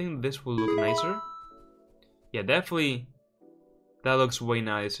wind, and I think this will look nicer. Yeah, definitely that looks way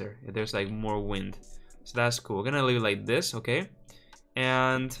nicer if there's like more wind. So that's cool. We're gonna leave it like this, okay?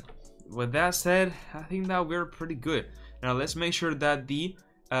 And with that said, I think that we're pretty good. Now let's make sure that the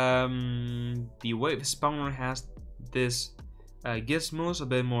wave spawner has this gizmos a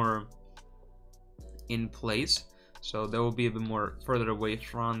bit more in place. So that will be a bit more further away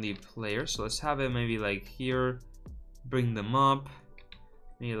from the player. So let's have it maybe like here, bring them up,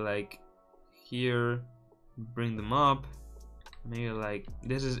 maybe like here, bring them up, maybe like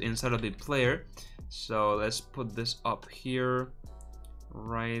this is inside of the player. So let's put this up here,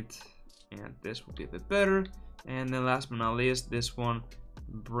 right? And this will be a bit better. And then last but not least, this one,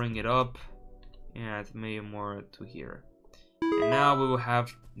 bring it up and maybe more to here. And now we will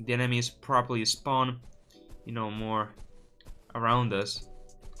have the enemies properly spawn, you know, more around us,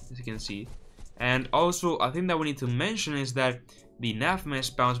 as you can see. And also, I think that we need to mention is that the nav mesh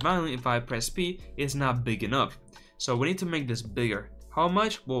spawns manually if I press P is not big enough. So we need to make this bigger. How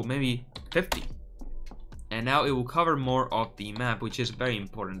much? Well, maybe 50. And now it will cover more of the map, which is very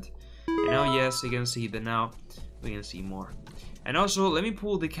important. And now, yes, you can see that now we can see more. And also, let me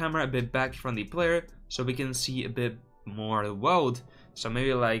pull the camera a bit back from the player so we can see a bit more of the world. So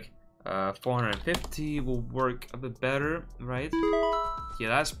maybe like 450 will work a bit better, right? Yeah,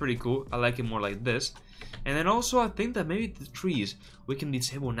 that's pretty cool. I like it more like this. And then also I think that maybe the trees, we can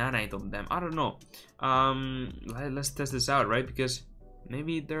disable nanite on them. I don't know. Let's test this out, right? Because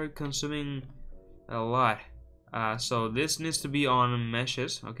maybe they're consuming a lot. So this needs to be on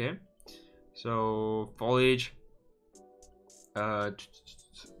meshes, okay? So foliage,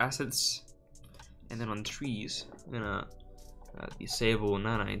 assets, and then on trees, I'm gonna disable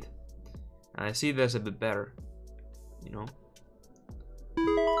nanite. I see that's a bit better. you know.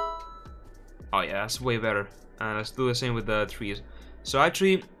 Oh yeah, that's way better. And let's do the same with the trees. So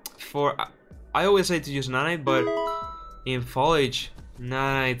actually, I always say to use nanite, but in foliage,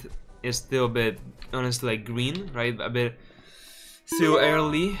 nanite is still a bit, honestly, like green, right? A bit too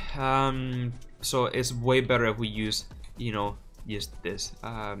early. So it's way better if we use, you know, use this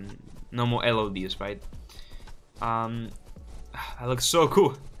normal LODs, right? That looks so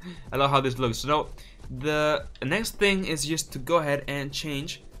cool. I love how this looks. So the next thing is just to go ahead and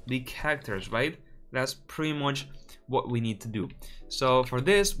change the characters, right? That's pretty much what we need to do. So for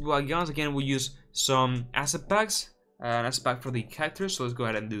this, well, once again, we'll use some asset packs, an asset pack for the characters. So let's go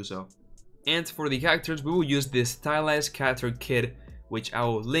ahead and do so. And for the characters, we will use this stylized character kit, which I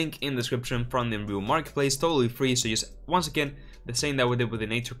will link in the description from the Unreal Marketplace, totally free. So just once again, the same that we did with the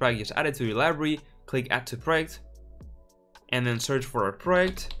nature pack, just add it to your library, click add to project, and then search for our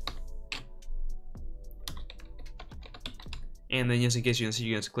project. And then just in case you can see,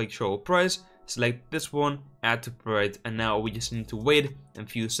 you can just click show price, select this one, add to project, and now we just need to wait a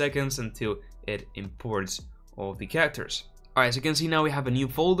few seconds until it imports all of the characters. Alright, as you can see, now we have a new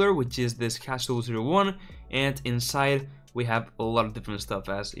folder, which is this Castle 01, and inside we have a lot of different stuff,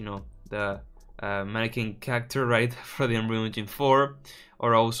 as you know, the mannequin character, right, for the Unreal Engine 4,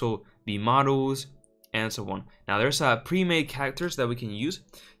 or also the models, and so on. Now there's pre-made characters that we can use.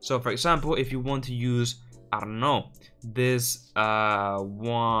 So for example, if you want to use, I don't know, this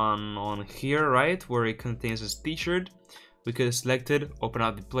one on here, right, where it contains this t-shirt, we could select it, open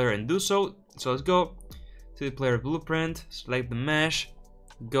up the player and do so. So let's go to the player blueprint, select the mesh,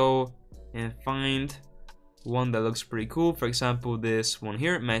 go and find one that looks pretty cool. For example, this one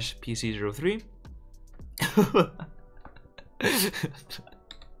here, mesh PC03.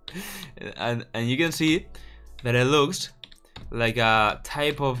 and you can see that it looks like a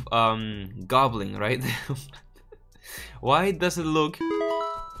type of goblin, right? Why does it look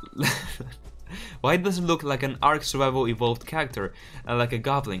why does it look like an Ark Survival Evolved character, like a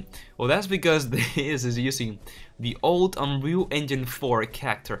goblin? Well, that's because this is using the old Unreal Engine 4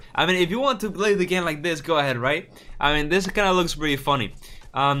 character. I mean, if you want to play the game like this, go ahead, right? I mean, this kind of looks pretty funny,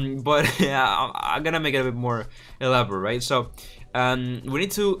 but yeah, I'm gonna make it a bit more elaborate, right? So we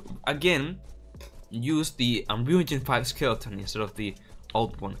need to again use the Unreal Engine 5 skeleton instead of the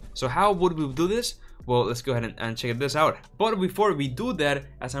old one. So how would we do this? Well, let's go ahead and check this out. But before we do that,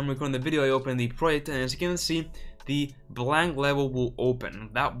 as I'm recording the video, I open the project, and as you can see, the blank level will open.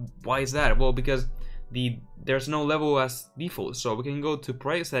 Why is that? Well, because there's no level as default. So we can go to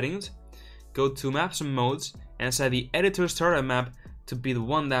project settings, go to maps and modes, and set the editor starter map to be the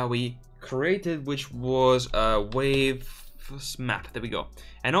one that we created, which was a wave map. There we go.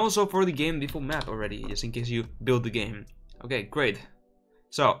 And also for the game default map already, just in case you build the game. Okay, great.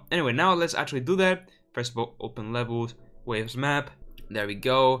 So anyway, now let's actually do that. First of all, open levels, waves map. There we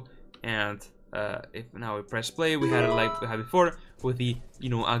go. And if now we press play, we had it like we had before with the, you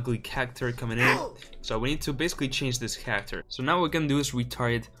know, ugly character coming in. So we need to basically change this character. So now what we can do is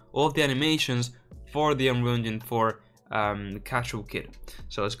retarget all of the animations for the Unreal Engine 4 casual kit.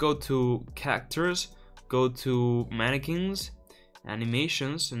 So let's go to characters, go to mannequins,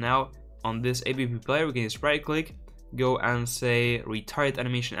 animations. And now on this ABP player, we can just right click, go and say retarget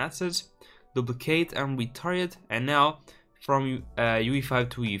animation assets, duplicate and retarget, and now from UE5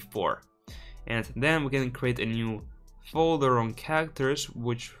 to UE4. And then we can create a new folder on characters,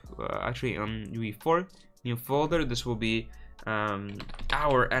 which actually on UE4, new folder. This will be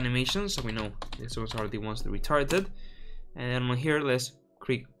our animations, so we know these ones are the ones that retargeted. And then on here, let's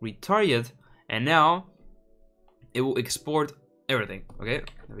click retarget, and now it will export everything. Okay,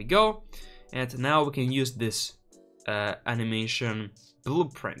 there we go. And now we can use this animation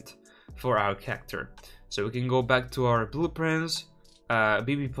blueprint for our character. So we can go back to our blueprints,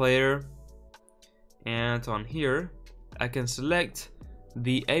 BB player, and on here I can select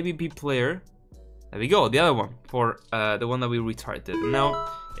the ABP player. There we go, the other one for the one that we retargeted. Now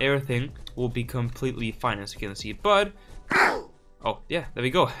everything will be completely fine, as you can see. But oh yeah, there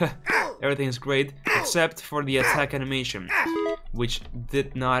we go. Everything is great except for the attack animation, which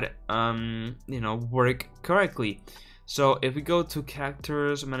did not you know, work correctly. So if we go to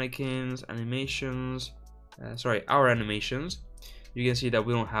characters, mannequins, animations, sorry, our animations, you can see that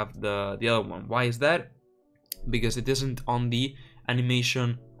we don't have the other one. Why is that? Because it isn't on the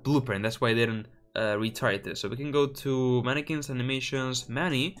animation blueprint. That's why I didn't retarget it. So we can go to mannequins, animations,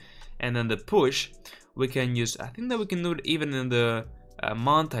 mani, and then the push we can use. I think that we can do it even in the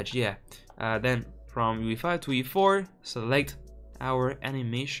montage. Yeah. Then from UE5 to UE4, select our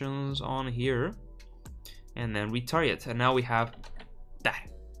animations on here, and then retarget. And now we have that.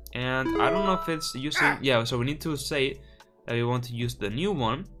 And I don't know if it's using, yeah, so we need to say that we want to use the new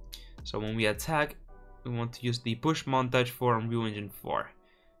one. So when we attack, we want to use the push montage for Unreal Engine 4.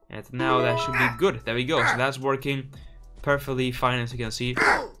 And now that should be good. There we go. So that's working perfectly fine, as you can see.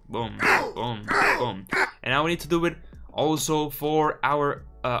 Boom, boom, boom. And now we need to do it also for our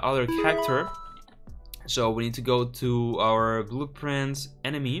other character. So we need to go to our blueprints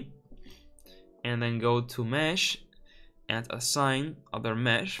enemy, and then go to mesh and assign other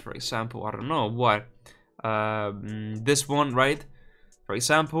mesh. For example, I don't know what, this one, right? For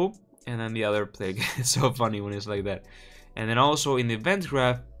example, and then the other player. It's so funny when it's like that. And then also in the event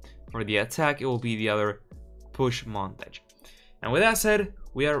graph for the attack, it will be the other push montage. And with that said,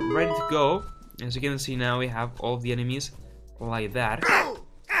 we are ready to go. As you can see now, we have all the enemies like that.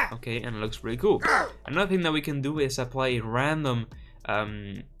 Okay, and it looks pretty cool. Another thing that we can do is apply a random,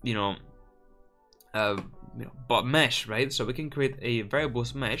 but mesh, right? So we can create a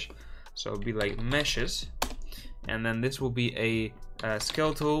variables mesh. So it'll be like meshes, and then this will be a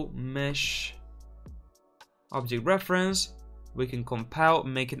skeletal mesh object reference. We can compile,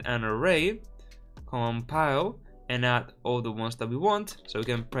 make it an array, compile, and add all the ones that we want. So we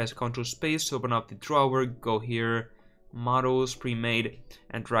can press Ctrl space to open up the drawer, go here, models, pre-made,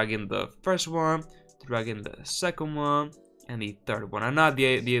 and drag in the first one, drag in the second one, and the third one, and not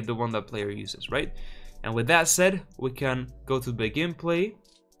the one that player uses, right? And with that said, we can go to begin play,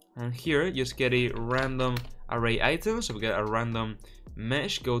 and here just get a random array item. So we get a random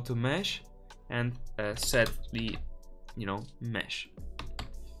mesh, go to mesh, and set the mesh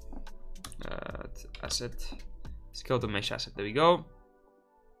asset, skeletal mesh asset. There we go,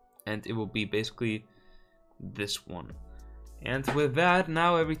 and it will be basically this one. And with that,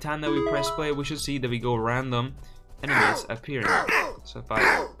 now every time that we press play, we should see that we go random enemies appearing. So if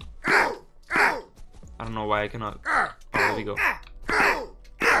I don't know why I cannot. Oh, there we go.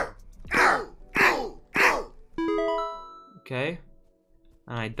 Okay,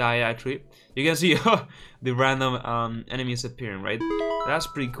 and I die actually. You can see the random enemies appearing, right? That's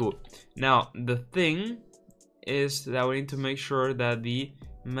pretty cool. Now the thing is that we need to make sure that the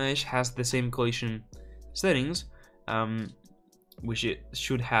mesh has the same collision settings, which it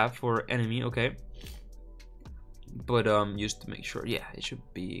should have for enemy. Okay, but just to make sure, yeah, it should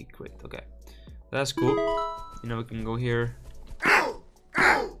be great. Okay, that's cool. We can go here.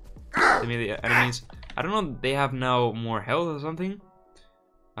 The enemies, I don't know, they have now more health or something.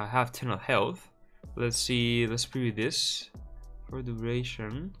 I have 10 of health. Let's see, let's preview this. For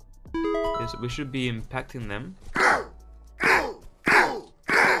duration, we should be impacting them.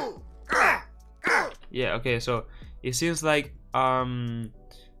 Yeah, okay, so it seems like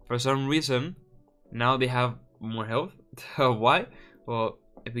for some reason now they have more health. Why? Well,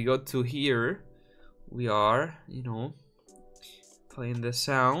 if we go to here, we are playing the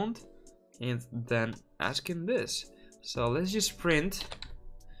sound and then asking this. So let's just print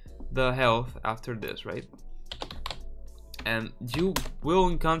the health after this, right? And you will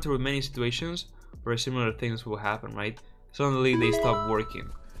encounter many situations where similar things will happen, right? Suddenly they stop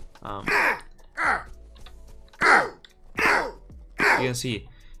working. You can see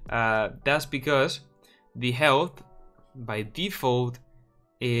that's because the health by default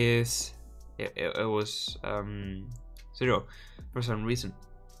is it was 0 for some reason,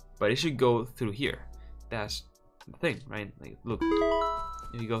 but it should go through here. That's the thing, right? Like, look,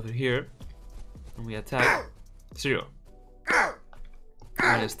 if you go through here and we attack, 0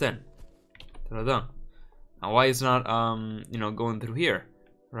 minus 10. Done. Now why it's not going through here,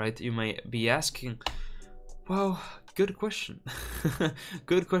 right? You may be asking. Well, good question.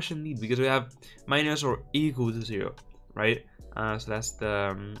 Good question indeed, because we have minus or equal to 0, right? So that's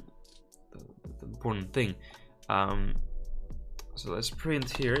the important thing. So let's print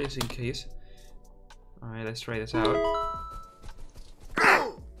here just in case. Alright, let's try this out.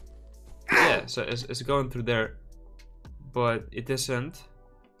 Yeah, so it's going through there, but it isn't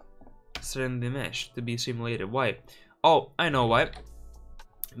setting the mesh to be simulated. Why? Oh, I know why.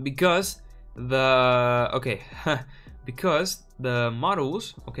 Because because the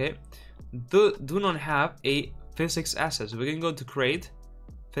models, okay, do not have a physics asset. So we can go to create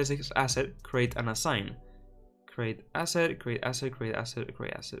physics asset, create and assign, create asset, create asset, create asset,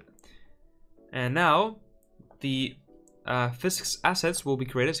 create asset. And now the physics assets will be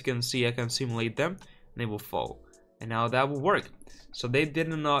created. As you can see, I can simulate them and they will fall, and now that will work. So they did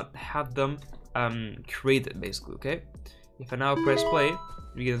not have them created, basically. Okay, if I now press play,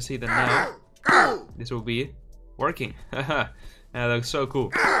 you can see that now this will be working. That looks so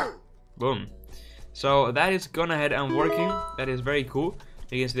cool. Boom. So that is gone ahead and working. That is very cool.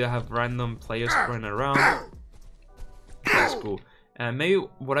 You can see I have random players running around. That's cool. Maybe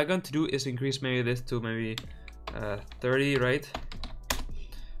what I'm going to do is increase maybe this to maybe 30, right?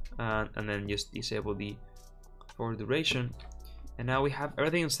 And then just disable the for duration, and now we have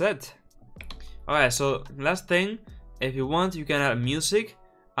everything set. Alright, so last thing, if you want, you can add music.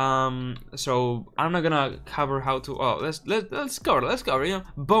 So I'm not gonna cover how to. Oh, let's cover you know,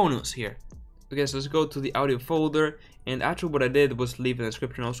 bonus here. Okay, so let's go to the audio folder, and actually what I did was leave in the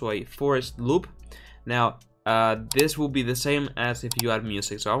description also a forest loop. Now this will be the same as if you add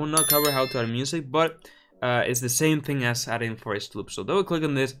music, so I will not cover how to add music, but it's the same thing as adding forest loop. So double click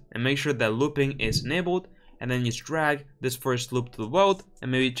on this and make sure that looping is enabled, and then just drag this forest loop to the world and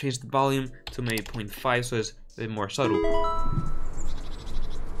maybe change the volume to maybe 0.5 so it's a bit more subtle.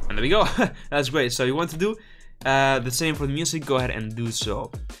 And there we go. That's great. So you want to do the same for the music, go ahead and do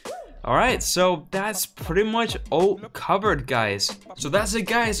so. Alright, so that's pretty much all covered, guys. So that's it,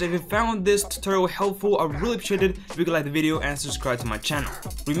 guys. If you found this tutorial helpful, I really appreciate it if you could like the video and subscribe to my channel.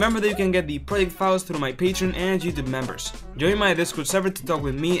 Remember that you can get the project files through my Patreon and YouTube members. Join my Discord server to talk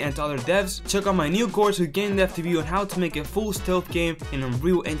with me and other devs. Check out my new course with Game Dev TV on how to make a full stealth game in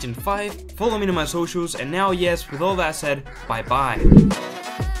Unreal Engine 5. Follow me on my socials, and now, yes, with all that said, bye bye.